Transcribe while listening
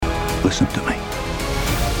Listen to me.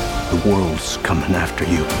 The world's coming after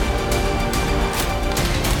you.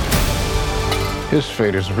 His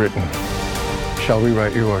fate is written. Shall we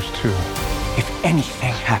write yours too? If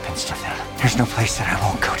anything happens to them, there's no place that I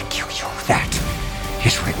won't go to kill you. That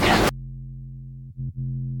is written.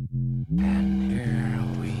 And here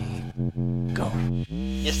we go.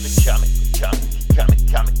 It's the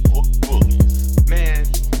comic book bullies. Man,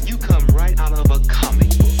 you come right out of a comic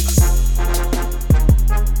book.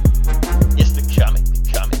 It's the comic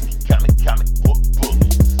book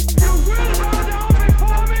bullies. You will bow down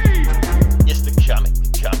before me! It's the comic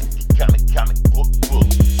book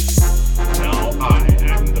bullies. Now I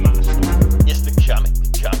am the master. It's the comic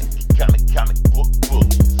book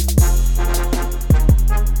bullies.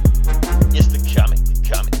 It's the comic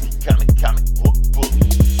book bullies.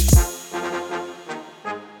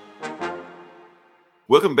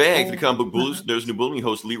 Welcome back to the Comic Book Bullies. There's new bullying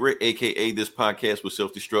host Leroy, aka this podcast will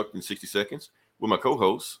self-destruct in 60 seconds. With my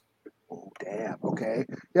co-host. Oh, damn. Okay.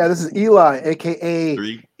 Yeah, this is Eli, aka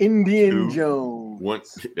 3, Indian 2, Jones. 1.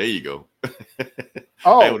 There you go.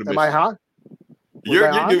 Oh, Am am I hot?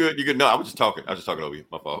 You're good. You're good. No, I was just talking over you.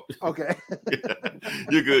 My fault. Okay.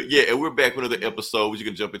 You're good. Yeah, and we're back with another episode. You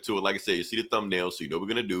can jump into it. Like I said, you see the thumbnail, so you know what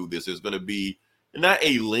we're gonna do. This is gonna be not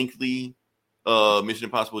a lengthy Mission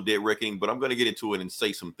Impossible Dead Reckoning, but I'm gonna get into it and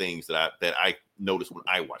say some things that I noticed when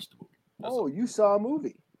I watched the movie. You saw a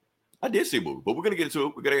movie. I did see a movie, but we're gonna get into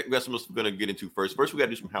it. We got some we're gonna get into first. First, we gotta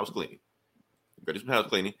do some house cleaning.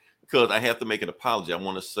 Because I have to make an apology. I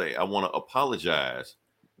want to apologize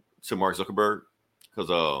to Mark Zuckerberg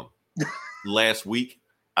because last week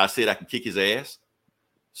I said I can kick his ass.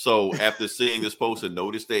 So after seeing this post, I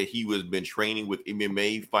noticed that he was been training with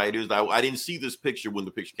MMA fighters. I didn't see this picture when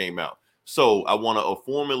the picture came out. So I want to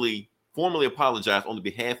formally apologize on the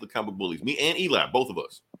behalf of the comic bullies, me and Eli, both of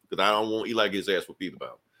us, because I don't want Eli to get his ass whooped either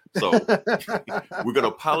about. So we're gonna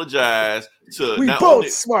apologize to we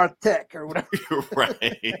both smart tech or whatever. Right.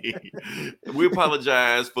 We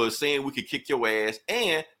apologize for saying we could kick your ass,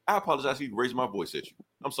 and I apologize for raising my voice at you.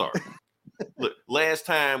 I'm sorry. Look, last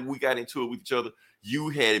time we got into it with each other, you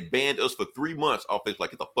had banned us for 3 months off this,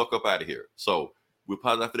 like, get the fuck up out of here. So we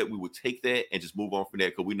apologize for that. We will take that and just move on from that,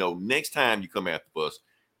 because we know next time you come after us,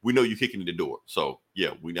 we know you're kicking in the door. So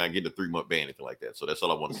yeah, we're not getting a 3-month ban, anything like that. So that's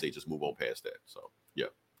all I want to say. Just move on past that. So yeah.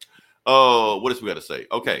 What else we got to say?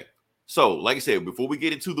 Okay. So, like I said, before we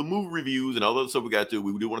get into the movie reviews and all the stuff we got to do,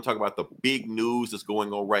 we do want to talk about the big news that's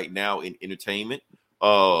going on right now in entertainment.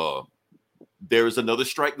 There is another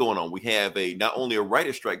strike going on. We have not only a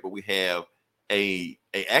writer strike, but we have a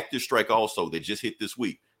actor strike also that just hit this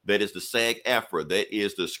week. That is the SAG-AFTRA. That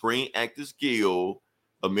is the Screen Actors Guild,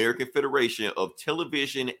 American Federation of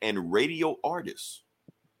Television and Radio Artists.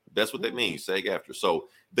 That's what that means, SAG-AFTRA. So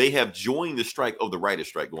they have joined the strike of the writer's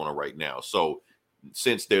strike going on right now. So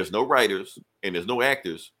since there's no writers and there's no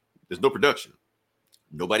actors, there's no production.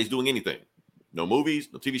 Nobody's doing anything. No movies,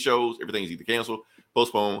 no TV shows. Everything's either canceled,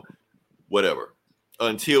 postponed, whatever,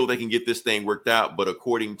 until they can get this thing worked out. But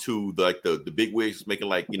according to the big wigs making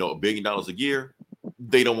 $1 billion a year,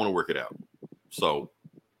 they don't want to work it out. So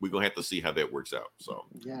we're going to have to see how that works out. So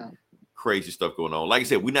yeah. Crazy stuff going on. Like I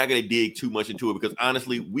said, we're not going to dig too much into it because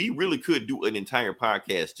honestly, we really could do an entire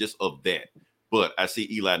podcast just of that. But I see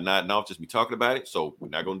Eli nodding off, just me talking about it. So we're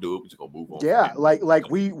not going to do it. We're just going to move on. Yeah,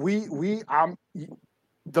 we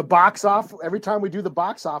the box off. Every time we do the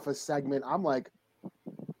box office segment, I'm like,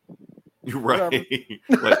 right,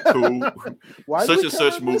 like cool. Such and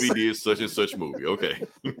such movie did such and such movie. Okay,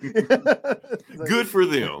 good for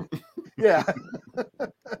them. Yeah.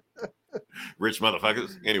 Rich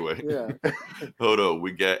motherfuckers. Anyway, yeah. Hold on.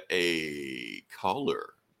 We got a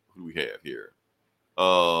caller. Who do we have here?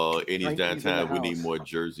 Any downtown. We need more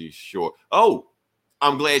Jersey Shore. Oh,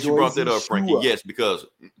 I'm glad you brought that up, Frankie. Yes, because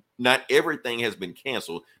not everything has been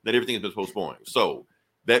canceled. Not everything has been postponed. So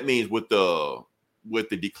that means with the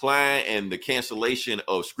decline and the cancellation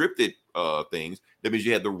of scripted things, that means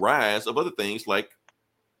you had the rise of other things like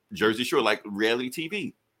Jersey Shore, like reality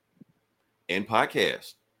TV and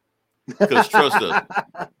podcasts. Because trust us,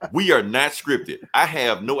 we are not scripted. I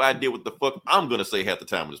have no idea what the fuck I'm gonna say half the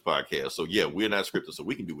time on this podcast. So yeah, we're not scripted, so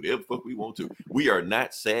we can do whatever the fuck we want to. We are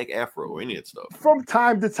not SAG-AFTRA or any of that stuff. From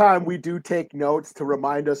time to time, we do take notes to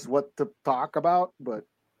remind us what to talk about, but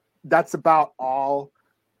that's about all.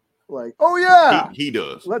 Like, oh yeah, he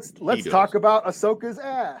does. Let's talk about Ahsoka's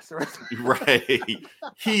ass. Right,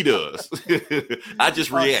 he does. I just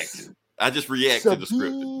react. To the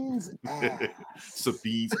script.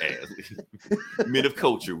 Sabine's ass. Men of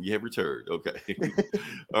culture, we have returned. Okay.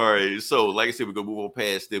 All right. So, like I said, we're going to move on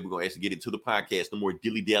past that. We're going to actually get into the podcast. No more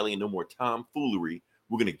dilly-dally and no more tomfoolery.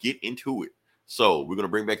 We're gonna get into it. So we're gonna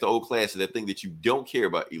bring back the old classic, that thing that you don't care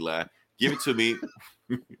about, Eli. Give it to me.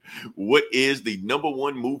 What is the number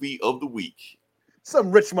one movie of the week?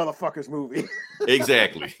 Some rich motherfuckers movie.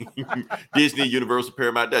 Exactly. Disney, Universal,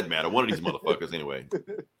 Paramount, doesn't matter. One of these motherfuckers anyway.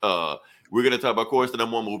 We're gonna talk about, of course, the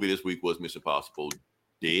number one movie this week was Mission Impossible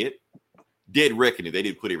Dead Reckoning. They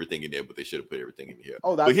didn't put everything in there, but they should have put everything in here.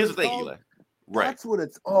 Oh, that's but here's what the it's thing, called? Eli. Right. That's what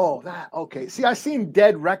it's. Oh, that okay. See, I seen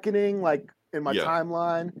Dead Reckoning like in my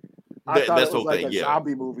timeline. I thought it was like a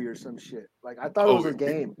zombie movie or some shit. Like I thought it was a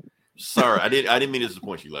game. Sorry, I didn't mean to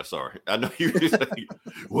disappoint you, Les. Sorry. I know you just like,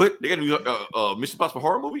 what? They got to do Mission Impossible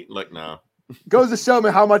horror movie? Like, nah. Goes to show me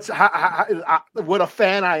how much what a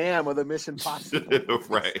fan I am of the Mission Impossible.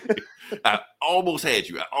 Right. I almost had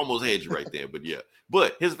you right there, but yeah.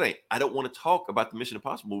 But here's the thing: I don't want to talk about the Mission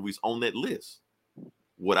Impossible movies on that list.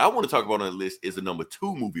 What I want to talk about on the list is the number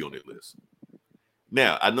 2 movie on that list.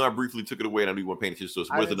 Now, I know I briefly took it away, and I knew you weren't paying attention.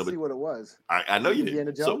 So, I didn't see what it was. I know you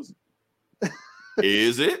Indiana did. Jones? So,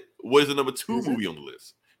 is it? What is the number 2 movie on the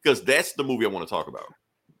list? Because that's the movie I want to talk about.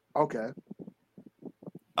 Okay.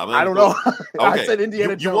 I don't know. Okay. I said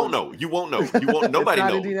Indiana Jones. You won't know. You won't know. Nobody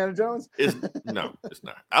knows. Indiana Jones? No, it's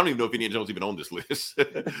not. I don't even know if Indiana Jones is even on this list.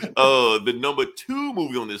 The number 2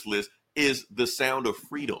 movie on this list is The Sound of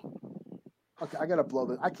Freedom. Okay, I gotta blow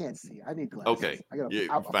this. I can't see. I need glasses. Okay. I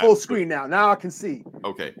got fine. full screen now. Now I can see.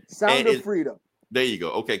 Okay. Sound of Freedom. There you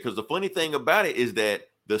go. Okay, because the funny thing about it is that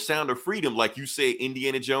The Sound of Freedom, like you said,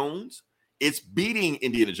 Indiana Jones, it's beating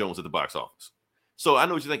Indiana Jones at the box office. So I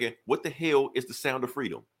know what you're thinking. What the hell is The Sound of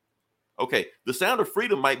Freedom? Okay, The Sound of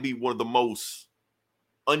Freedom might be one of the most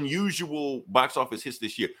unusual box office hits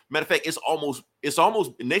this year. Matter of fact, it's almost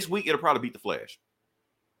next week. It'll probably beat The Flash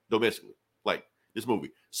domestically, like this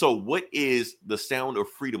movie. So, what is The Sound of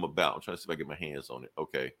Freedom about? I'm trying to see if I get my hands on it.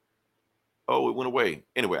 Okay. Oh, it went away.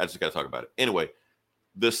 Anyway, I just got to talk about it. Anyway,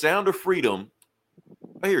 The Sound of Freedom.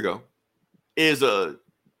 Oh, here you go. Is a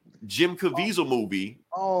Jim Caviezel movie.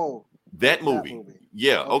 Oh. That movie.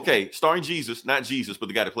 Yeah, okay. Starring Jesus, not Jesus, but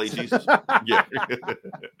the guy that played Jesus. Yeah.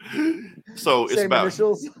 So it's about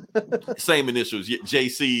initials. Same initials. Yeah,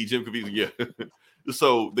 JC, Jim Caviezel. Yeah.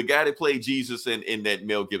 So the guy that played Jesus in that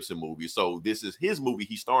Mel Gibson movie. So this is his movie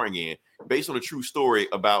he's starring in, based on a true story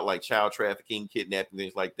about like child trafficking, kidnapping,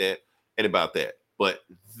 things like that, and about that. But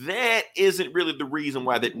that isn't really the reason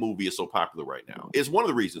why that movie is so popular right now. It's one of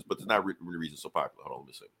the reasons, but it's not really the reason it's so popular. Hold on, let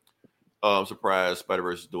me see. I'm surprised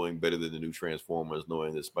Spider-Verse is doing better than the new Transformers,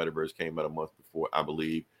 knowing that Spider-Verse came out a month before, I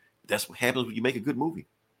believe. That's what happens when you make a good movie.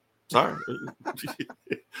 Sorry.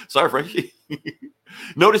 Sorry, Frankie.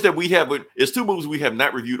 Notice that it's 2 movies we have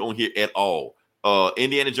not reviewed on here at all.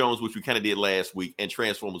 Indiana Jones, which we kind of did last week, and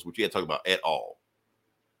Transformers, which we had talked about at all.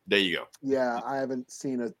 There you go. Yeah, I haven't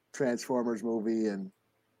seen a Transformers movie in,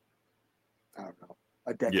 I don't know,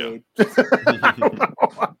 a decade.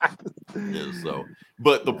 Yeah, so,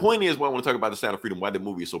 but the point is, why I want to talk about The Sound of Freedom, why the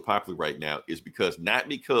movie is so popular right now, is not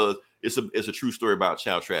because it's a true story about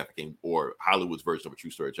child trafficking or Hollywood's version of a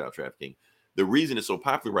true story of child trafficking. The reason it's so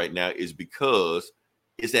popular right now is because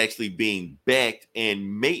it's actually being backed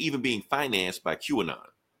and may even being financed by QAnon.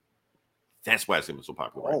 That's why it's so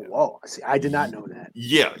popular right now. Whoa. See, I did not know that.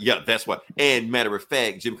 Yeah, that's why. And matter of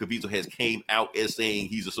fact, Jim Caviezel has came out as saying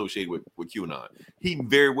he's associated with QAnon. He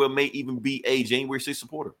very well may even be a January 6th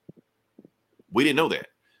supporter. We didn't know that.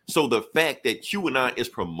 So the fact that QAnon is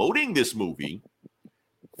promoting this movie,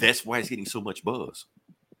 that's why it's getting so much buzz.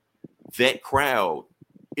 That crowd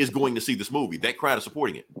is going to see this movie. That crowd is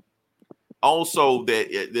supporting it. Also,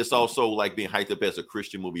 this also like being hyped up as a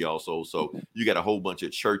Christian movie also. So you got a whole bunch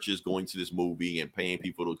of churches going to this movie and paying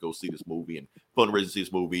people to go see this movie and fundraising to see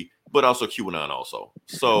this movie, but also QAnon also.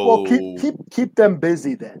 So keep them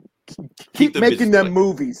busy then. Keep making them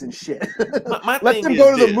movies and shit. Let them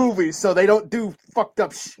go to the movies so they don't do fucked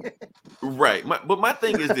up shit. Right. But my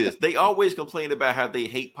thing is this. They always complain about how they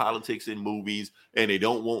hate politics in movies and they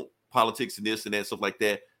don't want politics in this and that, stuff like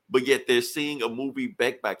that. But yet they're seeing a movie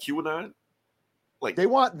backed by QAnon. Like they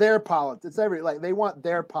want their politics. They want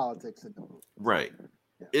their politics in the movie. Right.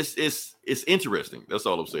 Yeah. It's interesting. That's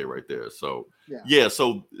all I'm saying right there. So yeah.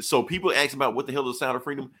 So people ask about what the hell is the Sound of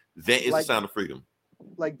Freedom? That is the Sound of Freedom.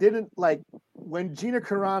 When Gina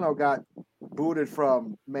Carano got booted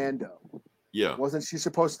from Mando, wasn't she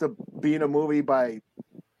supposed to be in a movie by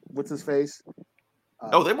what's his face?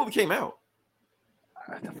 That movie came out.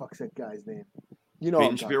 What the fuck's that guy's name? You know,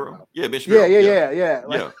 Ben Shapiro. Yeah, Ben Shapiro.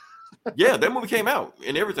 Yeah. Yeah, that movie came out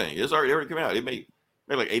and everything. It's already come out. It made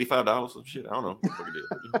like $85 or shit. I don't know.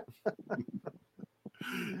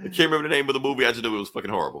 I can't remember the name of the movie. I just knew it was fucking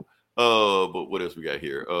horrible. But what else we got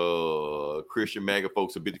here? Christian MAGA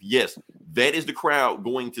folks a bit. Yes, that is the crowd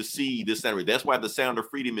going to see this Saturday. That's why the Sound of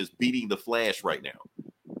Freedom is beating the Flash right now.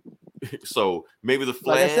 So maybe the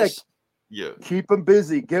Flash. Like I said, yeah. Keep them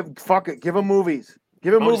busy. Give them movies.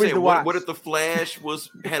 Give them I'm just movies saying, to watch. what if the Flash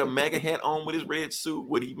had a MAGA hat on with his red suit?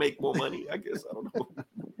 Would he make more money? I guess I don't know.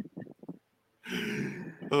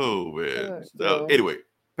 Oh man. So anyway,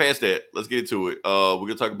 past that, let's get into it. We're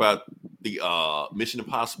gonna talk about the Mission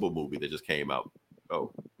Impossible movie that just came out.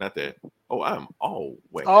 Oh, not that. Oh, I'm all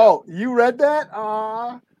way. Oh, you read that?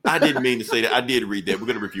 I didn't mean to say that. I did read that. We're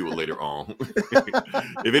gonna review it later on.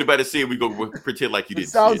 If anybody see it, we go pretend like you didn't.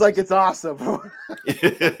 Sounds like it's awesome.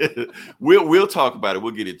 We'll talk about it.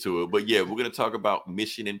 We'll get into it. But yeah, we're gonna talk about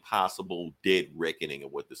Mission Impossible: Dead Reckoning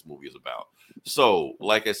and what this movie is about. So,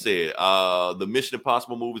 like I said, the Mission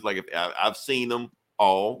Impossible movies, like I've seen them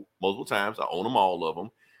all multiple times. I own them, all of them.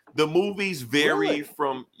 The movies vary Really?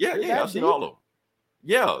 from You're I've seen all of them.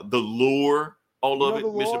 Yeah, the lore, all of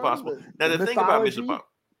it. Mission Impossible. Now the thing about Mission Impossible.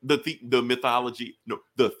 The mythology, no,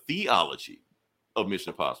 the theology of Mission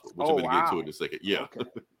Impossible, which I'm going to get to in a second. Yeah.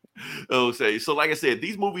 Okay. So like I said,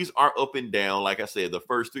 these movies are up and down. Like I said, the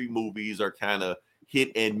first three movies are kind of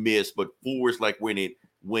hit and miss, but 4 is like when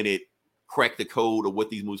it cracked the code of what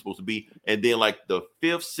these movies are supposed to be. And then like the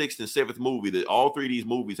 5th, 6th, and 7th movie, all three of these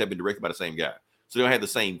movies have been directed by the same guy. So they don't have the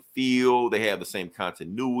same feel, they have the same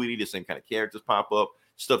continuity, the same kind of characters pop up.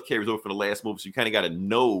 Stuff carries over from the last movie, so you kind of got to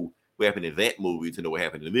know what happened in that movie to know what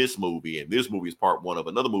happened in this movie, and this movie is part 1 of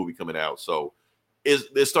another movie coming out. So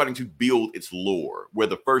they're starting to build its lore, where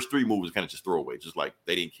the first 3 movies kind of just throwaway, just like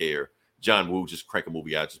they didn't care. John Woo just crank a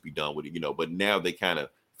movie out, just be done with it, But now they kind of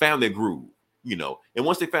found their groove, And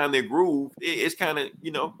once they found their groove, it's kind of,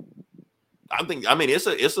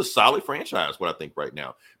 it's a solid franchise. What I think right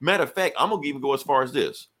now. Matter of fact, I'm gonna even go as far as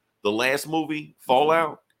this: the last movie,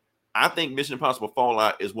 Fallout. I think Mission Impossible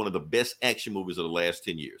Fallout is one of the best action movies of the last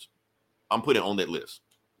 10 years. I'm putting it on that list.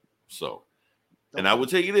 So, and I will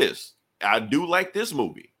tell you this: I do like this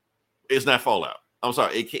movie. It's not Fallout. I'm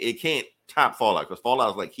sorry, it can't top Fallout because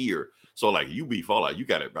Fallout is like here. So, like you beat Fallout, you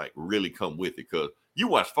got to like really come with it because you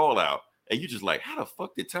watch Fallout and you just like, how the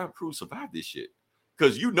fuck did Tom Cruise survive this shit?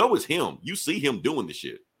 Because it's him. You see him doing the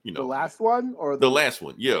shit. The last one or the last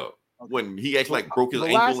one? Yeah, okay. When he actually like broke his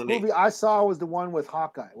ankle. The last movie I saw was the one with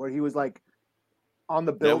Hawkeye, where he was like on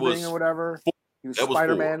the building or whatever. He was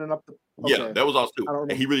Spider-Man and up the. Okay. Yeah, that was also too.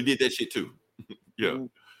 And he really did that shit too. Yeah.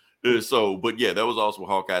 Mm-hmm. But yeah, that was also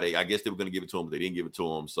Hawkeye. I guess they were going to give it to him, but they didn't give it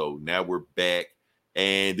to him. So now we're back,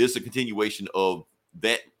 and this is a continuation of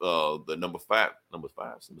that. The number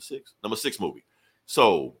 6 movie.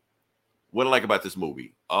 So, what I like about this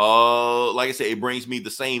movie, like I said, it brings me the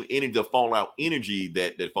same energy, the Fallout energy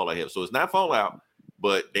that Fallout has. So it's not Fallout,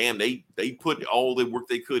 but damn, they put all the work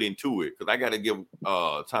they could into it. Because I got to give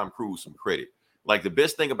Tom Cruise some credit. Like the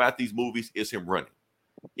best thing about these movies is him running.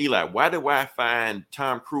 Eli, why do I find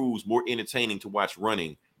Tom Cruise more entertaining to watch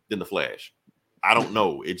running than The Flash? I don't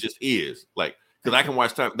know. It just is. Like, because I can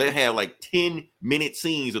watch Tom. They have like 10-minute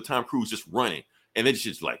scenes of Tom Cruise just running, and it's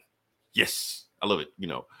just like, yes, I love it.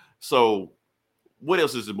 So, what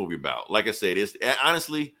else is the movie about? Like I said, it's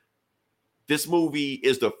honestly, this movie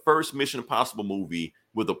is the first Mission Impossible movie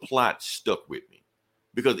where the plot stuck with me.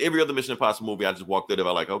 Because every other Mission Impossible movie, I just walked out of it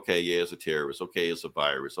like, okay, yeah, it's a terrorist. Okay, it's a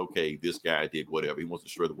virus. Okay, this guy did whatever. He wants to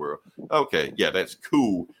destroy the world. Okay, yeah, that's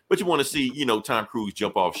cool. But you want to see, Tom Cruise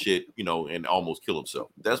jump off shit, and almost kill himself.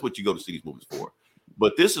 That's what you go to see these movies for.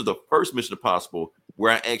 But this is the first Mission Impossible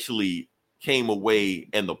where I actually came away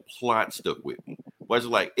and the plot stuck with me. Where it's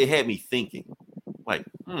like, it had me thinking, like,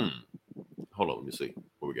 hold on, let me see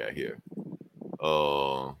what we got here.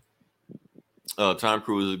 Tom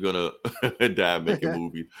Cruise is gonna die making a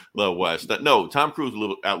movie. Love watch. No, Tom Cruise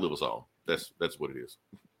will outlive us all. That's what it is.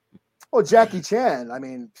 Well, Jackie Chan. I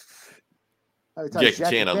mean, Jackie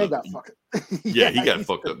Chan got fucked. Yeah, he got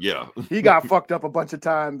fucked up. Yeah, he got fucked up a bunch of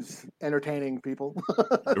times entertaining people.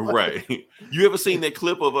 Right. You ever seen that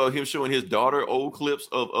clip of him showing his daughter old clips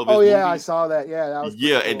of his Oh yeah, movies? I saw that. Yeah, that was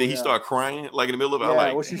cool, and then he started crying like in the middle of it.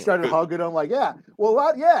 Yeah, well, she started hugging him like, yeah. Well,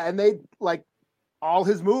 and they like all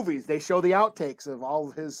his movies. They show the outtakes of all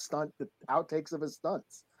of his the outtakes of his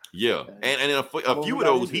stunts. Yeah, and in a few of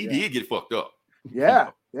those, he did get fucked up.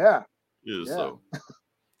 Yeah.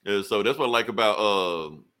 So that's what I like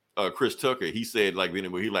about Chris Tucker. He said like when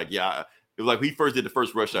he like, yeah, it was like when he first did the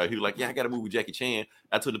first Rush Hour, he was like, yeah, I got to move with Jackie Chan.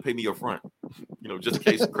 I told him to pay me up front, just in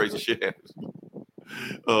case some crazy shit happens.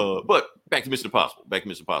 But back to Mission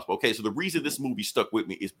Impossible. Okay, so the reason this movie stuck with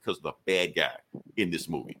me is because of the bad guy in this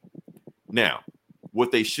movie. Now,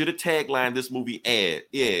 what they should have taglined this movie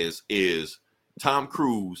as is Tom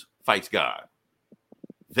Cruise fights God.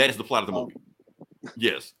 That is the plot of the movie.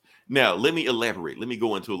 Yes. Now, let me elaborate. Let me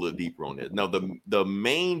go into a little deeper on that. Now, the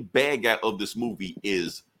main bad guy of this movie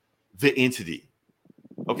is the entity.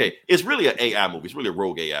 Okay, it's really an AI movie. It's really a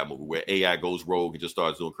rogue AI movie where AI goes rogue and just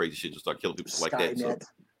starts doing crazy shit, just start killing people like that. So,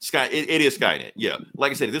 it is Skynet. Yeah,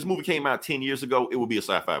 like I said, if this movie came out 10 years ago, it would be a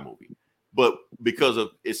sci-fi movie. But because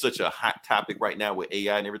of it's such a hot topic right now with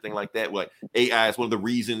AI and everything like that, like AI is one of the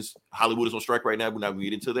reasons Hollywood is on strike right now. We're not going to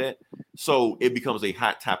get into that. So it becomes a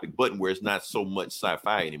hot topic button where it's not so much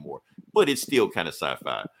sci-fi anymore, but it's still kind of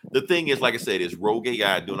sci-fi. The thing is, like I said, is rogue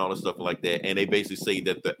AI doing all this stuff like that. And they basically say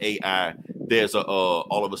that the AI, there's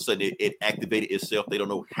all of a sudden it activated itself. They don't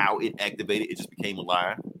know how it activated. It just became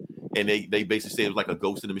alive. And they basically say it was like a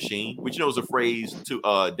ghost in the machine, which is a phrase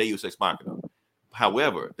to Deus Ex Machina.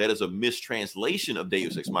 However, that is a mistranslation of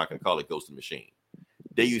Deus Ex Machina. Call it ghost in the machine.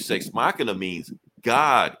 Deus Ex Machina means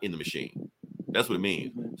God in the machine. That's what it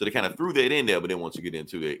means. So they kind of threw that in there, but then once you get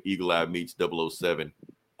into it, Eagle Eye meets 007.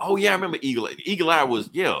 Oh yeah, I remember Eagle Eye. Eagle Eye was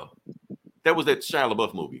that was that Shia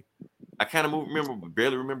LaBeouf movie. I kind of remember, but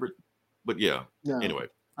barely remembered. But yeah. Anyway,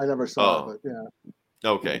 I never saw it. But yeah.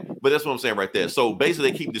 Okay, but that's what I'm saying right there. So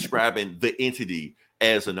basically, they keep describing the entity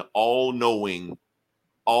as an all-knowing,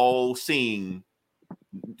 all-seeing,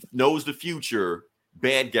 knows the future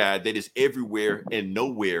bad guy that is everywhere and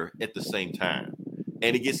nowhere at the same time.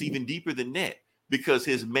 And it gets even deeper than that because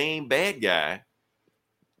his main bad guy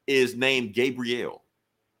is named Gabriel.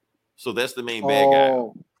 So that's the main bad guy.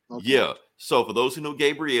 Okay. Yeah. So for those who know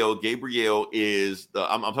Gabriel is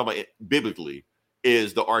I'm talking about it biblically,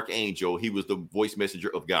 is the archangel. He was the voice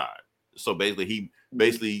messenger of God. So basically, he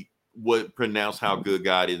would pronounce how good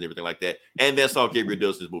God is and everything like that. And that's all Gabriel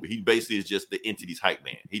does in this movie. He basically is just the entity's hype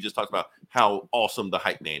man. He just talks about how awesome the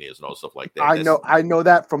hype man is and all stuff like that. I know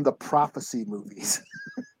that from the Prophecy movies.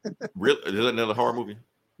 Really? Is that another horror movie?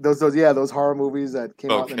 Those horror movies that came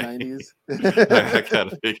out in the 90s. I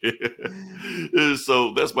kind of figured.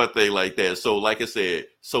 So that's my thing like that. So like I said,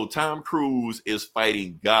 so Tom Cruise is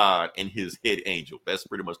fighting God and his head angel. That's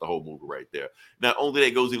pretty much the whole movie right there. Not only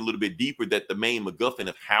that goes in a little bit deeper, that the main MacGuffin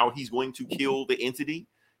of how he's going to kill the entity,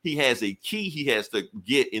 he has a key he has to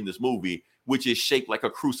get in this movie, which is shaped like a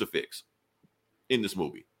crucifix in this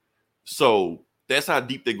movie. So that's how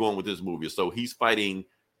deep they're going with this movie. So he's fighting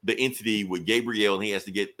the entity with Gabriel, and he has to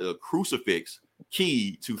get a crucifix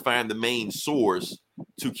key to find the main source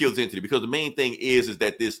to kill the entity. Because the main thing is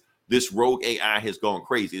that this rogue AI has gone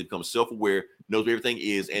crazy. It becomes self-aware, knows where everything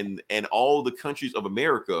is, and all the countries of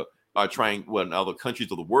America are trying, all the countries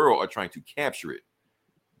of the world are trying to capture it.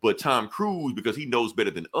 But Tom Cruise, because he knows better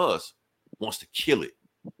than us, wants to kill it.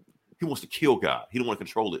 He wants to kill God. He don't want to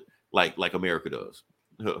control it like America does.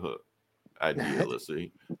 Idea. Let's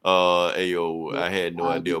see. Ayo, I had no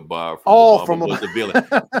idea Bob from was the villain.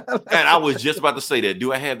 And I was just about to say that.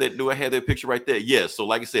 Do I have that picture right there? Yes. So,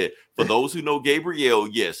 like I said, for those who know Gabriel,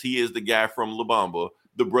 yes, he is the guy from La Bamba,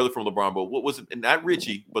 the brother from La Bamba. What was it? Not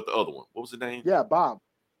Richie, but the other one. What was his name? Yeah, Bob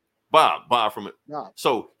from it. Bob.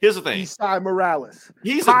 So here's the thing. Eastside Morales.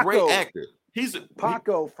 He's a great actor.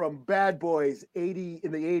 Paco from Bad Boys in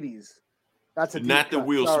the 80s. That's not the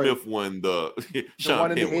Will Smith one, the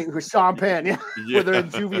Sean Penn with Sean Penn, yeah. Where they're in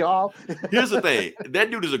juvie hall. Here's the thing: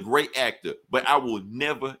 that dude is a great actor, but I will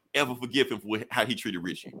never ever forgive him for how he treated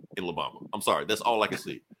Richie in La Bamba. I'm sorry, that's all I can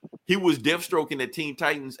see. He was Deathstroke in that Teen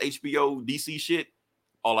Titans HBO DC shit.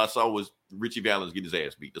 All I saw was Richie Valens getting his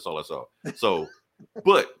ass beat. That's all I saw. So,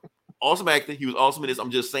 but awesome actor. He was awesome in this.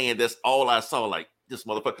 I'm just saying that's all I saw. Like this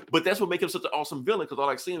motherfucker. But that's what makes him such an awesome villain because all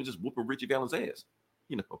I see him is just whooping Richie Valens' ass.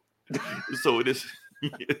 You know. So it is.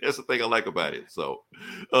 That's the thing I like about it. So,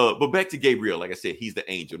 but back to Gabriel. Like I said, he's the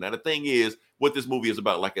angel. Now the thing is, what this movie is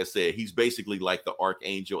about. Like I said, he's basically like the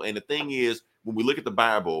archangel. And the thing is, when we look at the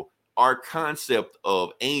Bible, our concept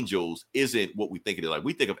of angels isn't what we think it is. Like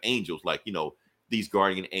we think of angels, like these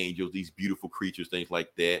guardian angels, these beautiful creatures, things like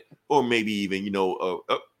that, or maybe even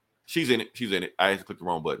she's in it. She's in it. I clicked the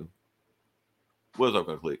wrong button. What was I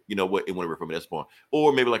going to click? You know what? It went away from me. That's fine.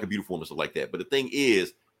 Or maybe like a beautiful woman, stuff like that. But the thing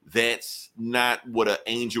is, that's not what an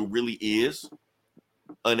angel really is.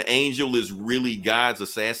 An angel is really God's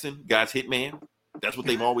assassin, God's hitman. That's what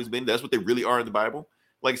they've always been. That's what they really are in the Bible.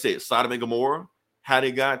 Like I said, Sodom and Gomorrah. How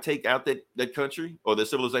did God take out that country or that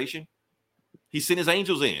civilization? He sent his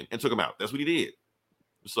angels in and took them out. That's what he did.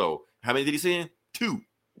 So how many did he send? 2.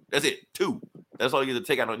 That's it. 2. That's all you get to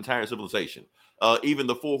take out an entire civilization. Even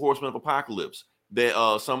the 4 horsemen of apocalypse.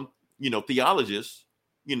 That some theologists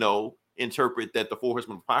interpret that the 4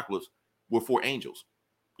 horsemen of apocalypse were 4 angels.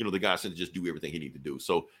 The God sent to just do everything he needed to do.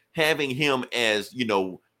 So having him as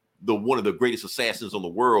the one of the greatest assassins on the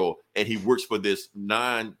world, and he works for this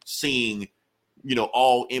non-seeing,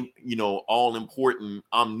 all important,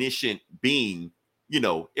 omniscient being.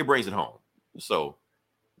 It brings it home. So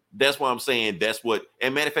that's why I'm saying that's what.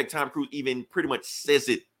 And matter of fact, Tom Cruise even pretty much says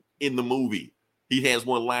it in the movie. He has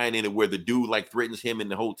one line in it where the dude like threatens him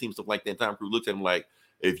and the whole team, stuff like that. And Tom Cruise looks at him like,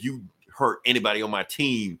 if you hurt anybody on my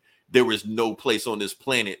team, there is no place on this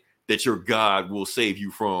planet that your God will save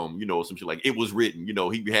you from, some shit like it was written.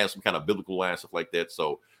 He has some kind of biblical line, stuff like that.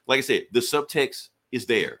 So, like I said, the subtext is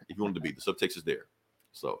there. If you want it to be, the subtext is there.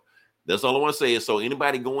 So that's all I want to say. Is so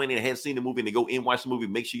anybody going in and hasn't seen the movie and they go in and watch the movie,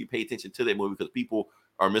 make sure you pay attention to that movie because people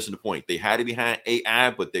are missing the point. They hide it behind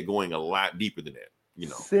AI, but they're going a lot deeper than that.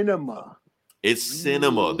 Cinema. It's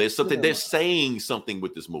cinema. There's something. They're saying something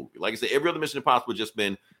with this movie. Like I said, every other Mission Impossible just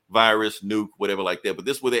been virus, nuke, whatever like that. But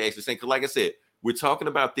this is what they're actually saying. Because like I said, we're talking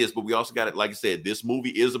about this, but we also got it. Like I said, this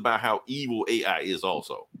movie is about how evil AI is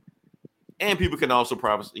also. And people can also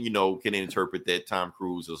probably, can interpret that Tom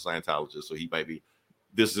Cruise is a Scientologist. So he might be,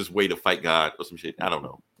 this is his way to fight God or some shit. I don't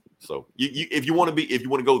know. So if you want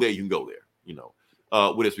to go there, you can go there.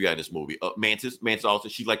 What else we got in this movie? Mantis also,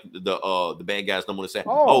 she's like the bad guys don't want to say,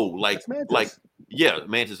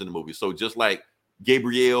 Mantis in the movie. So just like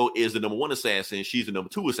Gabrielle is the number one assassin, she's the number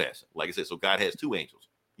two assassin. Like I said, so God has two angels,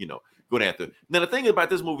 going after. Now the thing about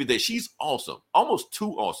this movie is that she's awesome, almost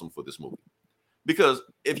too awesome for this movie. Because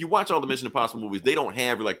if you watch all the Mission Impossible movies, they don't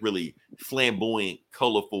have like really flamboyant,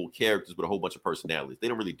 colorful characters with a whole bunch of personalities. They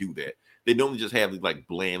don't really do that. They normally just have like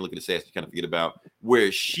bland looking assassin you kind of forget about.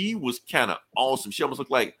 Where she was kind of awesome. She almost looked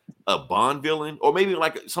like a Bond villain, or maybe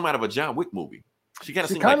like some out of a John Wick movie. She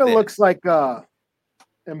kind of looks like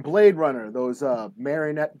in Blade Runner, those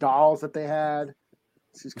marionette dolls that they had.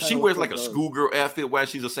 She wears like a schoolgirl outfit while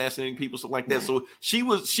she's assassinating people, something like that. So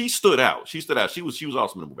she stood out. She was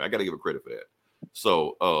awesome in the movie. I got to give her credit for that.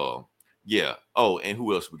 So, yeah. Oh, and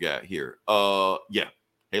who else we got here?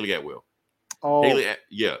 Haley Atwell. Oh,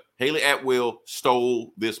 Haley Atwell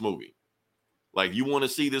stole this movie. Like, you want to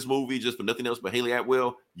see this movie just for nothing else but Haley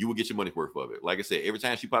Atwell, you will get your money's worth of it. Like I said, every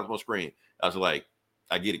time she pops up on screen, I was like,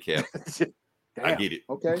 I get it, Cap. I get it.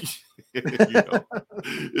 Okay.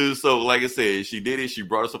 So, like I said, she did it. She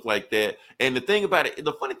brought us stuff like that. And the thing about it,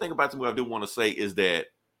 the funny thing about the movie I do want to say is that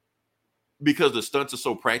because the stunts are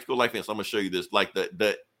so practical, like this, I'm gonna show you this. Like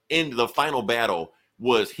the end, the final battle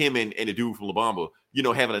was him and the dude from La Bamba,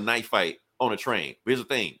 having a knife fight on a train. But here's the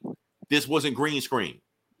thing: this wasn't green screen.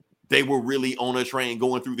 They were really on a train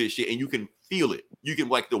going through this shit, and you can feel it. You can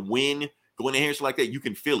like the wind going in here, stuff like that. You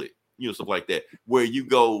can feel it, stuff like that. Where you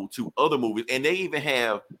go to other movies, and they even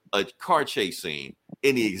have a car chase scene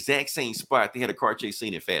in the exact same spot they had a car chase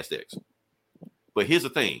scene in Fast X. But here's the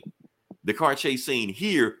thing: the car chase scene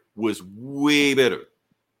here was way better.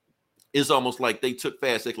 It's almost like they took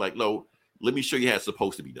Fast X, like, no, let me show you how it's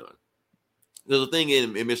supposed to be done. There's a thing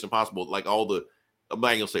in Mission Impossible, like I'm not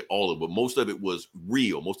gonna say all of it, but most of it was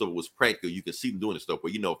real. Most of it was practical. You can see them doing this stuff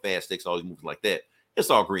where Fast X, all these movies like that. It's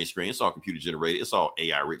all green screen. It's all computer generated. It's all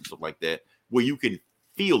AI written, stuff like that, where you can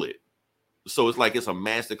feel it. So it's like it's a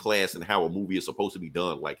master class in how a movie is supposed to be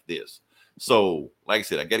done like this. So, like I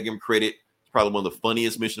said, I got to give them credit. Probably one of the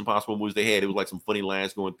funniest Mission Impossible movies they had. It was like some funny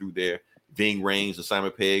lines going through there. Ving Rhames and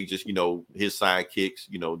Simon Pegg, just his sidekicks,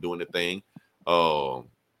 doing the thing. Like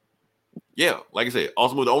I said,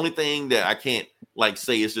 awesome movie. The only thing that I can't like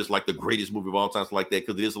say is just like the greatest movie of all time, like that,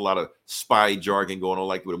 because there's a lot of spy jargon going on,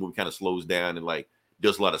 like where the movie kind of slows down and like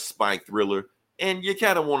does a lot of spy thriller, and you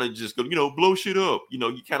kind of want to just go, blow shit up. You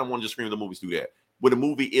kind of want to just scream the movies through that. But the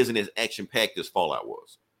movie isn't as action packed as Fallout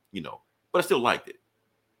was, but I still liked it,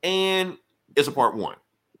 and it's a part one.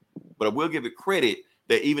 But I will give it credit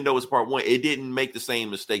that even though it's part one, it didn't make the same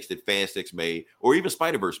mistakes that Fast X made or even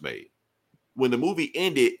Spider-Verse made. When the movie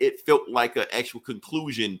ended, it felt like an actual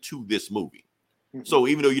conclusion to this movie. Mm-hmm. So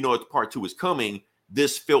even though part two is coming,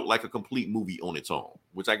 this felt like a complete movie on its own,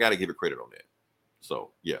 which I got to give it credit on that.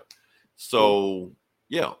 So, yeah. So,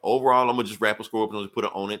 yeah, overall, I'm going to just wrap a score up and just put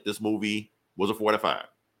it on it. This movie was a 4 out of 5.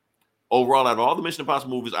 Overall, out of all the Mission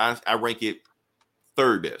Impossible movies, I rank it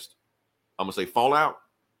third best. I'm going to say Fallout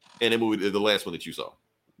and then movie the last one that you saw.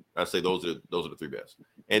 I'd say those are the three best.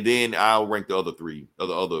 And then I'll rank the other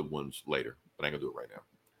ones later, but I ain't going to do it right now.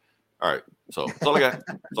 All right. So that's all I got.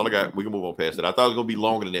 That's all I got. We can move on past it. I thought it was going to be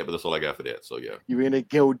longer than that, but that's all I got for that. So, yeah. You're going to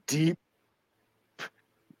go deep?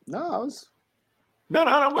 No, I was...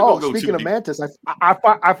 No. Speaking of Mantis,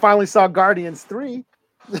 I finally saw Guardians 3.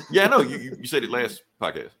 Yeah, I know. You said it last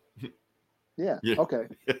podcast. Yeah. Okay.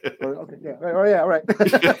 Okay. Yeah. Oh, yeah. All right.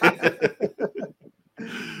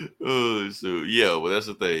 So yeah, well, that's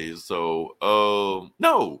the thing. So,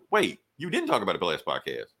 no, wait, you didn't talk about it the last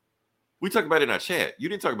podcast. We talked about it in our chat. You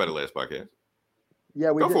didn't talk about it last podcast.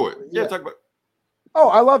 Yeah, we Go did. for it. Yeah, talk about. Oh,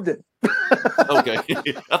 I loved it. Okay,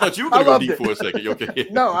 I thought you were going to go deep for a second. Okay.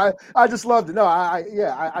 No, I just loved it. No,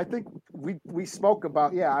 I think we spoke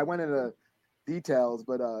about. Yeah, I went into details,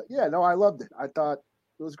 but yeah, no, I loved it. I thought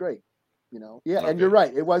it was great. You know, yeah, and you're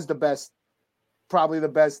right. It was the best, probably the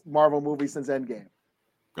best Marvel movie since Endgame.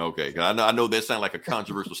 Okay, I know that sounded like a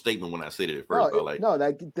controversial statement when I said it at first.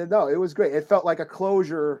 No, it was great. It felt like a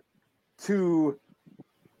closure to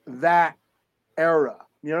that era.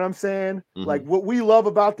 You know what I'm saying? Mm-hmm. Like what we love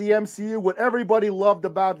about the MCU, what everybody loved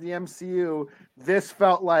about the MCU, this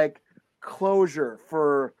felt like closure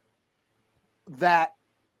for that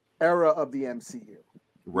era of the MCU.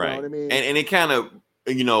 Right. You know what I mean? And it kind of,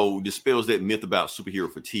 dispels that myth about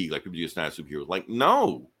superhero fatigue. Like people just not superheroes. Like,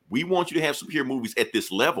 no, we want you to have superhero movies at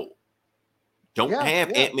this level. Don't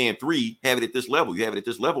have Ant-Man 3, have it at this level. You have it at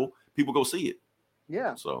this level, people go see it.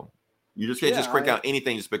 Yeah. So you just can't just crank out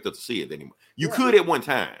anything and expect us to see it anymore. You could at one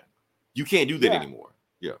time. You can't do that anymore.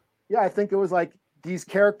 Yeah. Yeah, I think it was like these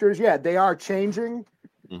characters, they are changing.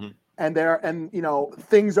 Mm-hmm. And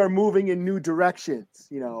things are moving in new directions,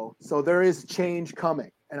 so there is change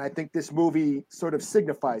coming. And I think this movie sort of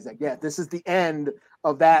signifies that. Yeah, this is the end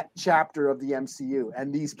of that chapter of the MCU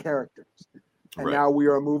and these characters. And now we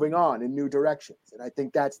are moving on in new directions. And I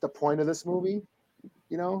think that's the point of this movie.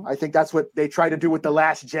 I think that's what they tried to do with The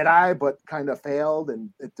Last Jedi, but kind of failed, and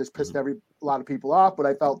it just pissed a lot of people off. But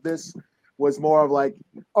I felt this was more of like,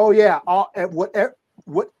 oh yeah,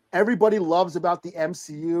 what everybody loves about the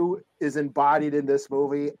MCU is embodied in this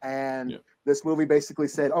movie, and this movie basically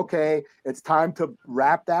said, okay, it's time to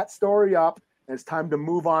wrap that story up, and it's time to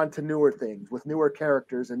move on to newer things with newer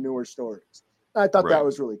characters and newer stories. And I thought that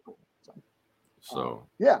was really cool. So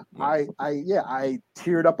I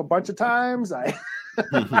teared up a bunch of times.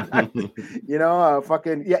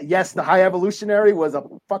 Yes, the High Evolutionary was a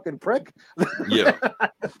fucking prick. Yeah.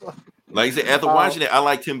 Like I said, after watching it, I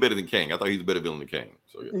liked him better than Kang. I thought he was a better villain than Kang.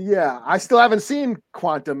 So yeah, I still haven't seen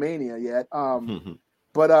Quantumania yet.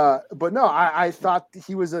 But no, I thought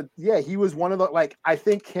he was he was one of the, like, I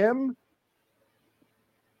think him,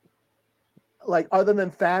 like, other than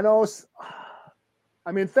Thanos,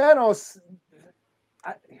 I mean Thanos.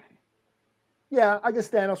 I guess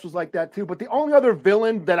Thanos was like that too. But the only other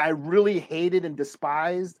villain that I really hated and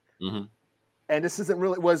despised, and this isn't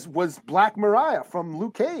really, was Black Mariah from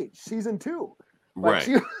Luke Cage season 2. Like,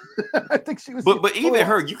 right. I think she was. But even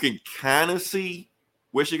her, you can kind of see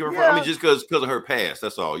where she came from. I mean, just because of her past,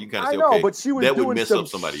 that's all. You kind of say, okay, but she was that doing would mess some up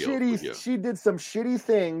somebody shitty, else. She did some shitty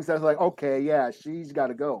things. I was like, okay, yeah, she's got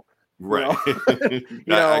to go. Right. I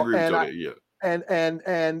agree with you. And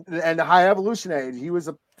the High Evolutionary, he was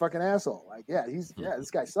a fucking asshole. Like,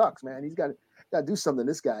 this guy sucks, man. He's got to do something.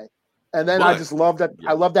 This guy. And then I just love that.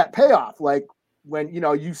 I love that payoff. Like when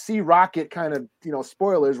you see Rocket kind of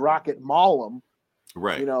spoilers, Rocket maul him.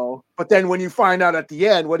 Right. But then when you find out at the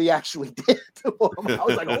end what he actually did to him, I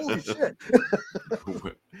was like, holy shit.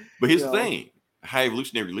 But here's the thing: High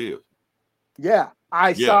Evolutionary lived. Yeah,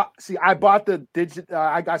 I bought the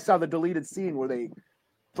I saw the deleted scene where they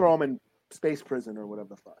throw him in space prison or whatever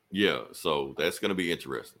the fuck. Yeah, so that's gonna be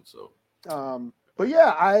interesting. So, but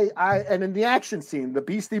yeah, I and in the action scene, the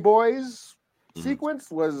Beastie Boys sequence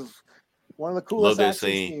was one of the coolest. Love that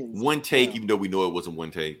scene. Scenes. One take, even though we know it wasn't one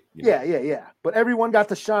take. Yeah. But everyone got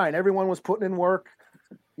to shine. Everyone was putting in work.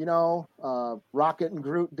 Rocket and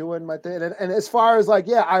Groot doing my thing. And as far as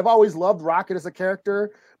I've always loved Rocket as a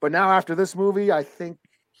character, but now after this movie, I think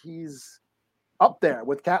he's up there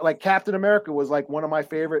with Captain America was like one of my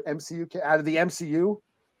favorite MCU out of the MCU.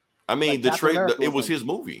 I mean, the trailer, it was his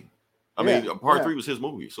movie. I mean, part 3 was his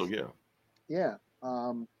movie. So yeah.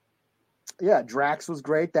 Drax was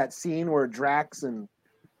great. That scene where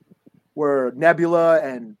Nebula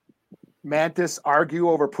and Mantis argue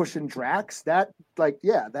over pushing Drax. That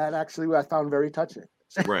actually I found very touching.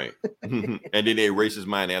 Right. And then they erase his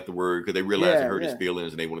mind afterward because they realized it hurt his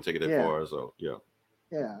feelings and they want to take it that far. So yeah,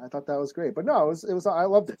 I thought that was great. But no, it was I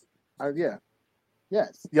loved it.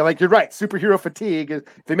 Yes. Yeah, like you're right. Superhero fatigue is,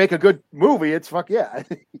 if they make a good movie, it's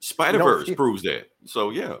Spider-Verse proves that. So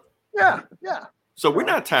Yeah. So we're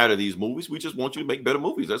not tired of these movies. We just want you to make better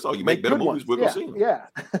movies. That's all. You make better movies, we're gonna see them. Yeah.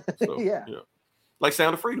 So, like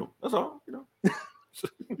Sound of Freedom. That's all,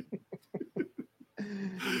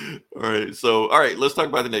 All right, let's talk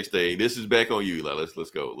about the next thing. This is back on you, Eli.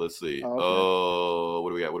 Let's go. Let's see. Oh, what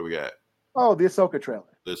do we got? Oh, the Ahsoka trailer.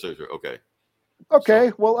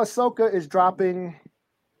 Okay. Well, Ahsoka is dropping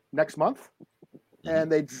next month,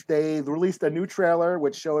 and they released a new trailer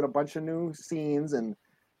which showed a bunch of new scenes, and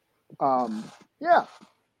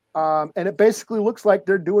And it basically looks like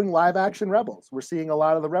they're doing live action Rebels. We're seeing a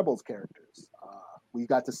lot of the Rebels characters. We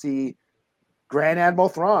got to see Grand Admiral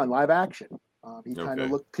Thrawn live action. He kind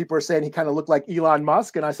of looked. People are saying he kind of looked like Elon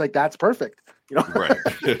Musk, and I was like, "That's perfect." Right.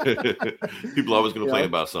 People are always going to play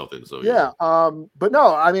about something. So yeah. But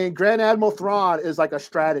no, I mean, Grand Admiral Thrawn is like a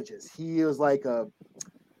strategist. He is like a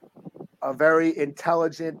very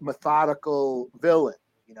intelligent, methodical villain.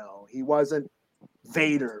 He wasn't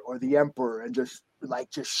Vader or the Emperor and just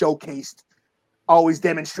showcased, always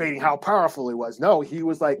demonstrating how powerful he was. No, he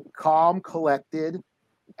was like calm, collected,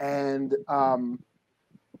 and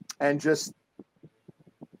just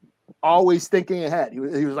always thinking ahead. He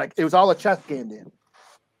was like, it was all a chess game to him,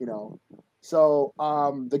 So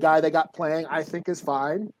the guy they got playing, I think, is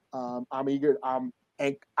fine. I'm eager.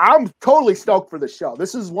 And I'm totally stoked for the show.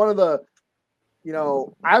 This is one of the,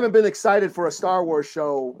 I haven't been excited for a Star Wars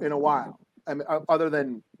show in a while. I mean, other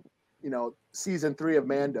than, season 3 of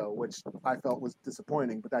Mando, which I felt was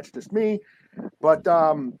disappointing, but that's just me. But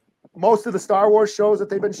most of the Star Wars shows that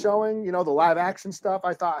they've been showing, the live action stuff,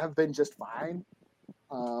 I thought have been just fine.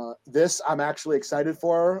 This I'm actually excited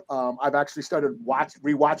for. I've actually started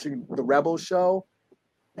rewatching the Rebels show,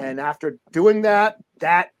 and after doing that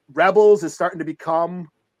Rebels is starting to become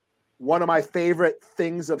one of my favorite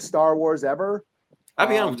things of Star Wars ever. I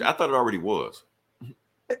mean, I thought it already was.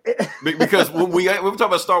 Because when we talk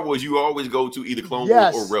about Star Wars, you always go to either Clone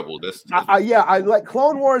Wars or Rebels. I like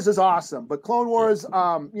Clone Wars is awesome, but Clone Wars,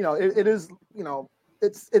 it is,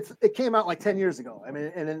 it came out like 10 years ago. I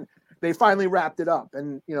mean, and then they finally wrapped it up,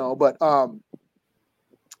 and but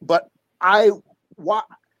I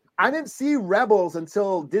didn't see Rebels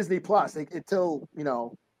until Disney Plus,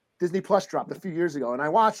 Disney Plus dropped a few years ago, and I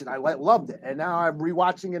watched it. I loved it, and now I'm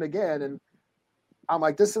rewatching it again, and I'm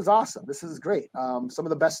like, this is awesome. This is great. Some of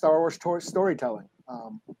the best Star Wars storytelling,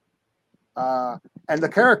 and the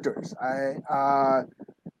characters are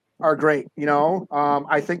great.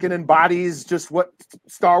 I think it embodies just what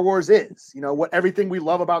Star Wars is. What everything we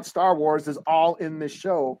love about Star Wars is all in this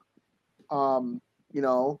show. From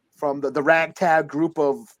the ragtag group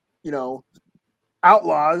of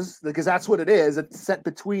outlaws, because that's what it is. It's set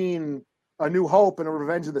between A New Hope and A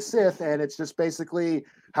Revenge of the Sith, and it's just basically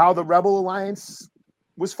how the Rebel Alliance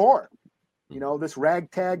was formed. This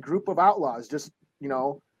ragtag group of outlaws just,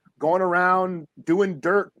 going around doing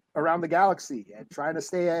dirt around the galaxy and trying to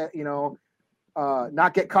stay,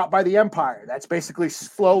 not get caught by the Empire. That's basically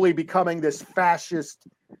slowly becoming this fascist,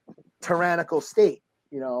 tyrannical state,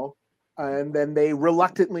 and then they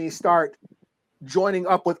reluctantly start joining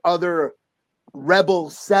up with other rebel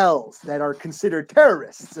cells that are considered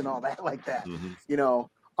terrorists and all that like that.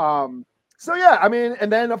 So yeah, I mean,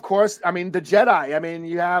 and then of course, I mean, the Jedi, I mean,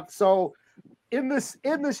 you have, so in this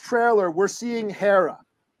trailer, we're seeing Hera.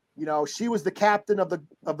 She was the captain of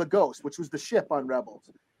the Ghost, which was the ship on Rebels.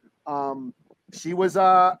 She was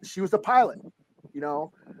the pilot.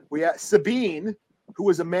 We had Sabine, who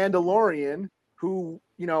was a Mandalorian, who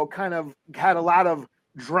kind of had a lot of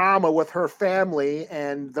drama with her family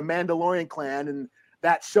and the Mandalorian clan, and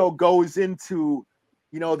that show goes into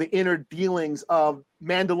the inner dealings of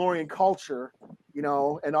Mandalorian culture,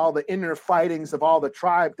 and all the inner fightings of all the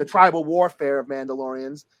tribal warfare of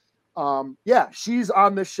Mandalorians. Yeah, she's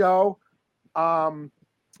on the show.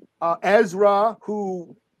 Ezra,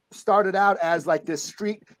 who started out as like this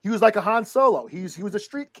street, he was like a Han Solo. He was a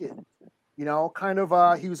street kid, he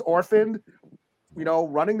was orphaned,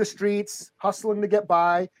 running the streets, hustling to get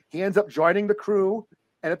by. He ends up joining the crew,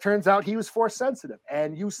 and it turns out he was Force sensitive,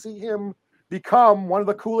 and you see him become one of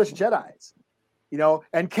the coolest Jedis,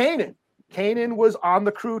 and Kanan was on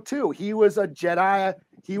the crew too. He was a Jedi.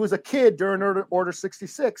 He was a kid during Order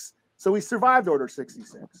 66. So he survived Order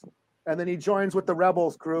 66. And then he joins with the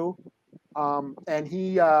Rebels crew. And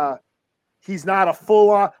he's not a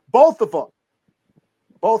full-on, both of them,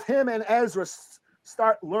 both him and Ezra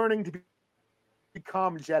start learning to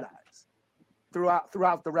become Jedis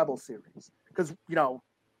throughout the Rebel series. Because,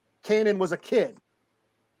 Kanan was a kid,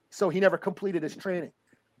 so he never completed his training.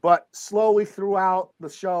 But slowly throughout the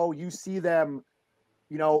show, you see them,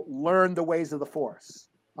 learn the ways of the Force,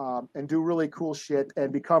 and do really cool shit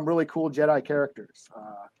and become really cool Jedi characters.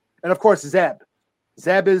 And of course, Zeb.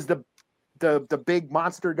 Zeb is the big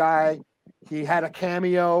monster guy. He had a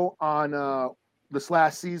cameo on this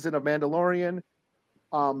last season of Mandalorian.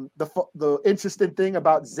 The interesting thing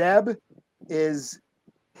about Zeb is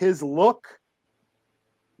his look.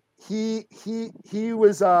 He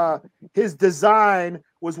was his design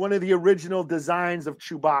was one of the original designs of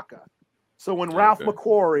Chewbacca. So when Ralph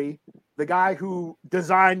McQuarrie, the guy who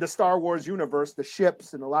designed the Star Wars universe, the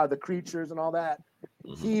ships and a lot of the creatures and all that,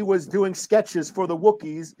 he was doing sketches for the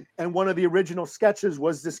Wookiees, and one of the original sketches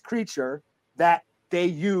was this creature that they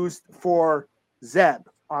used for Zeb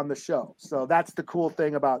on the show. So that's the cool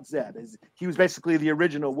thing about Zeb, is he was basically the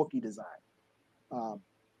original Wookiee design.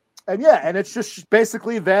 And it's just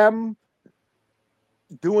basically them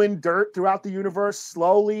doing dirt throughout the universe,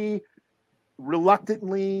 slowly,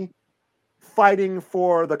 reluctantly fighting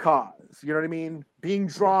for the cause. You know what I mean? Being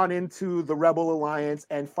drawn into the Rebel Alliance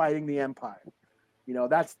and fighting the Empire. You know,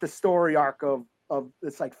 that's the story arc of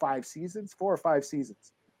it's like 4 or 5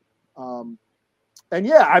 seasons. And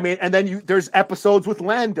then there's episodes with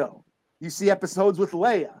Lando. You see episodes with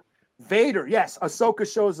Leia. Vader, yes,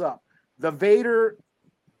 Ahsoka shows up. The Vader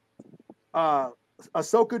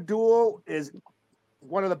Ahsoka duel is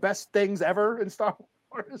one of the best things ever in Star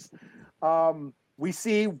Wars. We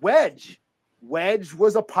see Wedge. Wedge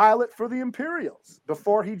was a pilot for the Imperials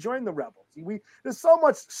before he joined the Rebels. There's so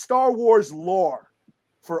much Star Wars lore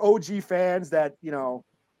for OG fans that,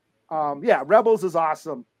 Rebels is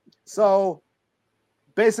awesome. So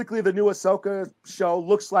basically the new Ahsoka show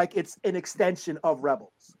looks like it's an extension of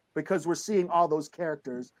Rebels because we're seeing all those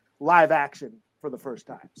characters live action for the first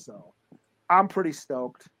time. So I'm pretty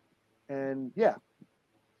stoked. And yeah,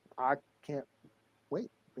 I can't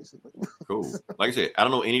wait, basically. Cool. Like I said, I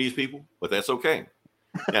don't know any of these people, but that's okay.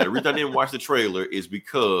 Now, the reason I didn't watch the trailer is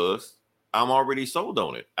because I'm already sold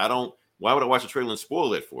on it. Why would I watch the trailer and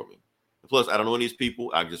spoil it for me? Plus, I don't know any of these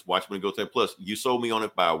people. I just watch them and go to it. Plus, you sold me on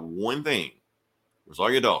it by one thing.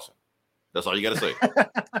 Rosario Dawson. That's all you got to say.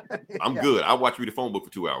 I'm good. I watch Read the Phone Book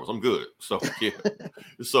for 2 hours. I'm good. So, yeah.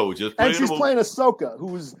 So, just and she's playing Ahsoka,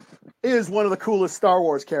 who is one of the coolest Star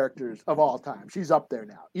Wars characters of all time. She's up there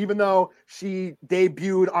now. Even though she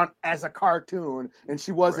debuted as a cartoon and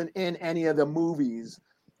she wasn't in any of the movies,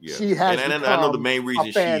 she has and I know the main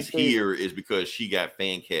reason she's here is because she got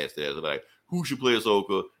fan casted as like, who should play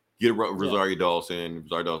Ahsoka? Get Rosario Dawson.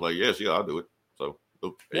 Rosario Dawson's like, yes, I'll do it. So,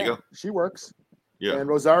 there you go. She works. Yeah. And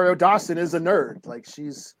Rosario Dawson is a nerd. Like,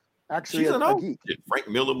 she's actually a geek. Frank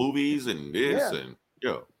Miller movies and this and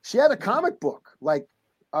She had a comic book. Like,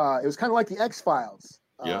 it was kind of like the X-Files.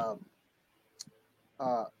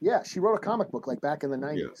 She wrote a comic book like back in the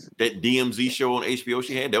 90s. That DMZ show on HBO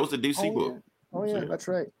she had, that was a DC book. Oh yeah, that's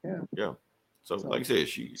right. Yeah. Yeah. So like I said,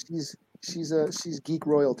 she's geek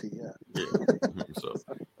royalty. Yeah. So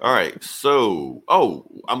all right. So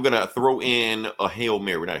I'm gonna throw in a Hail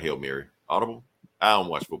Mary, not Hail Mary. Audible? I don't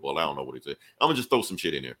watch football. I don't know what it is. I'm gonna just throw some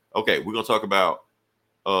shit in there. Okay, we're gonna talk about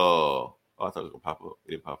I thought it was gonna pop up.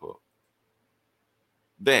 It didn't pop up.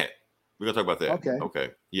 That. We're gonna talk about that.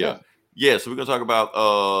 Okay. Yeah. So we're gonna talk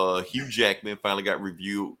about Hugh Jackman finally got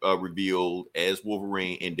revealed as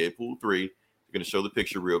Wolverine in Deadpool 3. We're gonna show the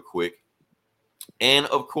picture real quick. And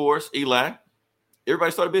of course, Eli,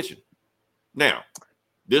 everybody started bitching. Now,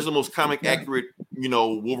 this is the most comic accurate,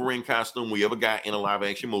 Wolverine costume we ever got in a live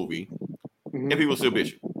action movie. And people still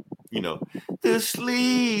bitching. The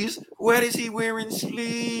sleeves. Why is he wearing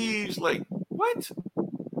sleeves? Like, what?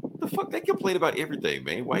 The fuck? They complain about everything,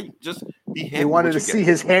 man. Why you just be happy? They wanted to see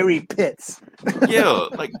his hairy pits. Yeah,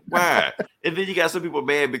 like, why? And then you got some people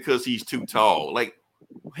mad because he's too tall. Like,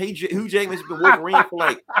 hey, Hugh Jackman's been Wolverine for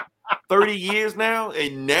like 30 years now,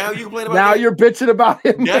 and now you complain about that? Now you're bitching about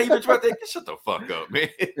him. Now you bitch about that? Shut the fuck up, man.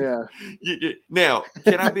 Yeah. Now,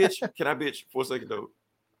 can I bitch for a second, though?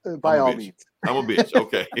 By all means. I'm a bitch.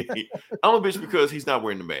 Okay. I'm a bitch because he's not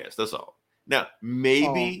wearing the mask. That's all. Now,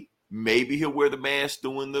 maybe he'll wear the mask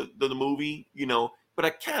during the movie, but I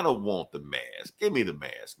kind of want the mask. Give me the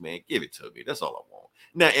mask, man. Give it to me. That's all I want.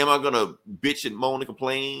 Now, am I going to bitch and moan and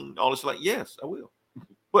complain? All this like, yes, I will.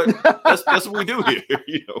 But that's what we do here,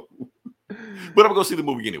 But I'm going to see the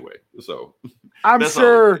movie anyway. So I'm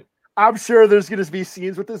sure there's going to be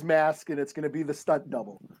scenes with his mask and it's going to be the stunt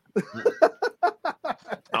double.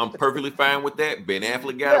 I'm perfectly fine with that. Ben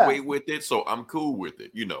Affleck got away with it, so I'm cool with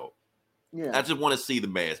it, Yeah. I just want to see the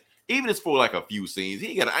mask. Even if it's for like a few scenes.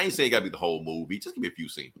 I ain't saying it got to be the whole movie. Just give me a few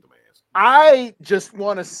scenes with the mask. I just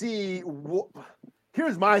want to see.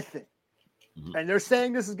 Here's my thing. And they're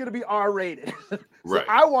saying this is going to be R-rated. So right.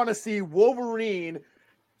 I want to see Wolverine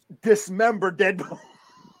dismember Deadpool.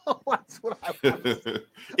 That's what I want to see.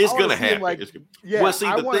 It's going to happen.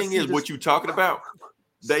 The thing is, what you talking about?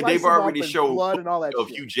 They've already showed of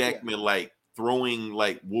Hugh Jackman like throwing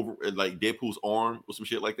like Wolverine, like Deadpool's arm or some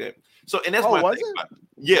shit like that. So, and that's my thing.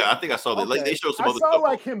 I think I saw that. Okay. Like they showed some other stuff. I saw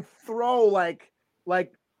like him throw like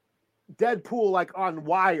Deadpool like on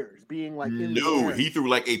wires, being like in the air. He threw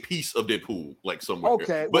like a piece of Deadpool like somewhere.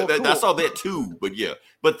 Okay, but cool. I saw that too.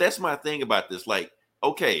 But that's my thing about this. Like,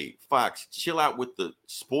 okay, Fox, chill out with the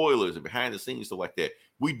spoilers and behind the scenes stuff like that.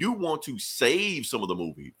 we do want to save some of the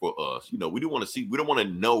movie for us. You know, we do want to see. We don't want to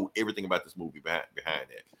know everything about this movie behind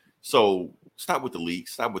that. So stop with the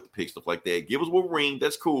leaks, stop with the pics, stuff like that. Give us Wolverine,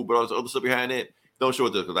 that's cool, but all this other stuff behind it, don't show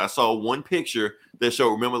it because I saw one picture that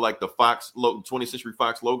showed. Remember, like the 20th Century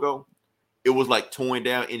Fox logo. It was like torn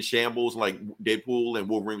down in shambles, like Deadpool and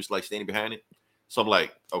Wolverine was like standing behind it. So I'm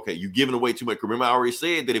like, okay, you're giving away too much. Remember, I already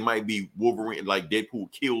said that it might be Wolverine, like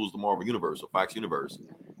Deadpool kills the Marvel Universe or Fox Universe.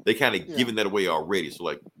 They kind of giving that away already. So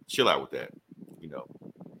like, chill out with that, you know.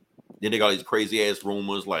 Then they got these crazy ass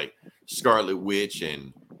rumors like Scarlet Witch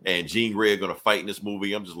and Jean Grey are gonna fight in this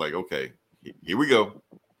movie. I'm just like, okay, here we go.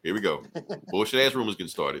 Bullshit ass rumors getting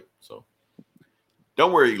started. So.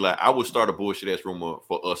 Don't worry, Eli. I will start a bullshit ass rumor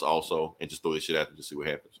for us also, and just throw this shit out there to see what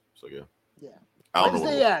happens. So yeah. I don't know.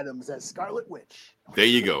 Wednesday Addams as Scarlet Witch. There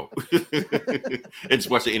you go. And just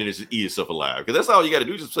watch the internet just eat itself alive, because that's all you got to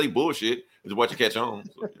do. Just say bullshit and just watch it catch on.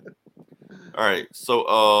 So, yeah. All right,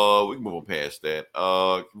 so we can move on past that.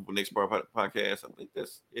 Next part podcast. I think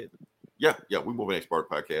that's it. Yeah, we move on next part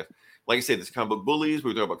podcast. Like I said, this is Comic Book Bullies.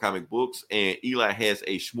 We're talking about comic books, and Eli has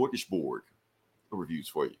a smorgasbord of reviews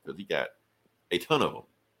for you because he got a ton of them.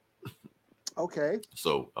 Okay.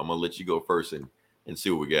 So I'm gonna let you go first and see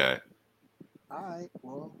what we got. All right.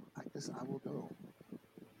 Well, I guess I will go.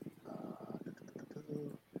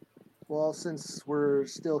 Well, since we're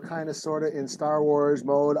still kind of sort of in Star Wars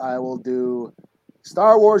mode, I will do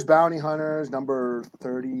Star Wars Bounty Hunters number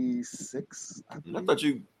 36. I thought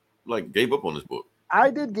you like gave up on this book. I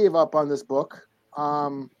did give up on this book.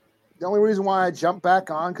 The only reason why I jumped back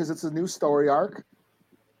on because it's a new story arc.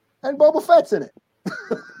 And Boba Fett's in it.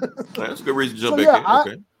 That's a good reason to jump back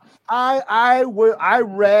in. Okay. I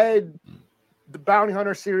read the Bounty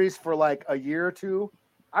Hunter series for like a year or two.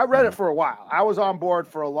 I read it for a while. I was on board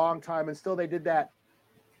for a long time, and still they did that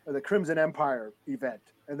the Crimson Empire event,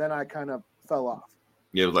 and then I kind of fell off.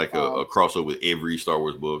 Yeah, it was like a crossover with every Star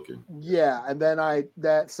Wars book. Yeah, and then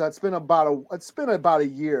so it's been about a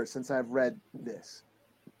year since I've read this.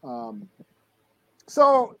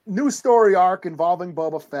 So, new story arc involving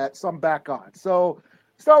Boba Fett, so I'm back on. So,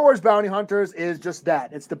 Star Wars Bounty Hunters is just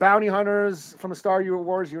that. It's the bounty hunters from the Star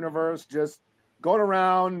Wars universe just going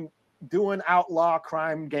around doing outlaw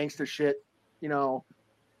crime gangster shit. You know,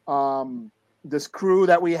 this crew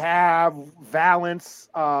that we have, Valance,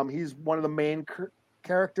 he's one of the main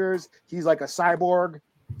characters. He's like a cyborg,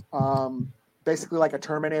 basically like a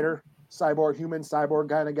Terminator, human cyborg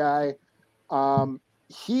kind of guy.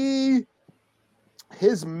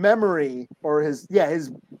 His memory or his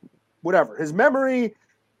memory,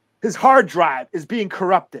 his hard drive is being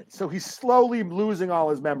corrupted. So he's slowly losing all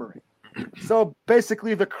his memory. So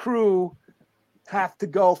basically the crew have to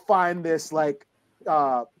go find this like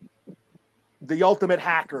the ultimate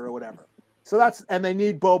hacker or whatever. So and they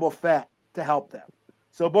need Boba Fett to help them.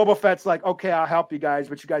 So Boba Fett's like, okay, I'll help you guys,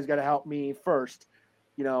 but you guys got to help me first,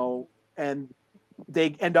 you know, and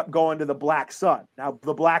they end up going to the Black Sun. Now,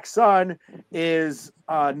 the Black Sun is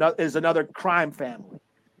another crime family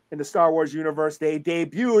in the Star Wars universe. They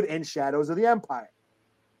debuted in Shadows of the Empire.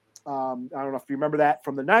 I don't know if you remember that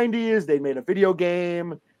from the 90s. They made a video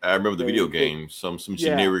game. I remember the video game. Some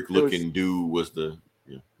generic looking dude was the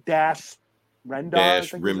Dash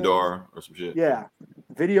Remdar or some shit. Yeah,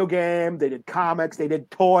 video game. They did comics. They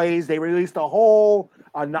did toys. They released a whole.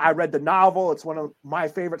 I read the novel. It's one of my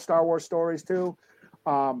favorite Star Wars stories too.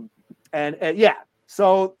 And yeah.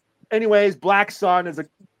 So, anyways, Black Sun is a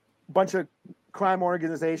bunch of crime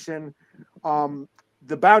organization.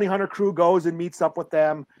 The bounty hunter crew goes and meets up with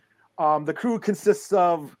them. The crew consists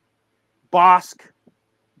of Bosk,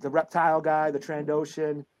 the reptile guy, the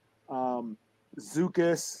Trandoshan,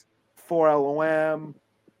 Zucus, 4LOM,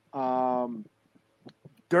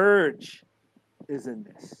 Dirge is in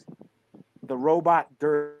this. The robot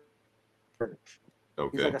Dirge. Okay.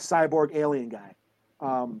 He's like a cyborg alien guy.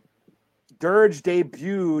 Dirge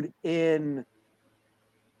debuted in,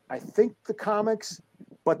 I think, the comics,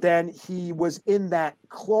 but then he was in that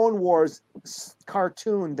Clone Wars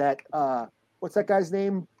cartoon that what's that guy's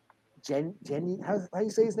name? Jenny? How do you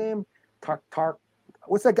say his name? Tark.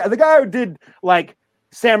 What's that guy? The guy who did like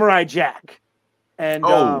Samurai Jack. And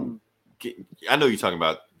I know you're talking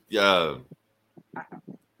about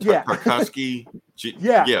Tarkovsky.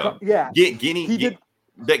 Guinea.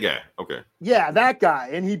 That guy. Okay. Yeah, that guy.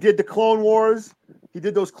 And he did the Clone Wars. He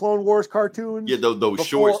did those Clone Wars cartoons. Yeah, those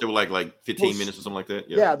shorts. They were like 15 minutes or something like that.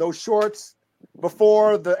 Yeah, those shorts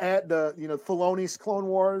before the Filoni's Clone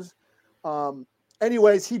Wars.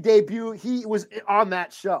 Anyways, he debuted. He was on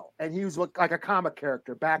that show, and he was like a comic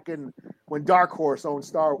character back in when Dark Horse owned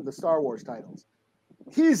the Star Wars titles.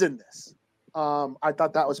 He's in this. I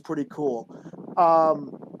thought that was pretty cool.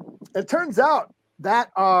 It turns out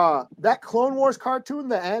that that Clone Wars cartoon,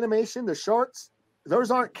 the animation, the shorts,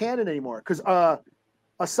 those aren't canon anymore because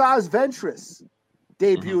Asajj Ventress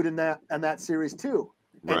debuted in that series too,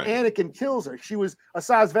 and Right. Anakin kills her.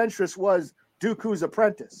 Asajj Ventress was Dooku's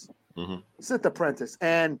apprentice, Sith apprentice,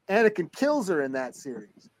 and Anakin kills her in that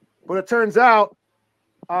series. But it turns out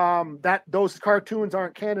that those cartoons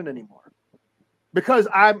aren't canon anymore because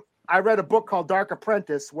I read a book called Dark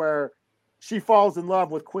Apprentice where she falls in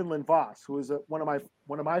love with Quinlan Voss, who is one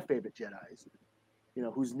of my favorite Jedis. You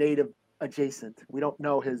know, who's native adjacent. We don't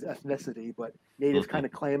know his ethnicity, but natives kind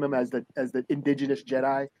of claim him as the indigenous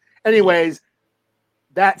Jedi. Anyways,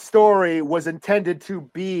 that story was intended to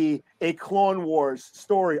be a Clone Wars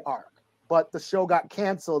story arc, but the show got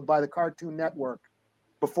canceled by the Cartoon Network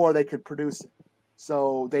before they could produce it.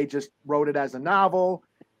 So they just wrote it as a novel.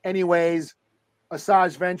 Anyways,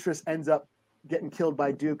 Asajj Ventress ends up getting killed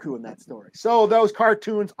by Dooku in that story. So those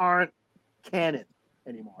cartoons aren't canon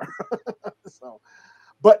anymore.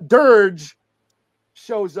 But Dirge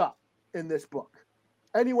shows up in this book.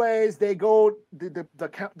 Anyways, they go.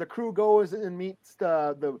 The crew goes and meets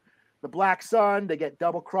the Black Sun. They get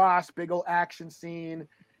double crossed. Big old action scene.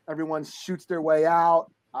 Everyone shoots their way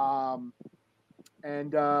out.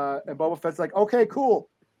 And Boba Fett's like, okay, cool.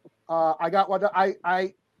 I got what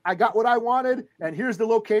I got what I wanted, and here's the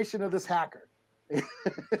location of this hacker.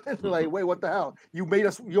 Like, wait, what the hell? You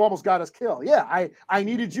almost got us killed. Yeah, I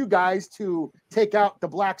needed you guys to take out the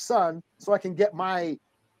Black Sun so I can get my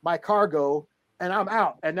cargo, and I'm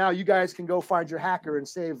out. And now you guys can go find your hacker and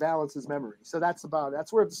save Valence's memory. So that's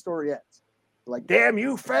where the story ends. Like, damn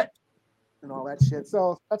you, Fett, and all that shit.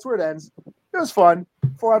 So that's where it ends. It was fun.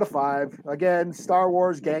 4 out of 5. Again, Star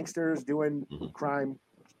Wars gangsters doing crime,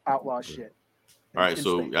 outlaw shit. All right,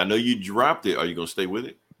 so I know you dropped it. Are you gonna stay with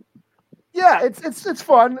it? Yeah, it's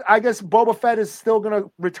fun. I guess Boba Fett is still gonna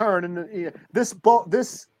return, and this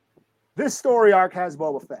story arc has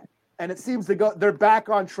Boba Fett, and it seems to go. They're back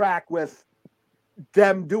on track with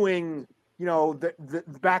them doing, the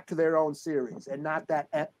back to their own series, and not that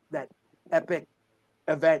epic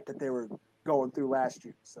event that they were going through last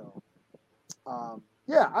year. So,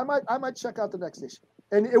 yeah, I might check out the next issue.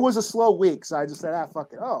 And it was a slow week, so I just said,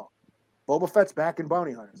 fuck it. Oh, Boba Fett's back in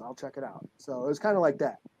Bounty Hunters. I'll check it out. So it was kind of like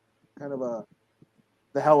that. Kind of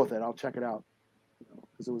the hell with it. I'll check it out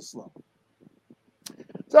because it was slow.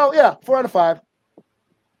 So yeah, 4 out of 5.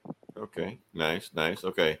 Okay, nice.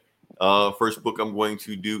 Okay, first book I'm going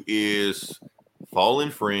to do is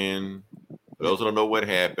Fallen Friend. For those that don't know what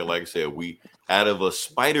happened, like I said, we out of a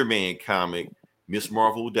Spider-Man comic, Miss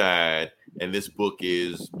Marvel died, and this book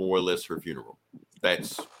is more or less her funeral.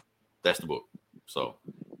 That's the book. So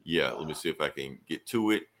yeah, let me see if I can get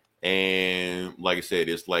to it. And like I said,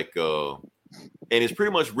 it's like and it's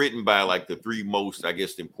pretty much written by like the 3 most, I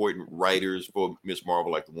guess, important writers for Miss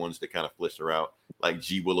Marvel, like the ones that kind of flesh her out, like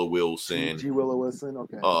G. Willow Wilson.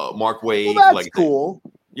 Okay. Mark Waid. Well, that's like cool.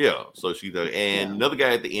 Yeah. So she's another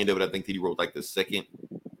guy at the end of it. I think that he wrote like the second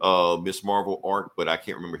Miss Marvel arc, but I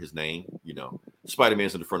can't remember his name.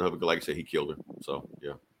 Spider-Man's in the front of it. Like I said, he killed her. So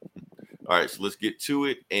yeah. All right, so let's get to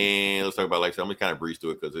it, and let's talk about, like I said, I'm gonna kind of breeze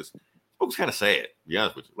through it because it's kind of sad, to be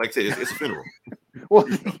honest with you. Like I said, it's a funeral. Well,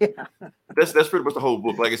 yeah. That's pretty much the whole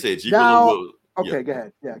book. Like I said, Go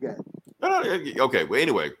ahead. Yeah, go ahead. No, okay. Well,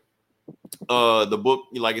 anyway, the book,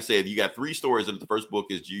 like I said, you got 3 stories in it. The first book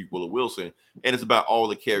is G. Willow Wilson, and it's about all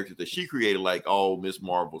the characters that she created, like all Miss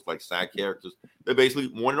Marvel's like side characters. They're basically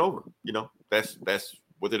mourning over. That's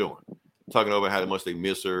what they're doing. Talking about how much they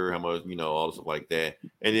miss her, how much, all the stuff like that.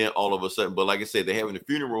 And then all of a sudden, but like I said, they're having a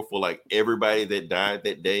funeral for like everybody that died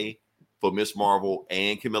that day for Miss Marvel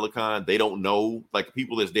and Kamala Khan. They don't know, like the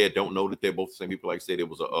people that's dead don't know that they're both the same people. Like I said, it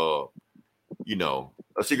was a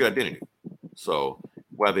secret identity. So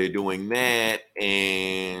while they're doing that,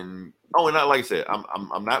 and not like I said,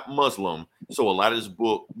 I'm not Muslim. So a lot of this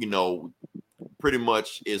book, pretty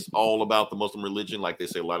much is all about the Muslim religion. Like they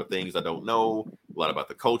say a lot of things I don't know, a lot about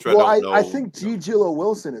the culture I don't know. I think G. Willow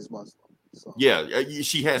Wilson is Muslim. So. Yeah,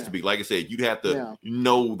 she has to be. Like I said, you'd have to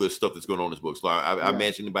know the stuff that's going on in this book. So I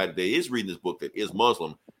imagine anybody that is reading this book that is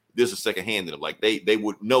Muslim, this is secondhand to them. Like they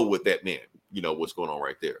would know what that meant. What's going on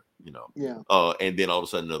right there. Yeah. And then all of a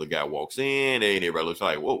sudden another guy walks in, and everybody looks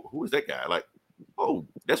like, whoa, who is that guy? Like, oh,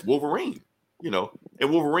 that's Wolverine.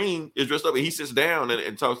 And Wolverine is dressed up, and he sits down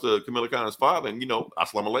and talks to Kamala Khan's father, and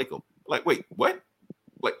Assalamu alaikum. Like, wait, what?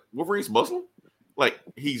 Like, Wolverine's Muslim? Like,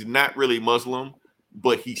 he's not really Muslim,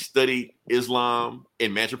 but he studied Islam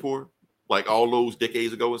in Manchapur, like all those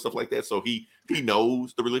decades ago and stuff like that. So he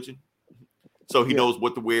knows the religion. So he knows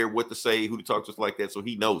what to wear, what to say, who to talk to, stuff like that. So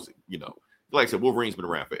he knows it, Like I said, Wolverine's been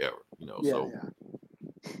around forever, Yeah, so. yeah.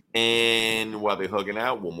 And while they're hugging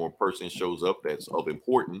out, one more person shows up that's of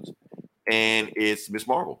importance, and it's Miss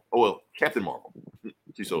Marvel. Oh, well, Captain Marvel.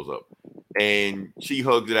 She shows up, and she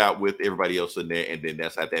hugs it out with everybody else in there, and then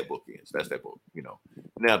that's how that book ends. That's that book,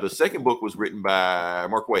 Now, the second book was written by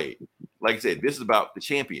Mark Waid. Like I said, this is about the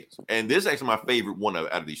champions, and this is actually my favorite one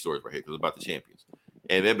out of these stories right here because it's about the champions.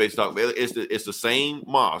 And they're basically talking. It's the same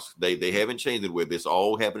mosque. They haven't changed it with. It's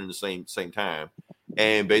all happening at the same time,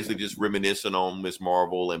 and basically just reminiscing on Miss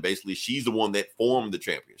Marvel. And basically, she's the one that formed the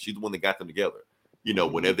champions. She's the one that got them together.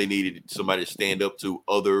 Whenever they needed somebody to stand up to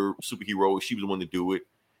other superheroes, she was the one to do it.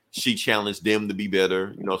 She challenged them to be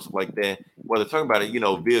better, stuff like that. While they're talking about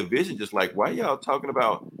it, Via Vision just like, why y'all talking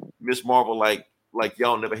about Miss Marvel like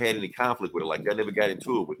y'all never had any conflict with her, like y'all never got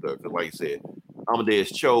into it with her? Because like I said,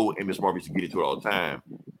 Amadeus Cho and Miss Marvel used to get into it all the time.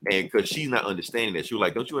 And because she's not understanding that, she was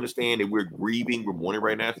like, don't you understand that we're grieving, we're mourning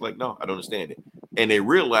right now? It's like, no, I don't understand it. And they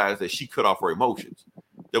realized that she cut off her emotions.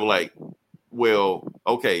 They were like, well,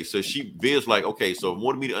 okay, so Viv's like, okay, so if you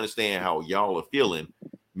wanted me to understand how y'all are feeling,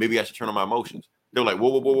 maybe I should turn on my emotions. They're like,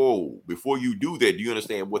 whoa. Before you do that, do you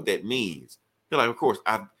understand what that means? They're like, of course,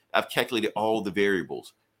 I've calculated all the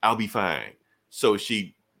variables. I'll be fine. So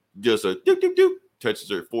she just touches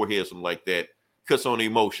her forehead, something like that, cuts on the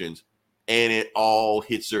emotions, and it all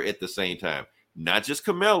hits her at the same time. Not just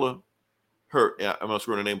Kamala. I'm gonna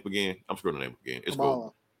screw her name up again. It's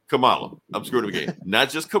cool. Kamala. I'm screwing it again. Not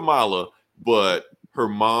just Kamala, but her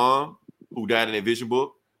mom, who died in that Vision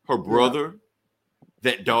book, her brother,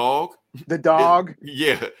 that dog. The dog.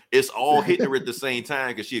 It's all hitting her at the same time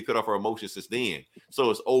because she had cut off her emotions since then. So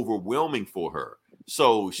it's overwhelming for her.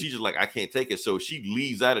 So she's just like, I can't take it. So she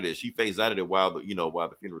leaves out of this. She fades out of it while the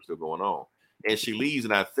funeral's still going on. And she leaves,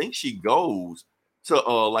 and I think she goes to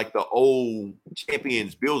like the old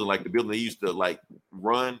Champions building, like the building they used to like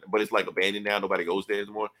run, but it's like abandoned now. Nobody goes there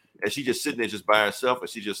anymore. And she's just sitting there just by herself, and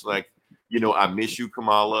she's just like, I miss you,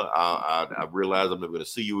 Kamala. I realize I'm never gonna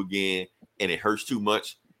see you again, and it hurts too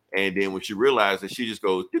much. And then when she realized that, she just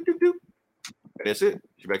goes doop, doop, doop, and that's it.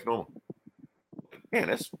 She's back to normal. Man,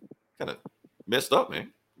 that's kind of messed up,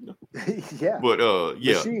 man. Yeah. But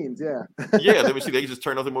machines, yeah. Let me see. They can just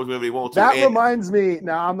turn off the emotion whenever they want to. That reminds me.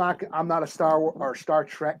 Now I'm not a Star Wars or Star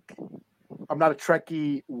Trek. I'm not a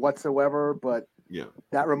Trekkie whatsoever, but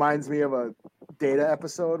that reminds me of a Data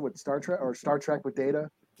episode with Star Trek or Star Trek with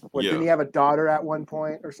Data. Didn't he have a daughter at one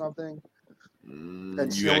point or something?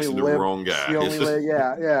 And you actually the wrong guy. She only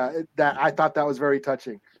lived, that I thought that was very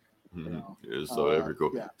touching. It's so very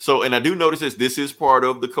cool. Yeah. So, and I do notice this is part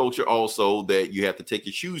of the culture also that you have to take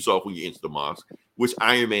your shoes off when you enter the mosque, which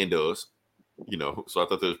Iron Man does. So I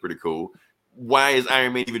thought that was pretty cool. Why is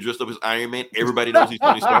Iron Man even dressed up as Iron Man? Everybody knows he's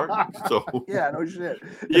Tony Stark. So no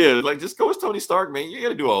shit. Like just go as Tony Stark, man. You got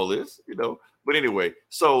to do all this, But anyway,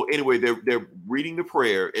 they're reading the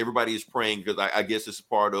prayer. Everybody is praying because I guess it's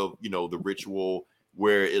part of the ritual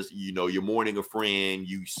where is you're mourning a friend.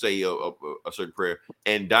 You say a certain prayer,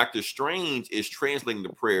 and Doctor Strange is translating the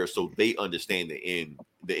prayer so they understand it in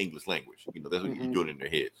the English language. That's what you're doing in their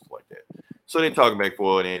heads like that. So they're talking back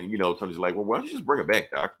forward, and Tony's like, well, why don't you just bring it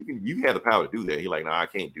back, Doc? You have the power to do that. He's like, no, I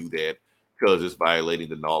can't do that because it's violating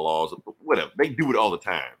the laws. Whatever. They do it all the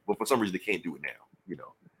time, but for some reason they can't do it now.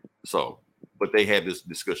 So, but they had this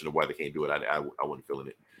discussion of why they can't do it. I wasn't feeling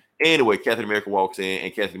it. Anyway, Captain America walks in,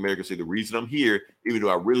 and Captain America said, the reason I'm here, even though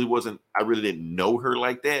I really didn't know her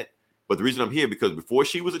like that, but the reason I'm here because before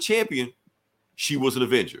she was a champion, she was an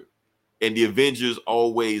Avenger. And the Avengers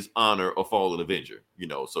always honor a fallen Avenger,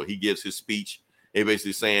 So he gives his speech and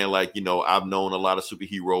basically saying, like, I've known a lot of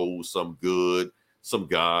superheroes, some good, some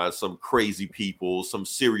gods, some crazy people, some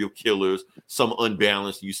serial killers, some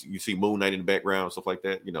unbalanced. You see Moon Knight in the background, stuff like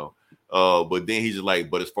that, But then he's just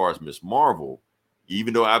like, but as far as Miss Marvel,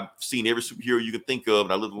 even though I've seen every superhero you can think of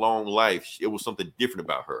and I lived a long life, it was something different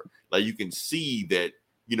about her. Like you can see that,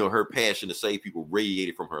 her passion to save people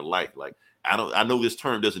radiated from her life. Like, I know this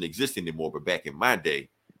term doesn't exist anymore, but back in my day,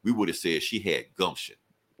 we would have said she had gumption,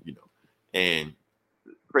 and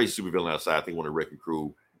crazy supervillain outside, I think one of the wrecking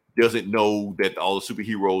crew doesn't know that all the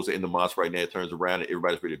superheroes are in the mosque right now. Turns around and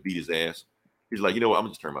everybody's ready to beat his ass. He's like, what? I'm gonna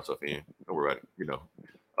just turn myself in. Don't worry about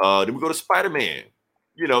it. Then we go to Spider-Man,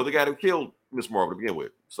 the guy who killed Miss Marvel to begin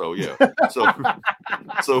with. So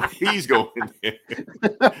so he's going there.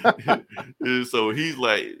 So he's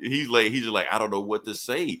just like, I don't know what to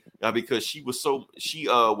say now because she was so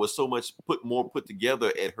much put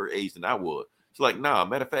together at her age than I was. It's like, nah,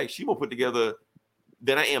 matter of fact, she more put together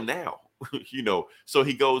than I am now. So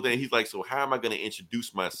he goes there and he's like, so how am I going to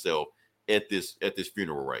introduce myself at this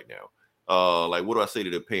funeral right now? Like, what do I say to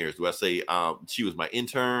the parents? Do I say she was my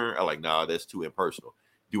intern? I'm like, nah, that's too impersonal.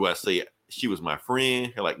 Do I say she was my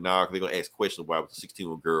friend? They're like, nah, they're gonna ask questions why was a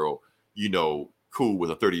 16-year-old girl, cool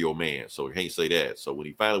with a 30-year-old man. So he can't say that. So when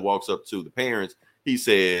he finally walks up to the parents, he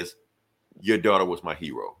says, your daughter was my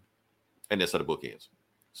hero. And that's how the book ends.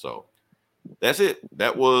 So that's it.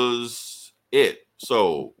 That was it.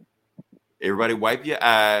 So everybody wipe your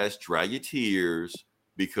eyes, dry your tears,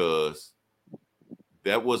 because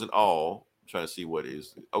that wasn't all. I'm trying to see what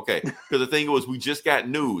is. Okay. Because the thing was, we just got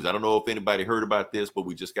news. I don't know if anybody heard about this, but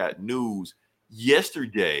we just got news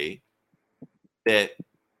yesterday that,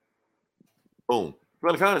 boom,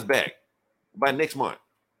 Recoking is back by next month.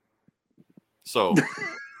 So,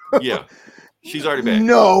 yeah. She's already back.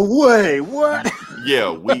 No way. What?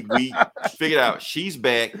 Yeah, we figured out she's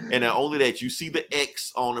back, and not only that, you see the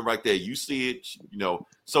X on it right there. You see it,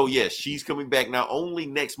 So yes, she's coming back not only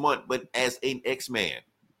next month, but as an X-Man.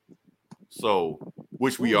 So,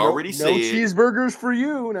 which we already said. No cheeseburgers for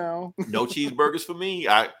you now. No cheeseburgers for me.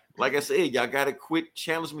 Like I said, y'all gotta quit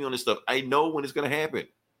challenging me on this stuff. I know when it's gonna happen.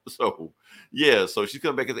 So yeah, so she's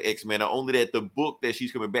coming back as an X-Man. Not only that, the book that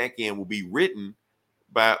she's coming back in will be written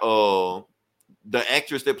by the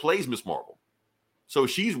actress that plays Miss Marvel. So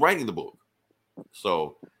she's writing the book.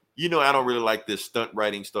 So, I don't really like this stunt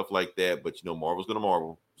writing stuff like that, but Marvel's gonna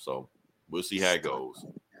Marvel. So we'll see how it goes.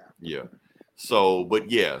 Yeah. So, but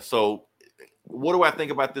yeah, so what do I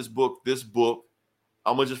think about this book? This book,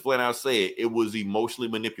 I'm gonna just flat out say it was emotionally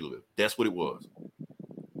manipulative. That's what it was.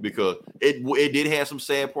 Because it did have some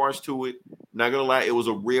sad parts to it. Not gonna lie, it was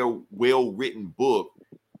a real well-written book,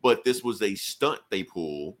 but this was a stunt they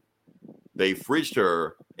pulled. They fridged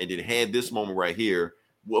her and then had this moment right here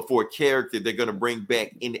for a character they're going to bring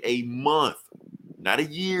back in a month. Not a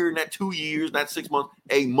year, not 2 years, not 6 months,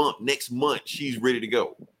 a month. Next month, she's ready to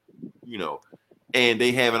go. And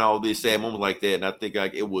they having all this sad moment like that. And I think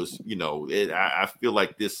it was, I feel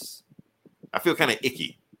like this, I feel kind of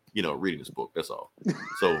icky, reading this book. That's all.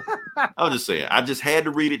 So I was just saying, I just had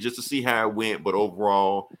to read it just to see how it went. But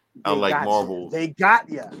overall, I like Marvel. They got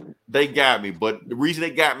you. They got me. But the reason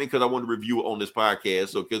they got me because I wanted to review it on this podcast.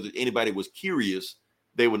 So because if anybody was curious,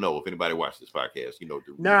 they would know if anybody watched this podcast.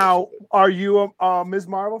 Now, are you a Ms.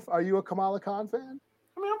 Marvel? Are you a Kamala Khan fan?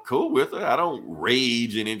 I mean, I'm cool with her. I don't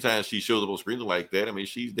rage, and anytime she shows up on screen like that, I mean,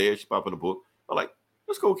 she's there. She's popping the book. I'm like,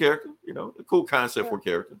 that's a cool character. A cool concept for a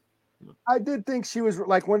character. I did think she was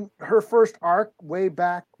like when her first arc way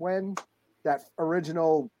back when that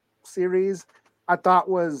original series I thought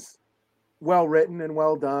was well written and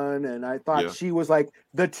well done, and I thought she was like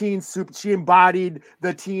the she embodied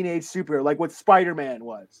the teenage superhero, like what Spider-Man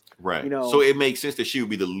was. Right. So it makes sense that she would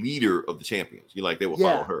be the leader of the champions. They will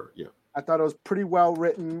follow her. Yeah. I thought it was pretty well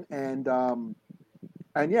written, and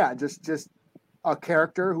yeah, just a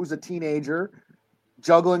character who's a teenager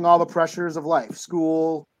juggling all the pressures of life,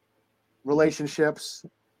 school, relationships,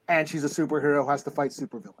 and she's a superhero who has to fight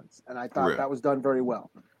supervillains. And I thought that was done very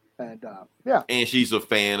well. And and she's a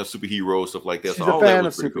fan of superheroes, stuff like that. She's so a fan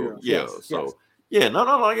of superheroes. Cool. Yeah. No.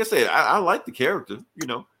 Like I said, I like the character.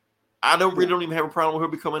 I don't even have a problem with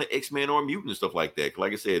her becoming an X-Man or a mutant and stuff like that.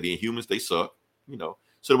 Like I said, the Inhumans, they suck. So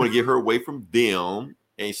they want to get her away from them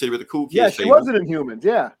and sit with the cool kids. Yeah, she was an Inhumans.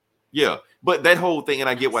 Yeah, but that whole thing, and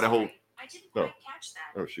I get why the whole. I didn't quite catch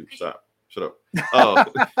that. Oh shoot! Stop. Shut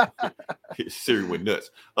up. Siri went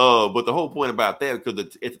nuts. But the whole point about that, because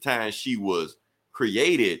at the time she was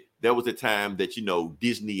created, that was the time that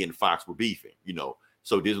Disney and Fox were beefing.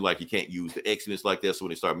 So Disney like, you can't use the X-Men like that. So when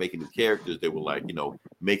they started making new characters, they were like,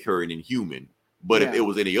 make her an Inhuman. But if it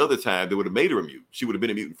was any other time, they would have made her a mutant. She would have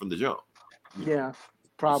been a mutant from the jump. Yeah.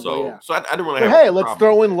 Probably. So I didn't really. Hey, let's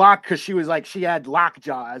throw in Lock because she was like she had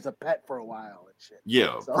Lockjaw as a pet for a while and shit.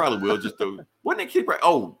 Yeah, probably will. Just wasn't that kid right?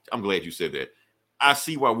 Oh, I'm glad you said that. I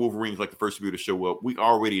see why Wolverine's like the first to be able to show up. We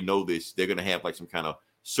already know this. They're gonna have like some kind of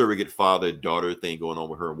surrogate father-daughter thing going on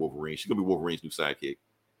with her and Wolverine. She's gonna be Wolverine's new sidekick.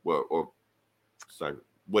 Well, or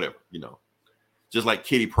whatever, Just like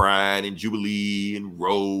Kitty Pryde and Jubilee and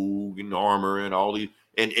Rogue and Armor and all these.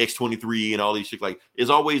 And X-23 and all these shit, like, it's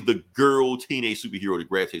always the girl teenage superhero that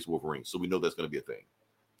gravitates Wolverine. So we know that's going to be a thing.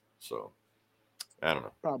 So, I don't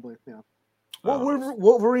know. Probably, yeah. Well,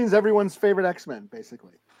 Wolverine's everyone's favorite X-Men,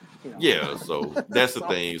 basically. Yeah, so that's the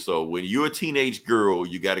thing. So when you're a teenage girl,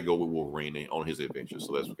 you got to go with Wolverine on his adventures.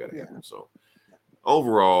 So that's what got to happen. So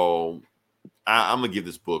overall, I'm going to give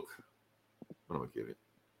this book, what am I going to give it?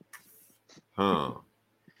 Well,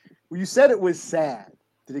 you said it was sad.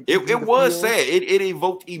 It was sad. It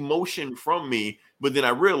evoked emotion from me, but then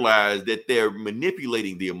I realized that they're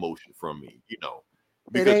manipulating the emotion from me,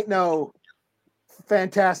 It ain't no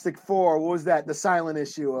Fantastic Four. What was that? The silent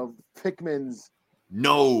issue of Hickman's.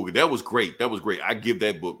 No, that was great. That was great. I give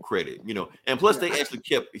that book credit, and plus they actually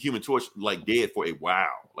kept Human Torch like dead for a while.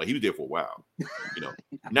 Like he was dead for a while,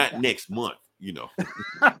 not next month,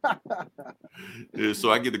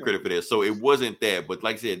 So I give the credit for that. So it wasn't that, but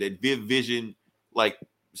like I said, that Vision like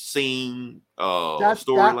scene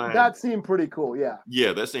storyline that seemed pretty cool.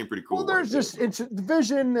 Yeah, that seemed pretty cool. Well, there's just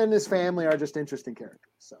Vision and his family are just interesting characters.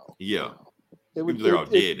 So they're all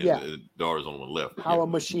dead, and the daughter's on the one left. How a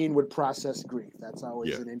machine would process grief. That's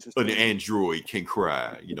always an interesting. An android can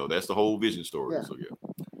cry. That's the whole Vision story. Yeah.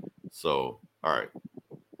 So all right.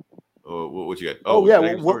 What you got?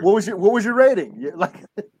 What was your rating?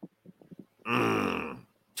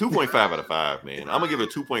 2.5 out of 5, man. I'm gonna give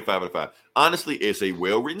it a 2.5 out of 5. Honestly, it's a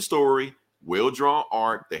well-written story, well-drawn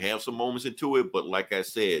art. They have some moments into it, but like I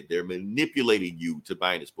said, they're manipulating you to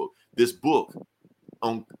buy this book. This book,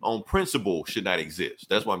 on principle, should not exist.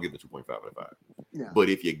 That's why I'm giving it 2.5 out of 5. Yeah. But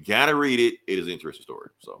if you gotta read it, it is an interesting story.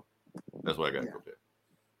 So that's what I got to go there.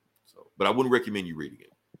 So, but I wouldn't recommend you reading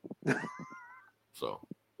it. So.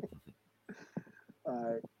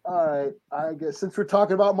 All right. I guess since we're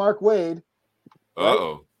talking about Mark Waid.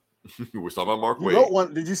 Uh-oh. We're talking about Mark Waid. Wrote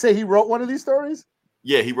one. Did you say he wrote one of these stories?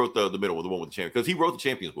 Yeah, he wrote the middle one, the one with the champion, because he wrote the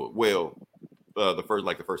Champions book. Well, the first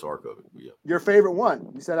arc of it. Yeah. Your favorite one?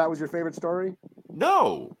 You said that was your favorite story?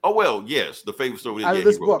 No. Oh well, yes, the favorite story. Out of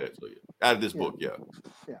this book. That, so out of this book, yeah.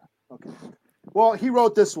 Yeah. Okay. Well, he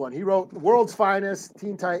wrote this one. He wrote World's Finest,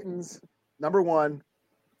 Teen Titans, #1.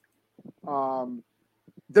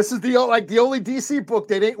 This is the only DC book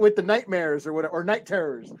that ain't with the nightmares or whatever, or night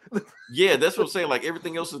terrors. Yeah, that's what I'm saying. Like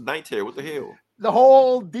everything else is night terror. What the hell? The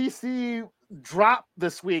whole DC drop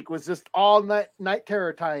this week was just all night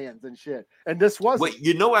terror tie-ins and shit. And this wasn't. Wait,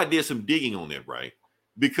 I did some digging on that, right?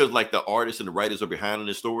 Because like the artists and the writers are behind on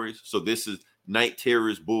the stories. So this is night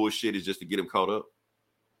terrors bullshit is just to get them caught up.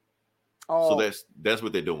 Oh. So that's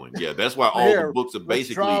what they're doing. Yeah, that's why all the books are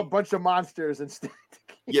basically draw a bunch of monsters instead.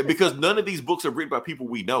 Yeah, because none of these books are written by people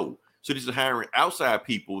we know. So this is hiring outside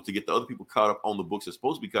people to get the other people caught up on the books they're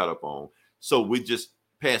supposed to be caught up on. So we just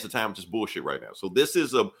pass the time with just bullshit right now. So this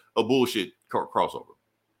is a bullshit crossover.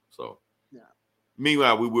 So yeah.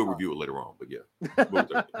 Meanwhile, we will review it later on. But yeah,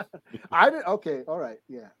 I did. Okay, all right,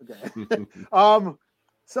 yeah, okay.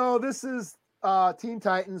 So this is Teen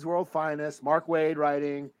Titans World Finest, Mark Waid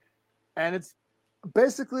writing, and it's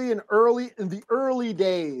basically in the early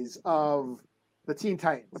days of the Teen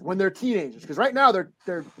Titans when they're teenagers, because right now they're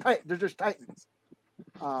just Titans.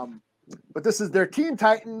 But this is their Teen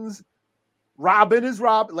Titans. Robin is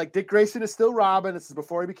Robin, like Dick Grayson is still Robin. This is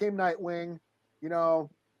before he became Nightwing,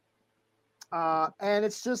 and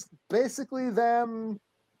it's just basically them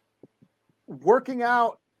working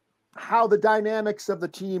out how the dynamics of the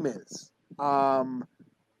team is.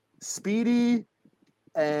 Speedy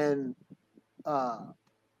and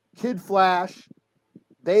Kid Flash,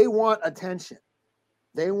 they want attention.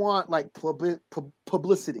 They want like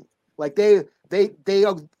publicity. Like they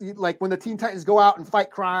like when the Teen Titans go out and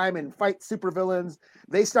fight crime and fight supervillains,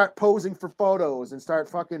 they start posing for photos and start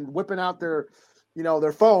fucking whipping out their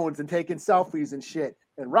phones and taking selfies and shit.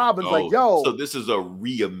 And Robin's like, yo. So this is a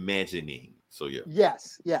reimagining. So yeah.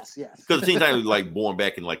 Yes. Because the Teen Titans was like born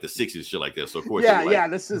back in like the 60s, shit like that. So of course,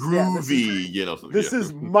 this is groovy, this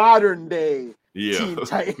is modern day. Yeah. Teen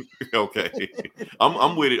Titans. Okay.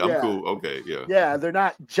 I'm with it. I'm cool. Okay. Yeah. Yeah, they're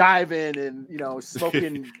not jiving and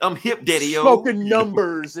smoking. I'm hip daddy. Smoking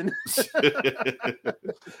numbers and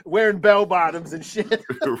wearing bell bottoms and shit.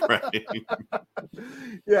 Right.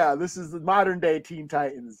 Yeah, this is the modern day Teen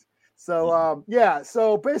Titans. So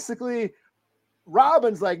so basically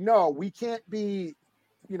Robin's like, no, we can't be,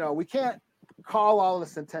 we can't call all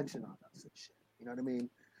this attention on us and shit. You know what I mean?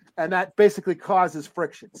 And that basically causes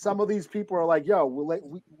friction. Some of these people are like, yo,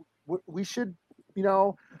 we should,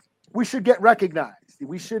 we should get recognized.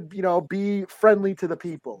 We should, be friendly to the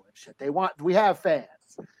people and shit. We have fans.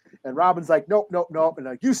 And Robin's like, nope. And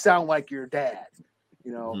like, you sound like your dad,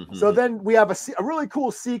 Mm-hmm. So then we have a really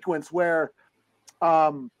cool sequence where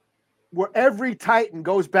every Titan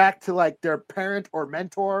goes back to like their parent or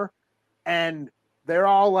mentor. And they're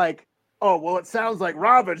all like, oh, well, it sounds like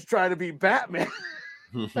Robin's trying to be Batman.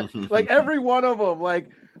 Like every one of them, like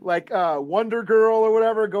Wonder Girl or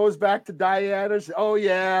whatever, goes back to Diana. Oh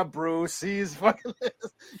yeah, Bruce, he's fucking,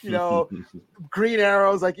 Green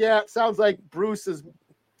Arrow's like, yeah, it sounds like Bruce is,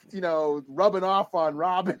 rubbing off on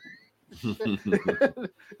Robin.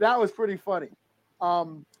 That was pretty funny.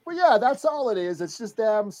 But yeah, that's all it is. It's just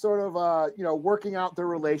them sort of, working out their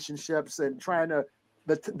relationships and trying to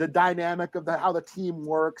the dynamic of how the team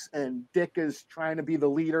works. And Dick is trying to be the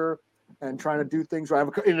leader. and trying to do things right.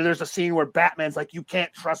 And there's a scene where Batman's like, you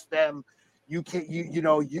can't trust them. You can't,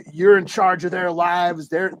 you're in charge of their lives.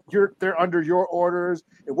 They're under your orders,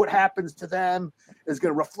 and what happens to them is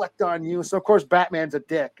going to reflect on you. So of course Batman's a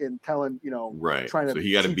dick and telling, right. trying to so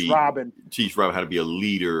he got to teach Robin how to be a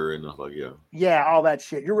leader and like, yeah, all that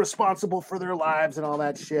shit. You're responsible for their lives and all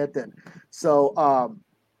that shit. And so,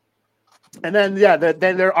 and then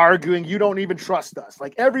then they're arguing. You don't even trust us.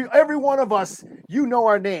 Like every one of us,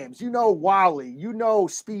 our names. Wally.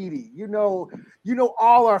 Speedy.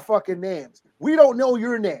 All our fucking names. We don't know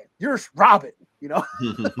your name. You're Robin. You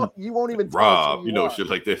won't even tell us Rob. who you are. Shit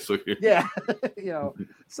like this. So, yeah,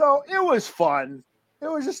 So it was fun. It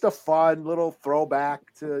was just a fun little throwback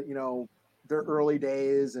to their early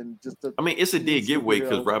days and just. It's a dead giveaway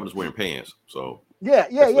because Robin's wearing pants. So yeah.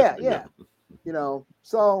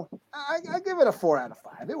 So I give it a 4 out of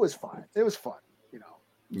 5. It was fun.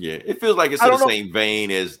 Yeah, it feels like it's in the same vein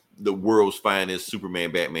as the world's finest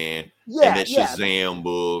Superman, Batman, and that Shazam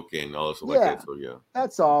book and all stuff like that. So yeah,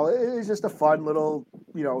 that's all. It's just a fun little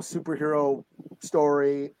superhero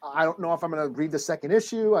story. I don't know if I'm going to read the second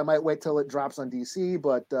issue. I might wait till it drops on DC,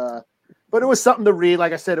 but it was something to read.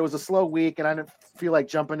 Like I said, it was a slow week, and I didn't feel like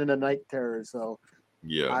jumping into Night Terrors. So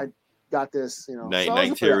yeah, I got this.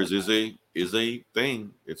 Night Terrors is a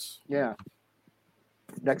thing. It's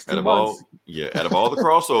next 2 months. Out of all the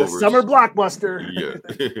crossovers, the summer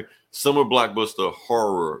blockbuster. Summer blockbuster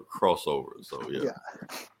horror crossover. So yeah.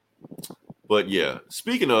 But yeah,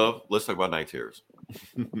 speaking of, let's talk about Night Terrors.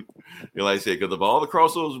 Like I said, because of all the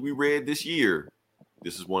crossovers we read this year,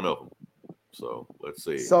 this is one of them. So let's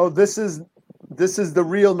see. So this is the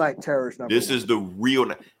real Night Terrors number. This is the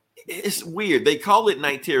real. It's weird. They call it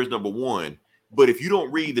Night Terrors number 1, but if you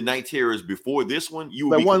don't read the Night Terrors before this one, you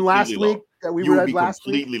will be one last week that we read last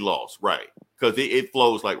week. Completely lost, right? Because it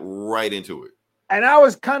flows like right into it. And I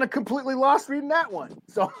was kind of completely lost reading that one.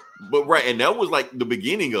 So, but right, and that was like the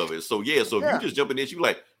beginning of it. So yeah, so if you just jump in this, you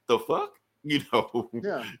like the fuck,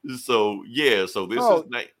 Yeah. So yeah, so this is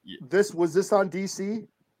night. This was this on DC?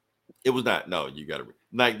 It was not. No, you got to.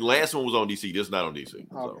 Like last one was on DC. This is not on DC. Okay.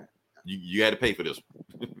 So you had to pay for this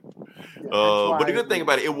one. But the good thing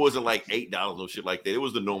about it wasn't like $8 or shit like that. It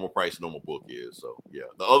was the normal price normal book is. So yeah,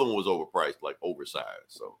 the other one was overpriced, like oversized.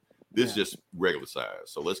 So this is just regular size.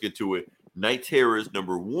 So let's get to it. Night Terrors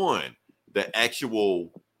number 1, the actual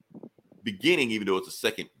beginning, even though it's a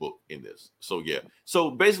second book in this. So yeah. So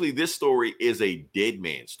basically, this story is a dead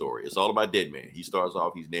man story. It's all about dead man. He starts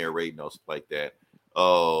off, he's narrating all stuff like that.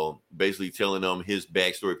 Basically telling them his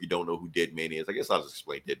backstory. If you don't know who Dead Man is, I guess I'll just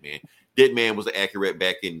explain Dead Man. Dead Man was accurate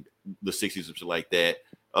back in the 60s or shit like that.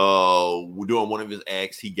 During one of his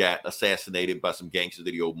acts, he got assassinated by some gangsters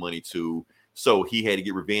that he owed money to. So he had to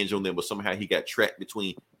get revenge on them, but somehow he got trapped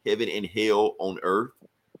between heaven and hell on earth.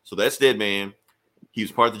 So that's Dead Man. He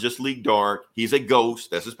was part of the Justice League Dark. He's a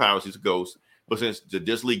ghost. That's his powers. He's a ghost. But since the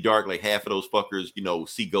Justice League Dark, like half of those fuckers,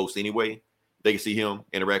 see ghosts anyway. They can see him,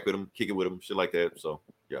 interact with him, kick it with him, shit like that. So,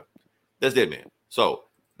 yeah, that's Dead Man. So,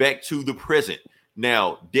 back to the present.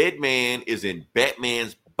 Now, Dead Man is in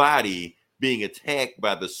Batman's body being attacked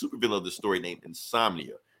by the supervillain of the story named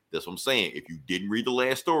Insomnia. That's what I'm saying. If you didn't read the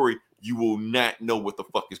last story, you will not know what the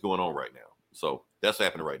fuck is going on right now. So, that's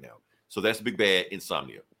happening right now. So, that's the big bad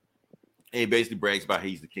Insomnia. And he basically brags about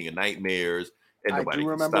he's the king of nightmares and nobody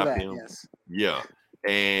can stop him. Yes. Yeah.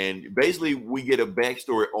 And basically, we get a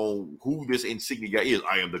backstory on who this insignia guy is.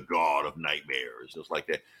 I am the god of nightmares, just like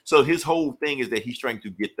that. So his whole thing is that he's trying to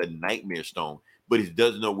get the Nightmare Stone, but he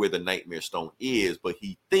doesn't know where the Nightmare Stone is. But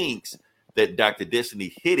he thinks that Dr.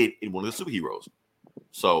 Destiny hid it in one of the superheroes.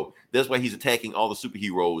 So that's why he's attacking all the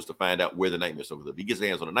superheroes to find out where the Nightmare Stone is. If he gets his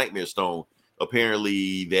hands on the Nightmare Stone,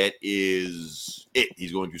 apparently that is it.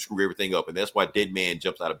 He's going to screw everything up. And that's why Dead Man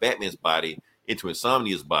jumps out of Batman's body into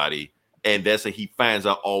Insomnia's body. And that's how he finds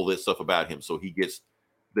out all this stuff about him. So he gets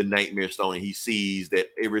the Nightmare Stone and he sees that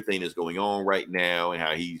everything is going on right now and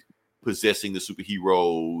how he's possessing the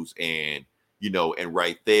superheroes. And, and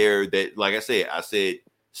right there that, like I said,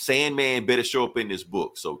 Sandman better show up in this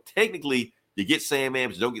book. So technically you get Sandman,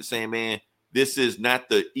 but you don't get Sandman. This is not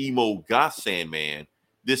the emo goth Sandman.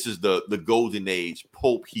 This is the golden age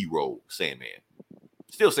pulp hero Sandman.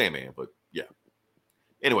 Still Sandman, but yeah.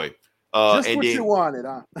 Anyway. Just and what you wanted,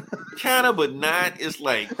 huh? Kind of, but not. It's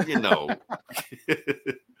like,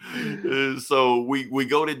 So we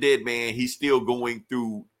go to Dead Man. He's still going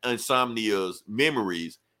through Insomnia's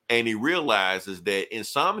memories, and he realizes that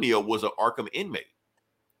Insomnia was an Arkham inmate.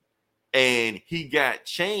 And he got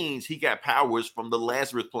chains. He got powers from the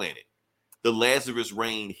Lazarus planet. The Lazarus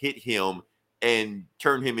rain hit him and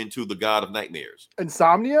turned him into the god of nightmares.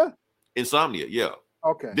 Insomnia, yeah.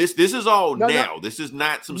 Okay. This is all No, no. now. This is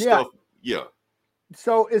not some Yeah. stuff. Yeah.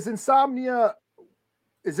 So is Insomnia?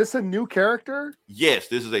 Is this a new character? Yes,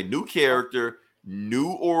 this is a new character,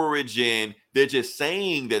 new origin. They're just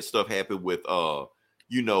saying that stuff happened with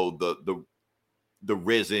you know, the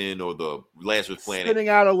Risen or the Lazarus planet. Spinning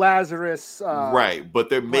out of Lazarus. Right, but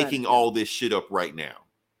they're making planet, all this shit up right now.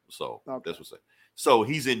 So that's what's saying. So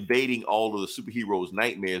he's invading all of the superheroes'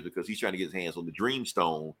 nightmares because he's trying to get his hands on the Dream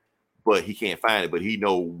Stone, but he can't find it. But he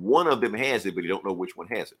know one of them has it, but he don't know which one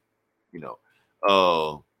has it. You know,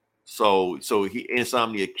 so he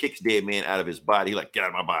Insomnia kicks Dead Man out of his body. He like, get out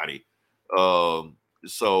of my body.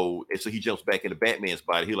 So he jumps back into Batman's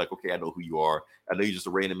body. He's like, okay, I know who you are. I know you're just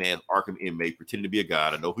a random ass Arkham inmate pretending to be a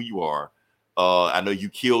god. I know who you are. I know you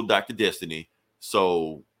killed Dr. Destiny.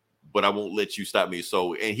 So, but I won't let you stop me.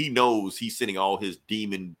 So, and he knows he's sending all his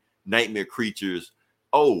demon nightmare creatures.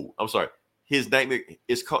 Oh, I'm sorry. His nightmare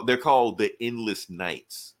is called. They're called the Endless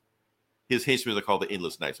Nights. His henchmen are called the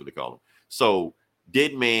Endless Nights. What they call them. So,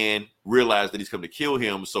 Dead Man realized that he's coming to kill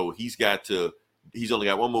him. So he's only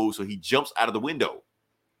got one move. So he jumps out of the window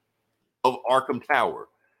of Arkham Tower.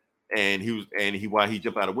 And while he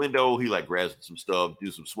jumped out a window, he like grabs some stuff, do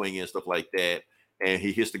some swinging and stuff like that. And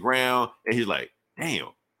he hits the ground and he's like, damn,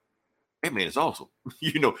 Batman is awesome.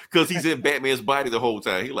 You know, because he's in Batman's body the whole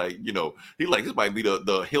time. He like, this might be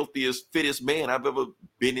the healthiest, fittest man I've ever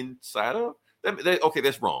been inside of. Okay,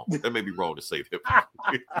 that's wrong. That may be wrong to say that.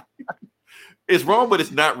 It's wrong, but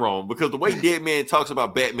it's not wrong because the way Dead Man talks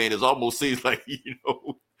about Batman is almost seems like,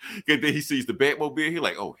 and then he sees the Batmobile. He's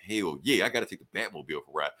like, oh, hell yeah, I got to take the Batmobile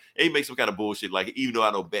for a ride. And he makes some kind of bullshit. Like, even though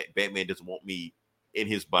I know Batman doesn't want me in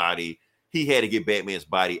his body, he had to get Batman's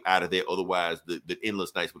body out of there. Otherwise, the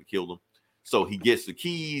Endless Nights would have killed him. So he gets the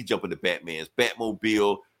keys, jump into Batman's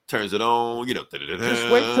Batmobile, turns it on,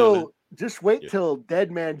 Just wait till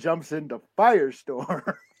Dead Man jumps into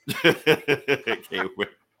Firestorm. Can't wait.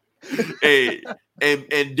 Hey,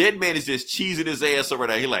 and Dead Man is just cheesing his ass over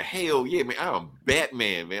there. He's like, hell yeah, man, I'm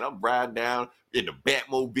Batman, man. I'm riding down in the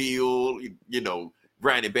Batmobile,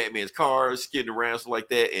 riding in Batman's car, skidding around, stuff like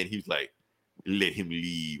that. And he's like, let him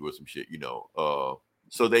leave or some shit,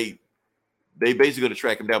 So they basically gonna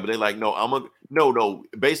track him down, but they're like, no,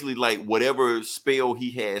 basically like whatever spell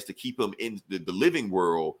he has to keep him in the living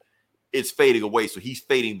world, it's fading away. So he's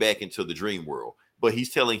fading back into the dream world. But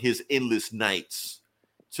he's telling his Endless Nights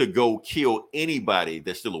to go kill anybody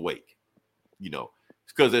that's still awake,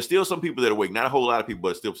 because there's still some people that are awake. Not a whole lot of people,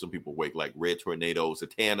 but still some people awake, like Red Tornado,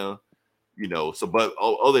 Satana, So, but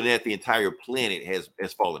other than that, the entire planet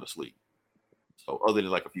has fallen asleep. So, other than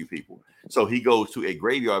like a few people, so he goes to a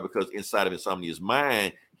graveyard because inside of Insomnia's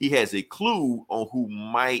mind, he has a clue on who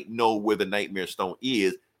might know where the Nightmare Stone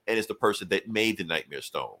is, and it's the person that made the Nightmare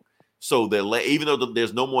Stone. So that even though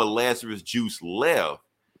there's no more Lazarus juice left,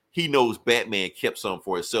 he knows Batman kept some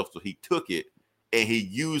for himself, so he took it and he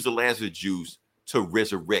used the Lazarus juice to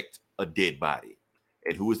resurrect a dead body.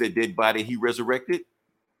 And who was that dead body he resurrected?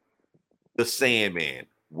 The Sandman,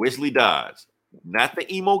 Wesley Dodds, not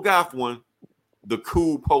the emo goth one, the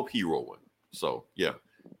cool Pope hero one. So yeah,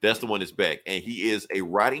 that's the one that's back, and he is a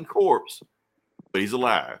rotting corpse, but he's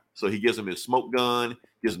alive. So he gives him his smoke gun,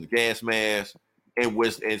 gives him the gas mask, and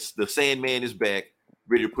the Sandman is back,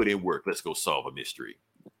 ready to put in work. Let's go solve a mystery.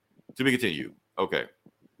 To be continued. Okay.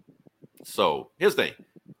 So here's the thing.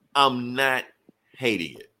 I'm not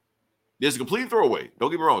hating it. This is a complete throwaway. Don't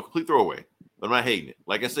get me wrong, complete throwaway. But I'm not hating it.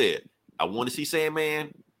 Like I said, I want to see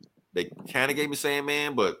Sandman. They kind of gave me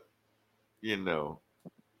Sandman, but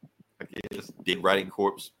I guess dead writing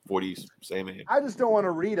corpse, 40s Sandman. I just don't want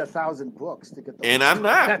to read 1,000 books to get. And I'm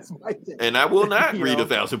not. That's my thing. And I will not read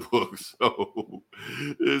 1,000 books.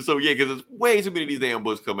 So yeah, because there's way too many of these damn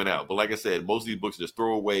books coming out. But like I said, most of these books are just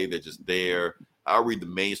throwaway. They're just there. I'll read the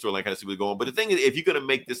main story, like kind of see what's going on. But the thing is, if you're gonna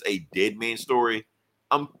make this a Dead Man story,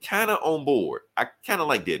 I'm kind of on board. I kind of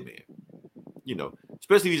like Dead Man.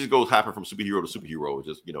 Especially if he just goes hopping from superhero to superhero,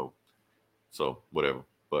 just so whatever.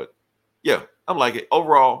 But yeah, I'm like it.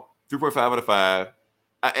 Overall, 3.5 out of 5.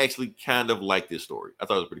 I actually kind of like this story. I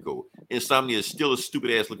thought it was pretty cool. Insomnia is still a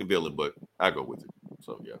stupid ass looking villain, but I go with it.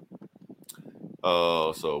 So yeah.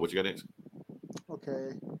 So what you got next?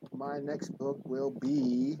 Okay, my next book will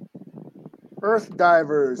be Earth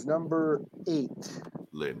Divers number 8.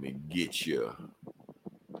 Let me get you.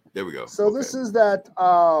 There we go. So this is that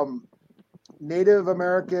Native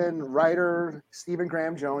American writer Stephen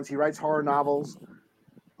Graham Jones. He writes horror novels.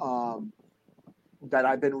 That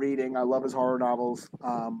I've been reading. I love his horror novels.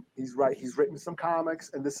 He's written some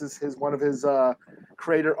comics, and this is one of his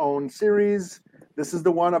creator-owned series. This is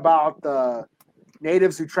the one about the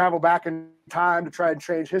natives who travel back in time to try and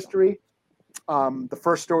change history. The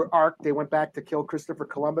first story arc, they went back to kill Christopher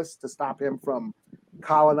Columbus to stop him from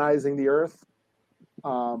colonizing the Earth.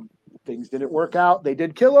 Things didn't work out. They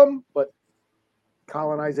did kill him, but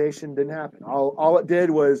colonization didn't happen. All it did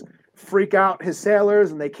was freak out his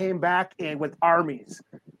sailors, and they came back and with armies,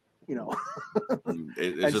 you know.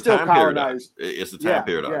 It's a still time paradox. colonized. It's a time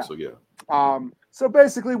paradox. Yeah. So yeah. So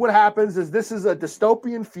basically, what happens is this is a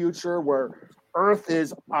dystopian future where Earth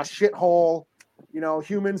is a shithole. You know,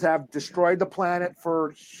 humans have destroyed the planet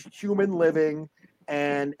for human living,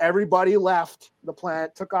 and everybody left the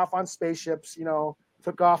planet, took off on spaceships. You know,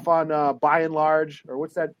 took off on By and Large, or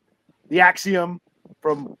what's that? The Axiom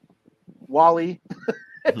from Wall-E.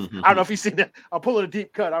 I don't know if you've seen it. I'm pulling a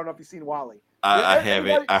deep cut. I don't know if you've seen Wall-E. I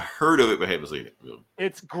haven't. I heard of it, but haven't seen it.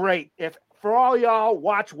 It's great. If for all y'all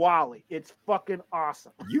watch Wall-E, it's fucking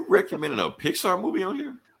awesome. You recommending a Pixar movie on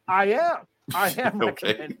here? I am. Okay.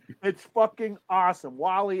 Recommending. It's fucking awesome.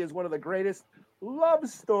 Wall-E is one of the greatest love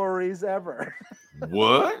stories ever.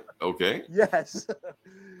 What? Okay. Yes.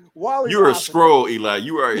 Wall-E's You're awesome. a scroll, Eli.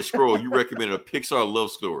 You are a scroll. You recommended a Pixar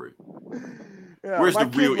love story. Yeah, Where's my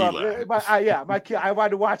the real kid Eli? My kid. I wanted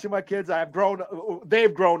to watch it. My kids.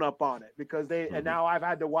 They've grown up on it because and now I've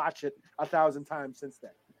had to watch it 1,000 times since then.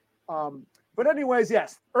 But anyways,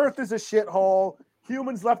 yes, Earth is a shithole.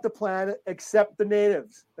 Humans left the planet except the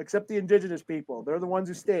natives, except the indigenous people. They're the ones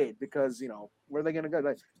who stayed because, you know, where are they going to go?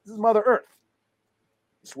 Like, this is Mother Earth.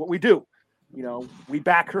 It's what we do. You know, we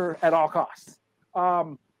back her at all costs.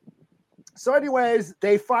 So anyways,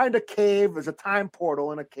 they find a cave. There's a time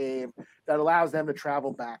portal in a cave that allows them to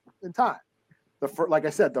travel back in time. Like I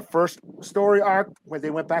said, the first story arc, when they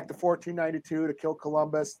went back to 1492 to kill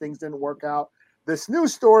Columbus, things didn't work out. This new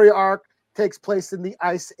story arc takes place in the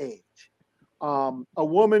Ice Age. A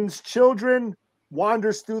woman's children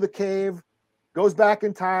wanders through the cave, goes back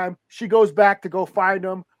in time. She goes back to go find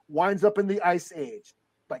them, winds up in the Ice Age,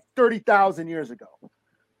 like 30,000 years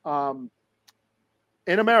ago.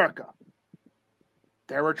 In America,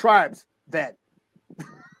 there were tribes then.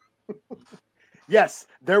 Yes,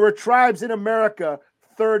 there were tribes in America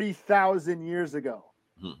 30,000 years ago.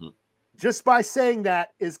 Mm-hmm. Just by saying that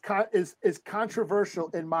is controversial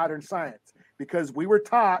in modern science because we were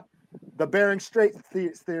taught the Bering Strait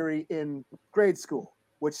theory in grade school,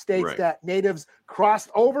 which states that natives crossed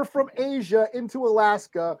over from Asia into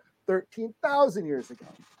Alaska 13,000 years ago.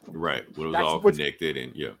 Right. When it was all connected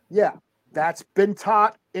and yeah. Yeah. That's been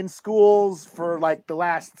taught in schools for like the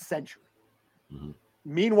last century. Mm-hmm.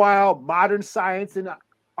 Meanwhile, modern science and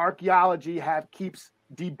archaeology keeps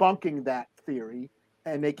debunking that theory,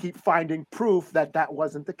 and they keep finding proof that that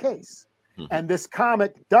wasn't the case. Mm-hmm. And this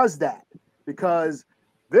comic does that because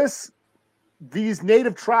these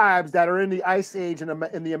native tribes that are in the Ice Age in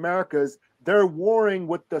the Americas, they're warring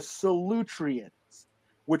with the Solutreans,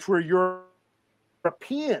 which were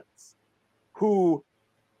Europeans who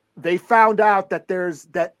they found out that there's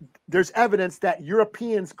evidence that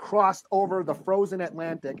Europeans crossed over the frozen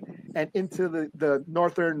Atlantic and into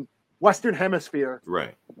the Western Hemisphere,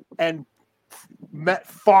 right, and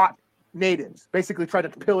fought natives, basically tried to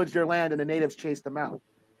pillage their land, and the natives chased them out.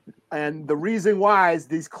 And the reason why is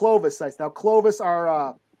these Clovis sites. Now, Clovis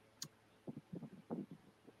are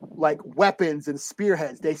like weapons and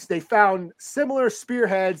spearheads. They found similar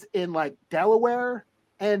spearheads in like Delaware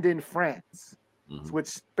and in France. Mm-hmm.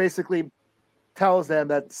 Which basically tells them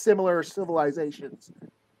that similar civilizations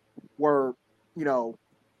were, you know,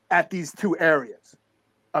 at these two areas,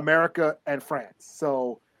 America and France.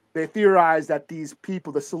 So they theorized that these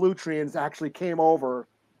people, the Solutreans, actually came over,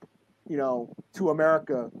 you know, to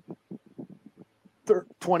America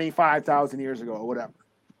 25,000 years ago or whatever,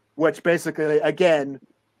 which basically, again,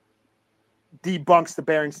 debunks the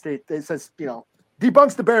Bering Strait. It says, you know,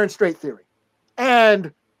 debunks the Bering Strait theory.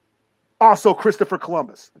 And also, Christopher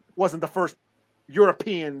Columbus wasn't the first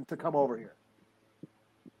European to come over here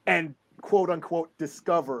and quote unquote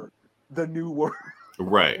discover the new world.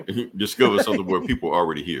 Right. Discover something where people are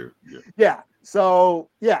already here. Yeah. So,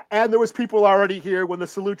 yeah. And there was people already here when the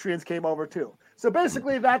Solutreans came over too. So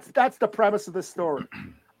basically that's the premise of this story.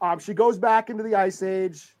 She goes back into the Ice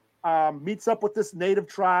Age, meets up with this native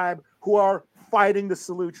tribe who are fighting the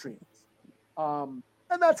Solutreans. And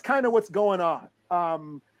that's kind of what's going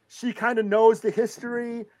on. She kind of knows the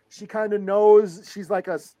history. She kind of knows, she's like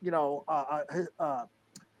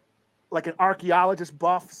like an archaeologist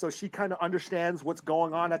buff. So she kind of understands what's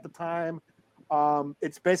going on at the time.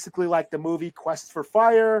 It's basically like the movie Quest for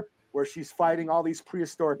Fire, where she's fighting all these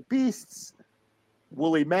prehistoric beasts,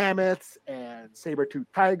 woolly mammoths and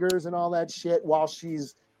saber-toothed tigers and all that shit, while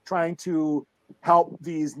she's trying to help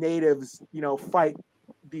these natives, you know, fight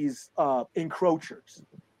these encroachers.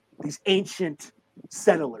 these ancient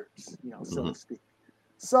settlers, so to speak.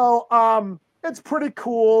 So it's pretty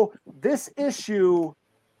cool. This issue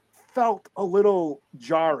felt a little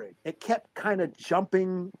jarring. It kept kind of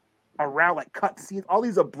jumping around like cutscenes, all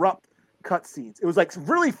these abrupt cutscenes. It was like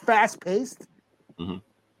really fast paced, and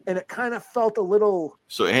it kind of felt a little.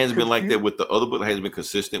 So it hasn't been like that with the other book. It hasn't been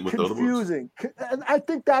consistent with the other books. Confusing, and I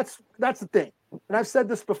think that's the thing. And I've said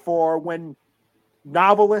this before: when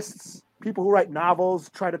novelists, people who write novels,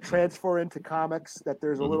 try to transfer into comics, that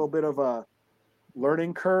there's a little bit of a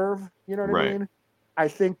learning curve. You know what I mean? I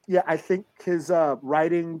think his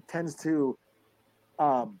writing tends to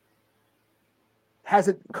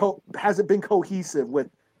hasn't been cohesive with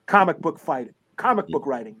comic book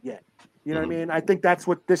writing yet. You know what I mean? I think that's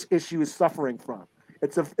what this issue is suffering from.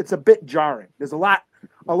 It's a bit jarring. There's a lot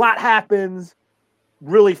happens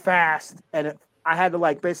really fast, and I had to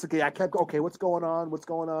I kept okay, what's going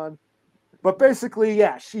on? But basically,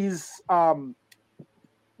 yeah, she's the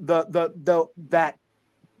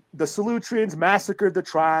Salutrians massacred the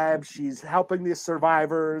tribe. She's helping the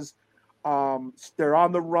survivors. They're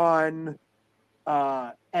on the run,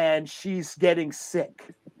 and she's getting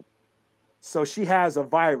sick. So she has a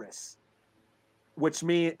virus, which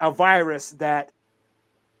means a virus that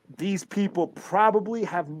these people probably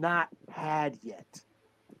have not had yet,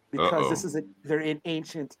 because they're in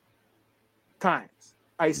ancient times,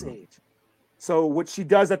 Ice Age. So what she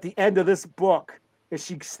does at the end of this book is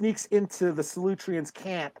she sneaks into the Salutrians'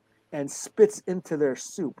 camp and spits into their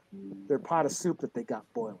soup, their pot of soup that they got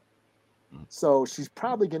boiling. So she's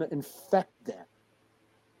probably going to infect them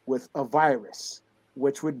with a virus,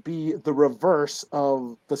 which would be the reverse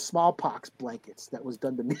of the smallpox blankets that was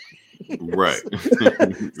done to me. Right.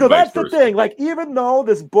 So that's the thing. Like, even though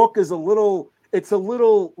this book is a little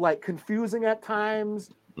like confusing at times,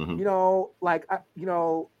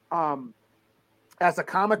 as a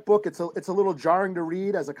comic book, it's a little jarring to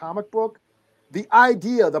read as a comic book. The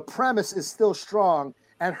idea, the premise is still strong,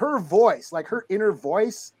 and her voice, like her inner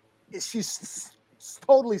voice, she's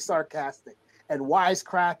totally sarcastic and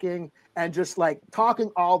wisecracking and just like talking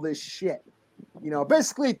all this shit.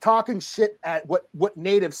 Basically talking shit at what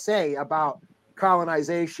natives say about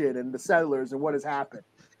colonization and the settlers and what has happened.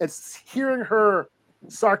 It's hearing her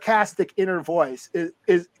sarcastic inner voice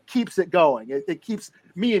is keeps it going. It keeps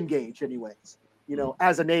me engaged, anyways.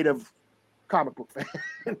 As a native comic book fan.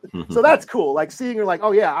 So that's cool. Like seeing her like,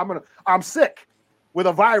 oh yeah, I'm sick with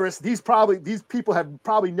a virus these people have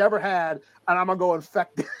probably never had, and I'm gonna go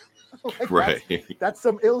infect them. Like, that's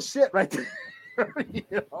some ill shit right there.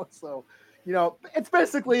 So it's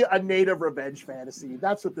basically a native revenge fantasy.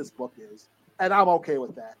 That's what this book is, and I'm okay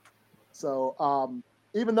with that. So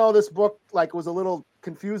even though this book was a little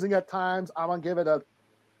confusing at times, I'm gonna give it a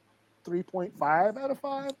 3.5 out of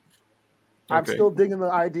 5. I'm still digging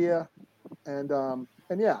the idea, and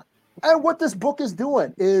yeah. And what this book is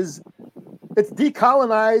doing is it's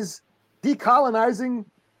decolonizing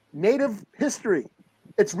Native history.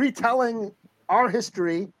 It's retelling our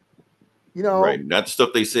history, Right. Not the stuff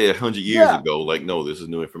they said 100 years ago. Like, no, this is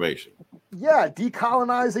new information. Yeah,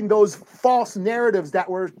 decolonizing those false narratives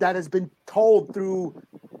that has been told through,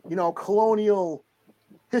 colonial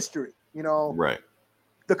history. Right.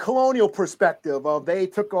 The colonial perspective of they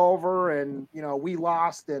took over and we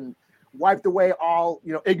lost and wiped away all,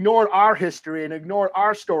 ignored our history and ignored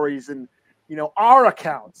our stories and our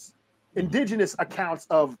accounts, indigenous accounts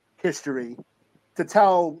of history, to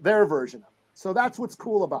tell their version of it. So that's what's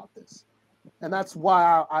cool about this, and that's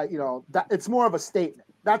why I that it's more of a statement.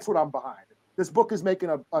 That's what I'm behind. This book is making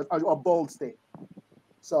a bold statement.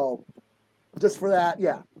 So just for that,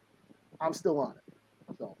 yeah, I'm still on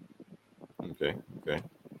it. So okay.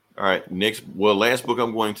 All right, last book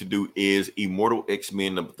I'm going to do is Immortal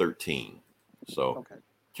X-Men number 13. So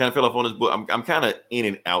kind of fell off on this book. I'm kind of in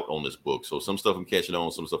and out on this book. So some stuff I'm catching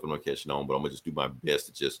on, some stuff I'm not catching on, but I'm going to just do my best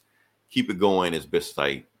to just keep it going as best as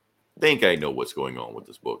I think I know what's going on with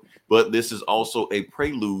this book. But this is also a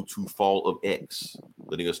prelude to Fall of X,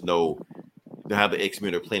 letting us know how the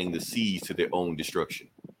X-Men are planting the seeds to their own destruction.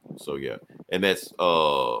 So yeah, and that's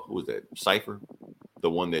who is that? Cypher,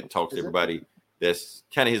 the one that talks to everybody. That's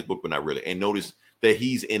kind of his book, but not really. And notice that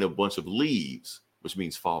he's in a bunch of leaves, which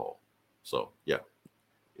means fall. So yeah,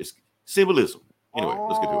 it's symbolism. Anyway,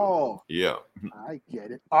 let's get to it. Yeah, I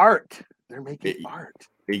get it. Art. They're making art.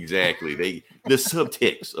 Exactly. The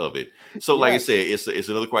subtext of it. So, like I said, it's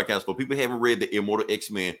another quiet council. For people who haven't read the Immortal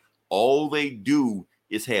X-Men, all they do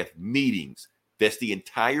is have meetings. That's the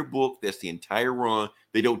entire book. That's the entire run.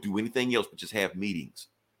 They don't do anything else but just have meetings.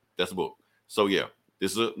 That's the book. So yeah,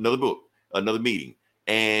 this is another book, another meeting.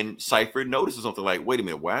 And Cypher notices something like, wait a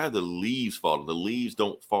minute, why are the leaves falling? The leaves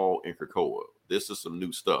don't fall in Krakoa. This is some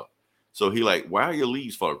new stuff. So he like, why are your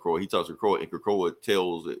leaves falling, Krakoa? He talks to Krakoa, and Krakoa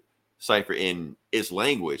tells Cypher in its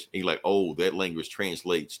language. And he's like, oh, that language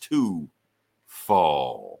translates to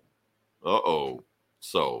fall. Uh-oh.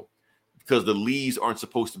 So, because the leaves aren't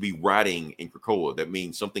supposed to be rotting in Krakoa, that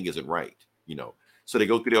means something isn't right, you know. So they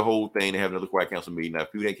go through their whole thing. They have another Quiet Council meeting. Now, if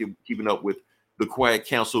you ain't keeping up with the Quiet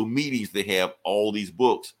Council meetings, they have all these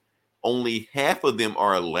books. Only half of them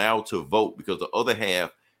are allowed to vote because the other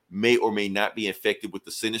half may or may not be infected with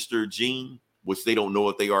the Sinister gene, which they don't know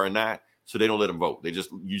if they are or not. So they don't let them vote.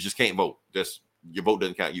 You just can't vote. Your vote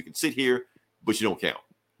doesn't count. You can sit here, but you don't count.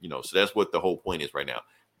 You know, so that's what the whole point is right now.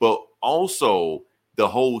 But also, the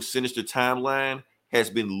whole Sinister timeline has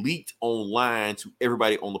been leaked online to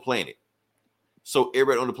everybody on the planet. So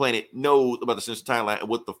everybody on the planet knows about the Sinister timeline and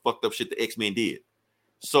what the fucked up shit the X-Men did.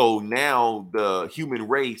 So now the human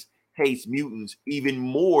race hates mutants even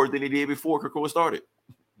more than it did before Krakoa started.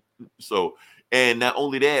 So, and not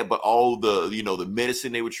only that, but all the, you know, the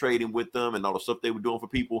medicine they were trading with them and all the stuff they were doing for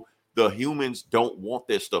people, the humans don't want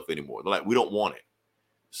that stuff anymore. They're like, we don't want it.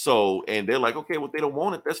 So, and they're like, okay, well, if they don't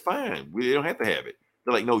want it, that's fine. They don't have to have it.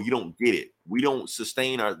 They're like, no, you don't get it. We don't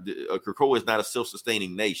sustain Krakoa is not a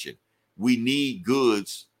self-sustaining nation. We need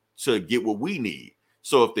goods to get what we need.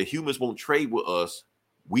 So if the humans won't trade with us,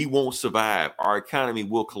 we won't survive. Our economy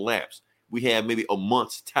will collapse. We have maybe a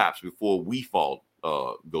month's tops before we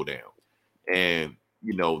go down. And,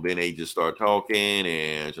 you know, then they just start talking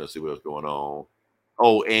and trying to see what else going on.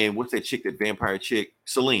 Oh, and what's that chick, that vampire chick?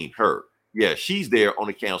 Selene, her. Yeah, she's there on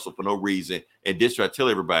the council for no reason. And just try to tell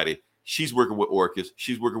everybody she's working with Orcus.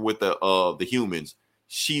 She's working with the humans.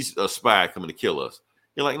 She's a spy coming to kill us.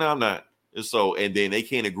 You're like, no, I'm not. And so, and then they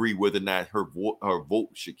can't agree whether or not her vote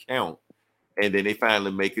should count. And then they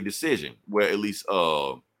finally make a decision where at least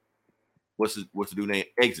what's the dude name?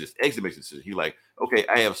 Exit makes a decision. He's like, okay,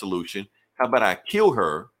 I have a solution. How about I kill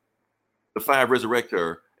her, the 5 resurrect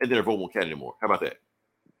her, and then her vote won't count anymore? How about that?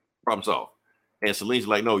 Problem solved. And Selene's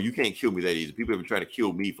like, no, you can't kill me that easy. People have been trying to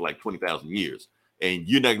kill me for like 20,000 years, and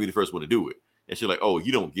you're not gonna be the first one to do it. And she's like, oh,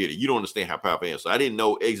 you don't get it. You don't understand how powerful I am. So I didn't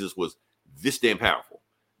know Exodus was this damn powerful.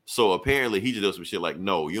 So apparently he just does some shit like,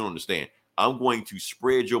 no, you don't understand. I'm going to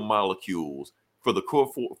spread your molecules for the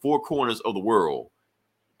four corners of the world,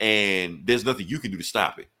 and there's nothing you can do to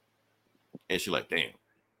stop it. And she's like, damn.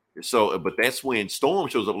 So, but that's when Storm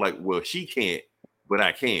shows up like, well, she can't, but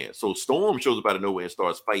I can. So Storm shows up out of nowhere and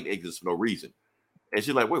starts fighting Exodus for no reason. And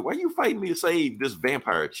she's like, wait, why are you fighting me to save this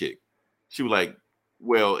vampire chick? She was like,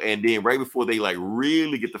 well, and then right before they like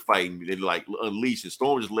really get to fighting, they like unleash, and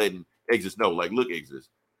Storm just letting Exodus know, like, look, Exodus,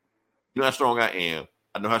 you know how strong I am.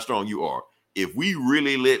 I know how strong you are. If we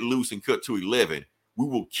really let loose and cut to 11, we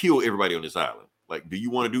will kill everybody on this island. Like, do you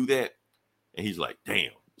want to do that? And he's like,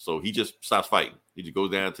 damn. So he just stops fighting. He just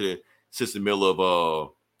goes down to sits in the middle of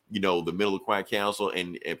the middle of Quiet Council,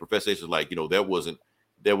 and Professor X is like, that wasn't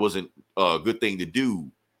a good thing to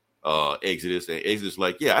do, Exodus. And Exodus is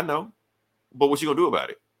like, yeah, I know, but what you gonna do about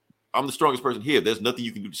it? I'm the strongest person here. There's nothing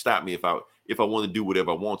you can do to stop me if I want to do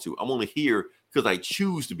whatever I want to. I'm only here because I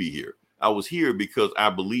choose to be here. I was here because I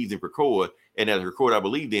believed in Krakoa, and that Krakoa I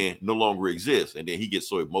believed in no longer exists. And then he gets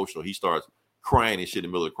so emotional, he starts crying and shit in the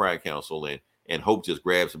middle of the Quiet Council, and Hope just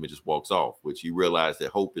grabs him and just walks off, which he realized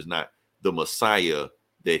that Hope is not the Messiah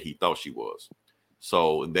that he thought she was.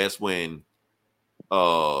 So, and that's when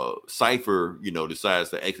Cypher,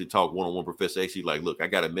 decides to actually talk one-on-one with Professor X. He's like, look, I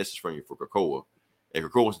got a message from you for Krakoa, and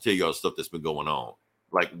Krakoa wants to tell you all the stuff that's been going on.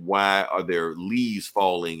 Like, why are there leaves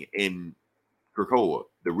falling in Krakoa?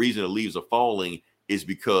 The reason the leaves are falling is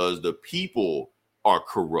because the people are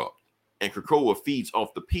corrupt, and Krakoa feeds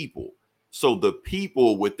off the people. So the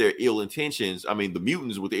people with their ill intentions, the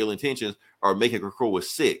mutants with the ill intentions, are making Krakoa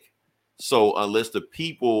sick. So unless the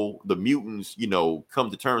people, the mutants, come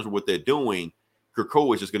to terms with what they're doing,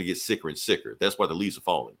 Krakoa is just going to get sicker and sicker. That's why the leaves are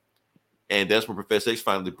falling. And that's when Professor X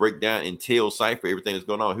finally break down and tell Cypher everything that's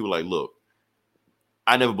going on. He was like, look,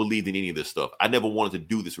 I never believed in any of this stuff. I never wanted to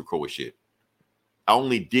do this Krakoa shit. I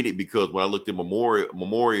only did it because when I looked at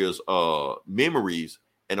Memoria's memories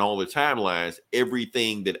and all the timelines,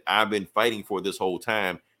 everything that I've been fighting for this whole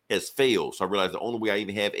time has failed. So I realized the only way I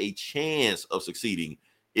even have a chance of succeeding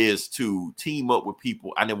is to team up with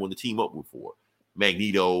people I never wanted to team up with before.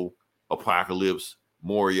 Magneto, Apocalypse,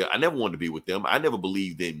 Moria. I never wanted to be with them. I never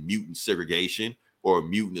believed in mutant segregation or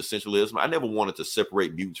mutant essentialism. I never wanted to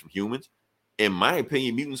separate mutants from humans. In my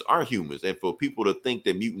opinion, mutants are humans. And for people to think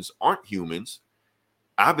that mutants aren't humans,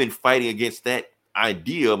 I've been fighting against that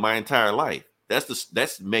idea my entire life.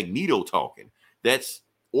 That's Magneto talking. That's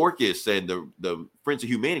Orcus and the Friends of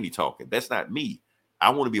Humanity talking. That's not me. I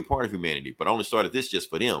want to be a part of humanity, but I only started this just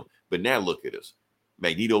for them. But now look at us.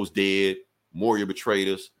 Magneto's dead. Moria betrayed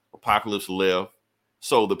us. Apocalypse left.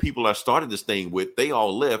 So the people I started this thing with, they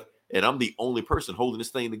all left, and I'm the only person holding this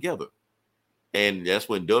thing together. And that's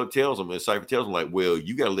when Doug tells him, and Cypher tells him, like, well,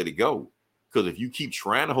 you got to let it go. Because if you keep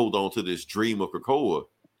trying to hold on to this dream of Krakoa,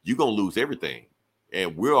 you're going to lose everything.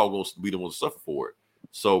 And we're all going to be the ones to suffer for it.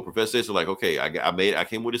 So Professor X is like, okay, I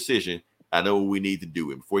came with a decision. I know what we need to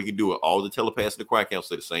do. And before you can do it, all the telepaths in the Quiet Council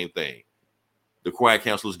say the same thing. The Quiet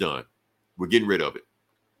Council is done. We're getting rid of it.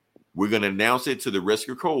 We're going to announce it to the rest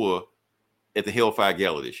of Krakoa at the Hellfire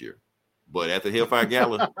Gala this year. But at the Hellfire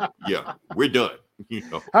Gala, yeah, we're done. You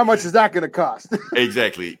know, How much is that going to cost?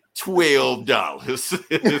 exactly $12.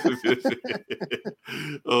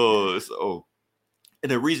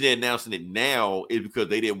 And the reason they're announcing it now is because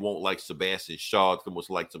they didn't want like Sebastian Shaw to almost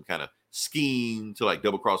like some kind of scheme to like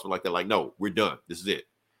double cross them like that. Like, no, we're done. This is it.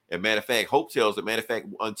 And matter of fact, Hope tells that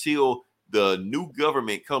until the new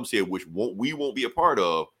government comes here, which we won't be a part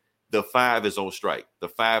of, the Five is on strike. The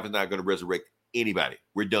Five is not going to resurrect anybody.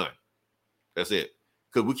 We're done. That's it.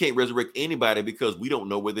 Because we can't resurrect anybody because we don't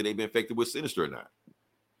know whether they've been infected with Sinister or not.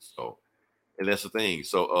 So, and that's the thing.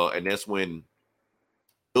 So, and that's when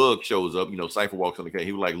Doug shows up. You know, Cypher walks on the case.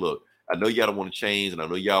 He was like, look, I know y'all don't want to change, and I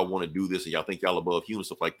know y'all want to do this, and y'all think y'all above humans,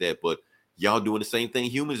 stuff like that, but y'all doing the same thing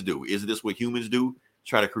humans do. Isn't this what humans do?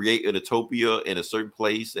 Try to create an utopia in a certain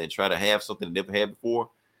place and try to have something they never had before.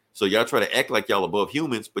 So y'all try to act like y'all above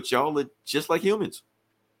humans, but y'all are just like humans.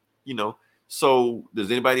 You know, so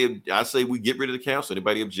does anybody, I say we get rid of the council.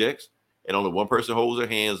 Anybody objects? And only one person holds their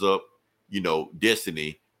hands up, you know,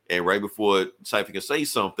 Destiny. And right before Cypher can say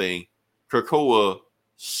something, Krakoa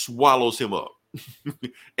swallows him up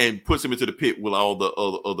and puts him into the pit where all the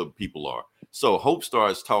other people are. So Hope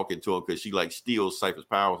starts talking to him because she like steals Cypher's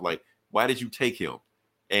powers. Like, why did you take him?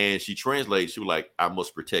 And she translates, she was like, I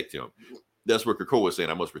must protect him. That's what Krakoa is saying,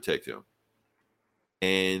 I must protect him.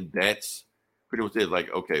 And that's pretty much it. Like,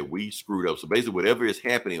 okay, we screwed up. So basically, whatever is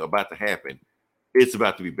happening, about to happen, it's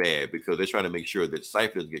about to be bad because they're trying to make sure that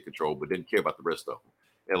Cypher doesn't get control, but didn't care about the rest of them.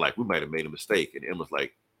 And like, we might have made a mistake. And Emma's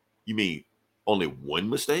like, you mean only one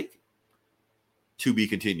mistake? To be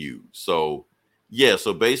continued. So, yeah.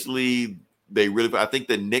 So basically, I think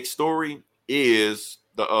the next story is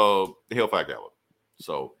the Hellfire Gala.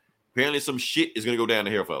 So apparently, some shit is going to go down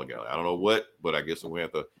the Hellfire Gala. I don't know what, but I guess we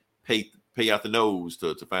have to pay out the nose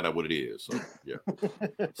to find out what it is. So yeah.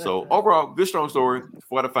 So overall, good strong story.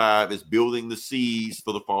 4 out of 5 is building the seeds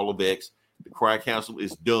for the fall of X. The Quiet Council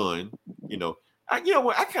is done. You know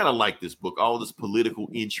what? I kind of like this book. All this political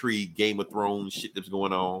intrigue, Game of Thrones shit that's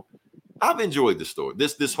going on. I've enjoyed this story.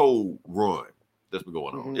 This whole run that's been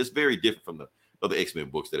going on. Mm-hmm. It's very different from the other X-Men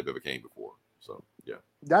books that have ever came before. So yeah.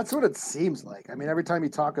 That's what it seems like. I mean, every time you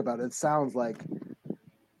talk about it, it sounds like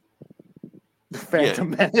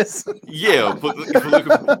Phantom Menace. Yeah, but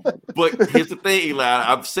here's the thing, Eli.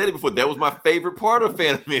 I've said it before. That was my favorite part of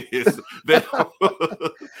Phantom Menace. The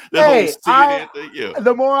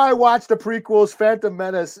more I watch the prequels, Phantom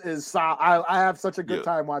Menace is. I have such a good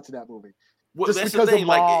time watching that movie. Well, just that's because the thing. of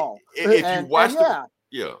Like, Maul. if you watch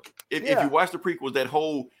if you Yeah. watch the prequels, that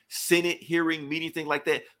whole Senate hearing meeting thing like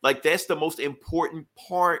that, like that's the most important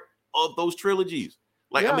part of those trilogies.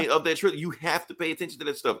 Like, I mean, of that trilogy, you have to pay attention to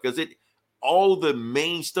that stuff because all the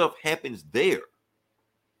main stuff happens there.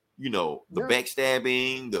 You know, the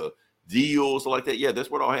backstabbing, the deals, like that. Yeah,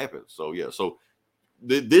 that's what all happens. So yeah, so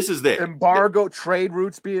this is that embargo, trade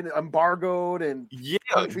routes being embargoed, and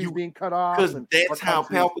countries being cut off. Because that's how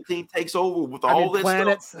Palpatine takes over with all this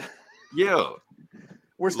planets. Stuff. Yeah.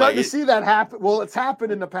 We're starting to see that happen. Well, it's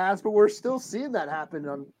happened in the past, but we're still seeing that happen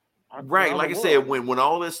on right. Like I said, when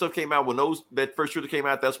all that stuff came out, when that first trailer came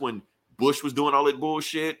out, that's when Bush was doing all that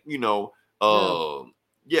bullshit. You know,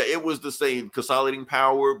 it was the same consolidating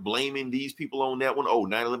power, blaming these people on that one. Oh,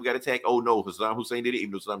 9/11 got attacked. Oh no, Saddam Hussein did it.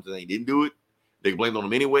 Even though Saddam Hussein didn't do it, they blamed on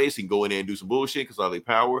him anyways. He can go in there and do some bullshit, consolidate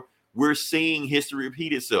power. We're seeing history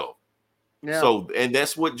repeat itself. Yeah. So, and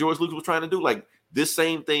that's what George Lucas was trying to do. Like this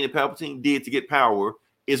same thing that Palpatine did to get power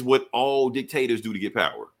is what all dictators do to get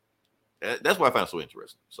power. That's why I find it so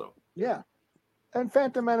interesting. So yeah, and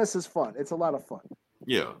Phantom Menace is fun. It's a lot of fun.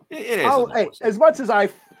 Yeah, it is. Hey, as much as I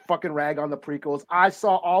fucking rag on the prequels, I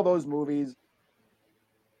saw all those movies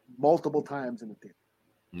multiple times in the theater.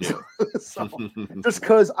 Yeah, so, just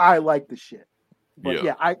because I like the shit. But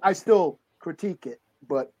yeah, I still critique it,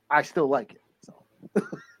 but I still like it.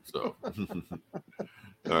 So.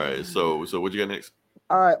 All right. So what you got next?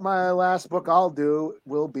 All right, my last book I'll do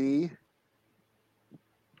will be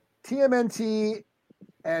TMNT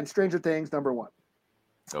and Stranger Things #1.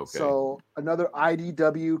 Okay. So another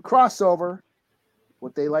IDW crossover.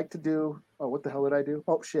 What they like to do. Oh, what the hell did I do?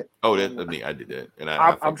 Oh shit. Oh, that's me. I did that, and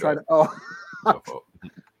I I'm trying to. up. Oh, My I'm fault.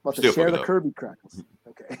 about to Still share the fucking up. Kirby crackles.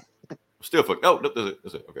 Okay. Still fuck. Oh, no, that's it.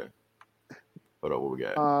 That's it. Okay. Hold on. What we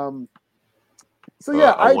got? So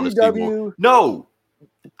yeah, I want to see more. IDW. No,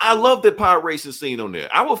 I love the pod racing scene on there.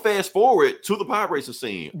 I will fast forward to the pod racing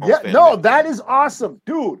scene. On Yeah, Phantom no, Menace. that is awesome,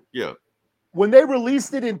 dude. Yeah. When they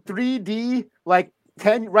released it in 3D, like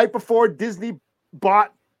 10 right before Disney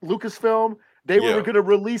bought Lucasfilm, they Yeah. were going to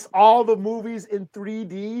release all the movies in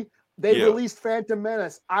 3D. They Yeah. released Phantom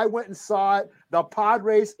Menace. I went and saw it. The pod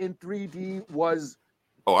race in 3D was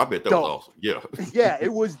Oh, I bet that dope. was awesome. Yeah. Yeah,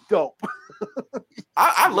 it was dope.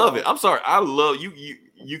 I love it. I'm sorry. I love you.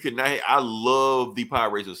 You cannot. I love the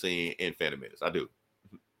pod racing scene in Phantom Menace. I do.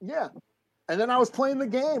 Yeah. And then I was playing the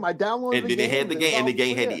game. I downloaded And the then game. they had the game, and the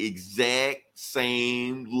game had yeah. the exact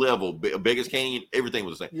same level. Biggest Canyon, everything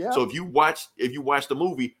was the same. Yeah. So if you watch the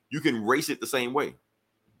movie, you can race it the same way.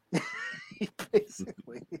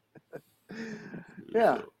 Basically.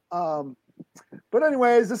 Yeah. But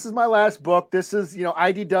anyways, this is my last book. This is,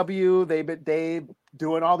 IDW. They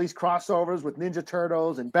doing all these crossovers with Ninja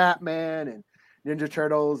Turtles and Batman and Ninja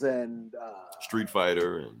Turtles and Street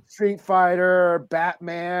Fighter,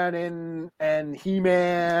 Batman and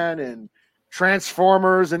He-Man and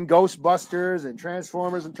Transformers and Ghostbusters and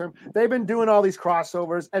Transformers and they've been doing all these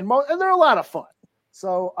crossovers and they're a lot of fun.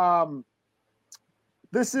 So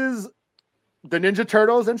this is the Ninja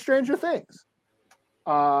Turtles and Stranger Things.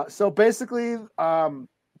 So basically,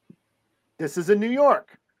 this is in New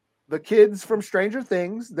York. The kids from Stranger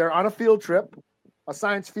Things, they're on a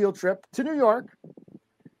science field trip to New York.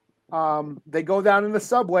 They go down in the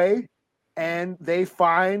subway and they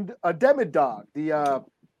find a Demodog, the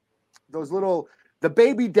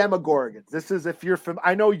baby Demogorgons. This is, if you're from,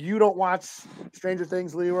 I know you don't watch Stranger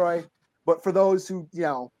Things, Leroy, but for those who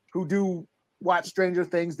do watch Stranger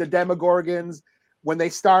Things, the Demogorgons, when they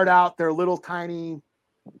start out, they're little tiny,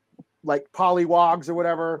 like polywogs or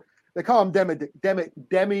whatever. They call them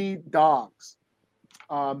demi dogs.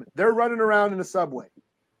 They're running around in the subway.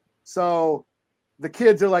 So the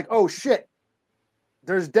kids are like, oh shit,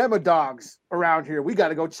 there's Demodogs around here. We got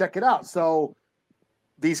to go check it out. So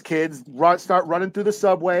these kids start running through the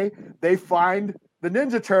subway. They find the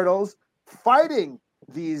Ninja Turtles fighting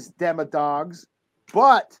these Demodogs,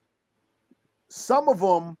 but some of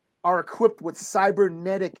them are equipped with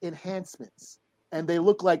cybernetic enhancements, and they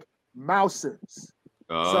look like mousers.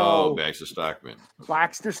 Oh, Baxter Stockman.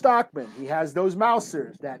 He has those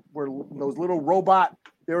mousers that were those little robot.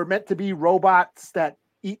 They were meant to be robots that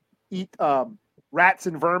eat rats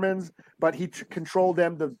and vermins, but he controlled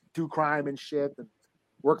them to do crime and shit and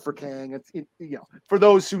work for Kang. For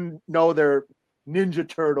those who know their Ninja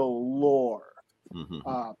Turtle lore. Mm-hmm.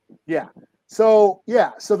 So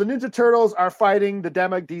the Ninja Turtles are fighting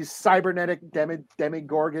these cybernetic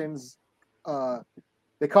demigorgons.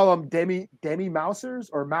 They call them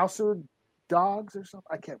demi-mousers or mouser dogs or something.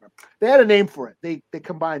 I can't remember. They had a name for it. They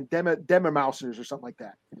combined demi-mousers or something like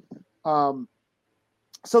that.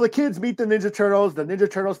 So the kids meet the Ninja Turtles. The Ninja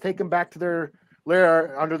Turtles take them back to their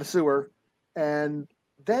lair under the sewer. And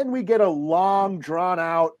then we get a long,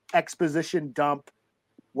 drawn-out exposition dump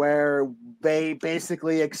where they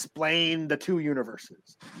basically explain the two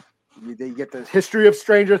universes. They get the history of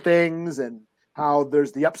Stranger Things and how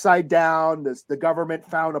there's the upside down, the government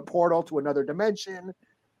found a portal to another dimension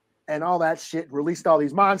and all that shit, released all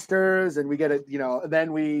these monsters, and we get it,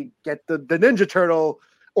 then we get the Ninja Turtle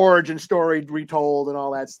origin story retold and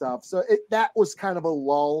all that stuff. So that was kind of a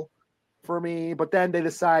lull for me, but then they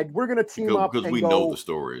decide we're going to team up because and we go, know the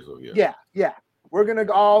stories. So yeah. We're going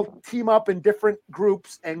to all team up in different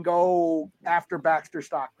groups and go after Baxter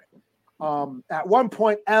Stockman. At one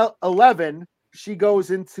point, 11, she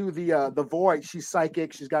goes into the void. She's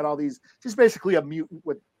psychic. She's got all these. She's basically a mutant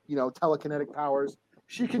with telekinetic powers.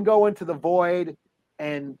 She can go into the void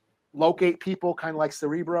and locate people, kind of like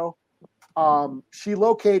Cerebro. She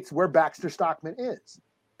locates where Baxter Stockman is,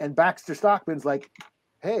 and Baxter Stockman's like,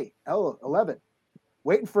 "Hey, 11,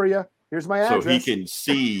 waiting for you. Here's my address." So he can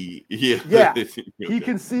see. Yeah. He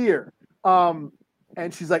can see her.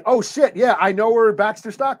 And she's like, "Oh shit, yeah, I know where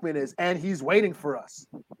Baxter Stockman is, and he's waiting for us."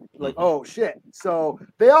 Like, oh shit. So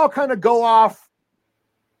they all kind of go off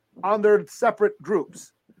on their separate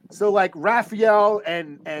groups. So like Raphael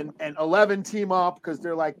and 11 team up because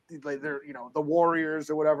they're the warriors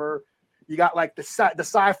or whatever. You got like the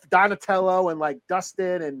sci Donatello and like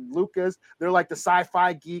Dustin and Lucas. They're like the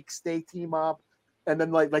sci-fi geeks. They team up, and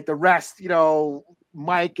then like the rest,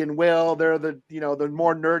 Mike and Will, they're the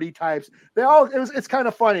more nerdy types. It's kind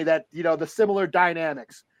of funny that the similar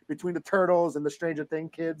dynamics between the Turtles and the Stranger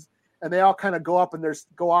Things kids, and they all kind of go off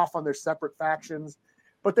on their separate factions.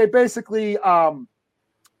 But they basically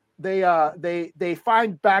they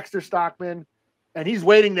find Baxter Stockman, and he's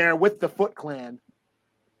waiting there with the Foot Clan,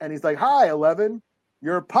 and he's like, "Hi, 11,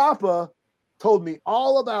 your papa told me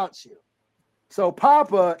all about you." So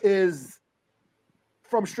Papa is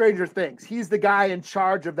from Stranger Things. He's the guy in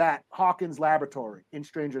charge of that Hawkins laboratory in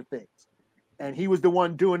Stranger Things. And he was the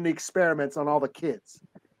one doing the experiments on all the kids.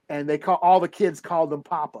 And all the kids called him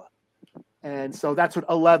Papa. And so that's what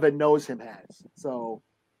 11 knows him as. So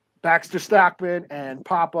Baxter Stockman and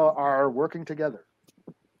Papa are working together.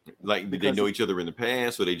 Like, did they know each other in the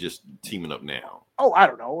past, or they just teaming up now? Oh, I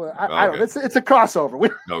don't know. I don't know. It's a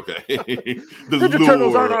crossover. Okay. The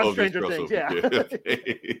Turtles aren't on Stranger Things. Yeah.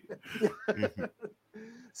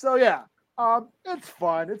 So yeah, it's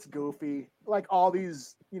fun. It's goofy. Like all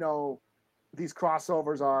these, these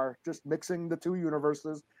crossovers are just mixing the two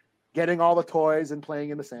universes, getting all the toys and playing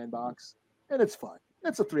in the sandbox, and it's fun.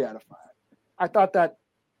 It's a 3 out of 5. I thought that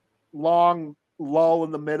long lull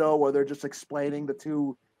in the middle where they're just explaining the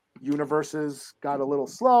two universes got a little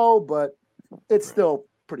slow, but it's still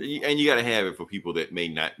pretty fun. And you got to have it for people that may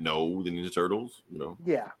not know the Ninja Turtles,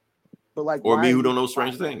 Yeah. But like, or me who don't know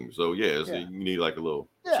Stranger Things. So so you need like a little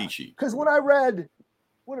cheat sheet. Because when I read,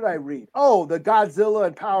 what did I read? Oh, the Godzilla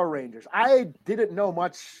and Power Rangers. I didn't know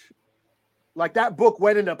much. Like that book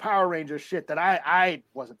went into Power Rangers shit that I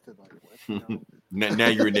wasn't familiar with. Now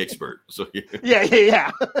you're an expert. So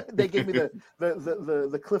yeah. They gave me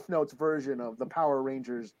the Cliff Notes version of the Power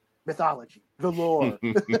Rangers mythology, the lore.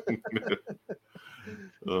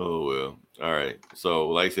 Oh well, all right. So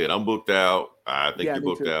like I said, I'm booked out. I think you're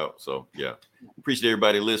booked out. So yeah, appreciate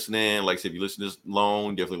everybody listening. Like I said, if you listen this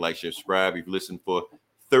long, definitely like, share, subscribe. If you listen for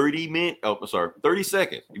 30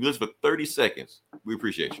 seconds. If you listen for 30 seconds, we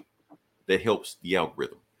appreciate you. That helps the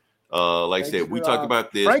algorithm. Like I said, we talked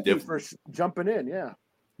about this. Frankie for jumping in.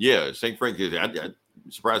 Yeah. St. Frank. I'm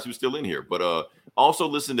surprised he was still in here. But also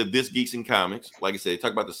listen to This Geeks and Comics. Like I said,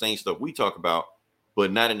 talk about the same stuff we talk about,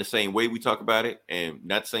 but not in the same way we talk about it, and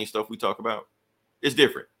not the same stuff we talk about. It's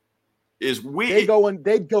different. It's weird.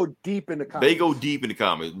 They go deep into comics. They go deep into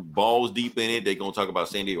comics. Balls deep in it. They're gonna talk about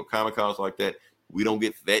San Diego Comic-Cons like that. We don't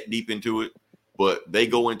get that deep into it, but they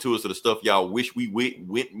go into it. So the stuff y'all wish we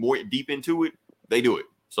went more deep into it, they do it.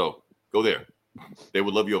 So go there. They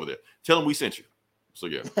would love you over there. Tell them we sent you. So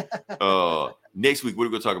yeah. Next week, what are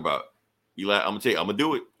we gonna talk about? Eli, I'm gonna tell you, I'm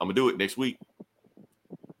gonna do it next week.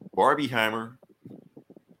 Barbieheimer.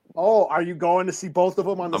 Oh, are you going to see both of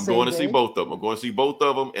them on the same day? I'm going to see both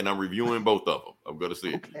of them, and I'm reviewing both of them. I'm going to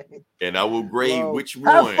see it. And I will grade which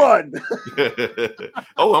have one. Fun.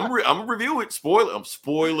 Oh, I'm reviewing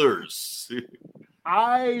spoilers.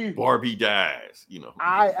 Barbie dies.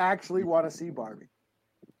 I actually want to see Barbie.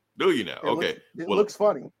 Do you now? Okay. It looks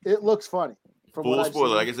funny. It looks funny. Full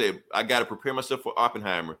spoiler. Like I said, I got to prepare myself for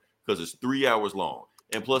Oppenheimer because it's 3 hours long,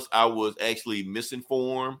 and plus I was actually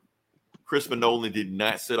misinformed. Christopher Nolan did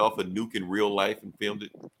not set off a nuke in real life and filmed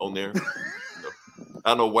it on there.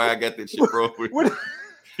 I don't know why I got that shit, bro.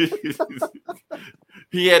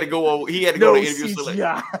 He had to go. He had to go to interviews.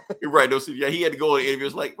 Right, no CGI. He had to go to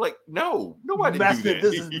interviews. Like, no, I didn't do that.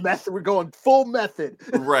 This is method. We're going full method.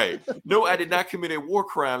 Right. No, I did not commit a war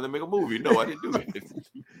crime to make a movie. No, I didn't do it.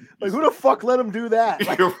 Like, who the fuck let him do that?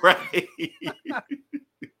 Like, right.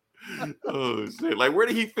 Oh shit! Like, where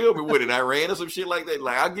did he film it with? In Iran or some shit like that?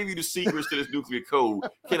 Like, I'll give you the secrets to this nuclear code.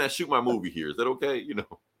 Can I shoot my movie here? Is that okay?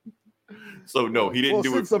 So no, he didn't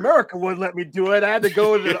do it. Since America wouldn't let me do it, I had to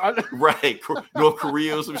go to right, North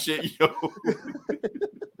Korea or some shit.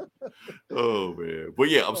 Oh man, but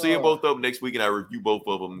yeah, I'm seeing both of them next week, and I review both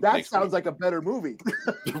of them. That sounds like a better movie,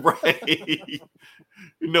 right?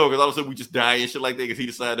 No, because all of a sudden we just die and shit like that because he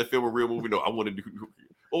decided to film a real movie. No, I want to do.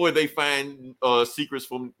 Or they find secrets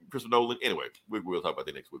from Christopher Nolan. Anyway, we'll talk about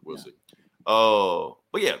that next week. We'll see.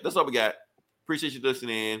 But yeah, that's all we got. Appreciate you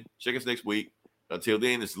listening. Check us next week. Until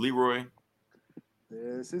then, this is Leroy.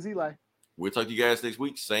 This is Eli. We'll talk to you guys next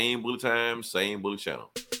week. Same bullet time, same bullet channel.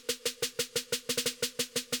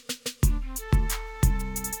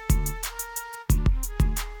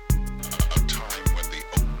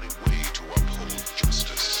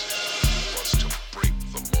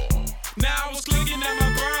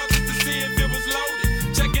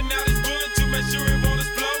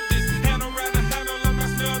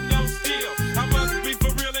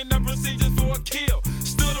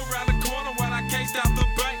 Stop the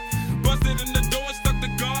bank, busted in the door, stuck the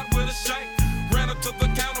guard with a shank, ran up to the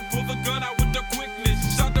counter.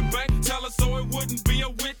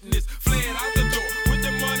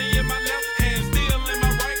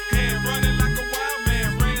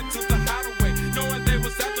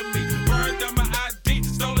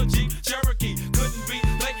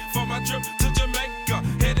 my trip to Jamaica.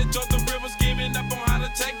 Headed toward the river, scheming up on how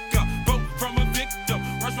to take a boat from a victim.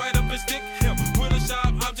 Rush right up and stick him with a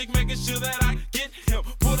sharp object, making sure that I get him.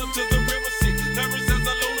 Pulled up to the river, see, nervous as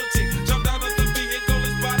a lunatic. Jumped out of the vehicle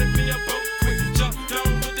and spotted me a boat quick. Jumped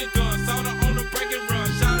down with the gun, saw her on the break and run.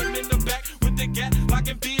 Shot him in the back with the gat like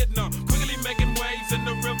in Vietnam. Quickly making waves in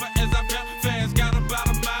the river as I fell fast. Got about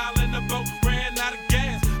a mile and the boat ran out of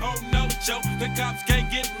gas. Oh no, Joe, the cops can't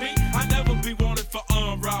get me. I never be wanted for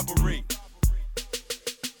armed robbery.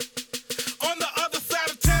 On the other side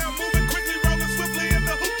of town, moving quickly, rolling swiftly in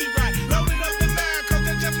the hoopty ride. Loaded up the 9, cause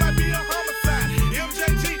that just might be a homicide.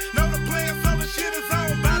 MJG, know the plan, so the shit is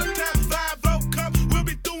on. By the time 5-0 come, we'll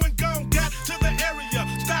be through and gone. Got to the area,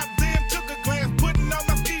 stopped then, took a glance, putting on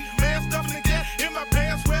my ski mask, stuffing the cat in my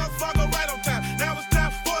pants. Well, Fargo right on time. Now it's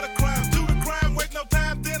time for the crime. Do the crime, wait no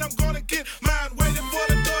time, then I'm gonna get mine. Waiting for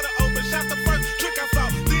the door to open, shot the first trick I saw,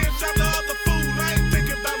 then shot the other fool. I ain't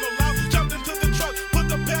thinking about no law. Jumped into the truck, put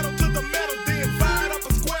the pedal to the metal, then fired up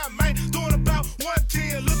a square, man. Doing about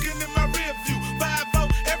 110, looking in my rear view.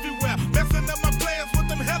 5-0 everywhere, messing up my plans with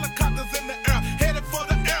them helicopters in the air. Headed for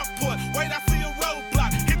the airport, wait, I see a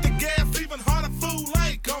roadblock. Hit the gas, even harder, fool,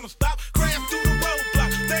 I ain't gonna stop. Crash through the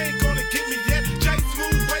roadblock, they ain't gonna get me yet. Jay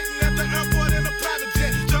Smooth waiting at the airport in a private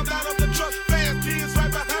jet. Jumped out of the truck, fast kids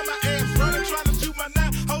right behind my ass. Running, trying to shoot my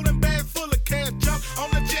 9, holding bags full of cash. Jumped on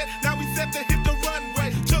the jet, now we set to hit the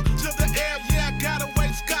runway. Took to the air, yeah, I got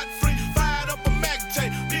away scot-free. Fired up a Mac J,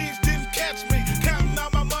 pigs didn't catch me. Counting all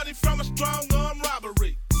my money from a strong arm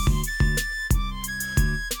robbery.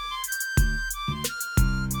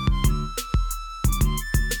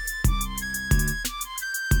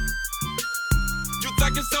 You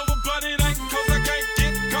think it's over, but it ain't, cause I can't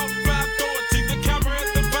get caught by authority. The camera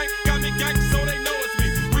at the bank got me ganked, so they know it's me.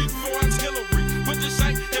 Reach for artillery, put the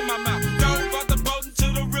shank in my mouth. Dove out the boat into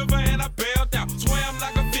the river and I bailed out. Swam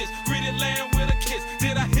like a fish, greeted land with a kiss.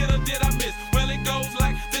 Did I hit or did I miss? Well, it goes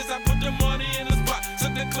like this. I put the money in the spot,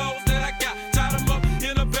 took the clothes that I got, tied them up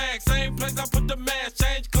in a bag. Same place I put the mask,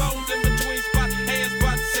 change clothes in between spot A and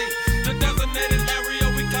spot C. The designated area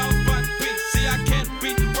we call spot B. See, I can't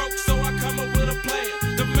be broke, so I come up with a plan.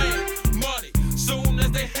 Demand money, soon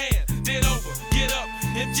as they hand it over. Get up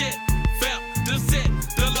and jet, felt the set.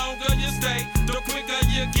 The longer you stay, the quicker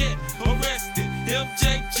you get arrested.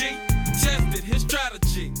 MJG tested his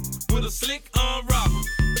strategy with a slick arm robbery.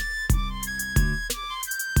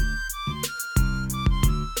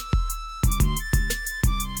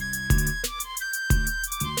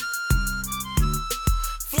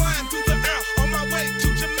 Flying through the air on my way to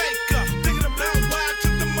Jamaica. Thinking about why I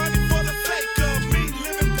took the money for the sake of me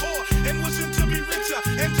living poor and wishing to be richer.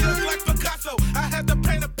 And just like Picasso, I had to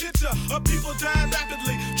paint a picture of people dying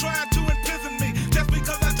rapidly, trying to imprison me. Just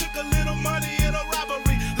because I took a little money in a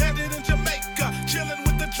robbery. Landed in Jamaica, chilling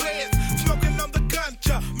with the dreads, smoking on the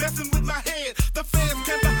ganja, messing with my head. The fans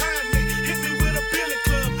came behind me, hit me with a billy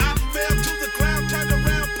club. I fell to the ground, turned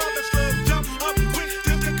around, pumping slugs, jumped up quick,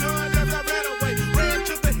 dipped the gun as I ran away. Ran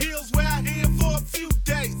to the hills where I hid for a few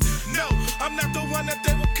days. No, I'm not the one that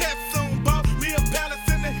they were catfishing.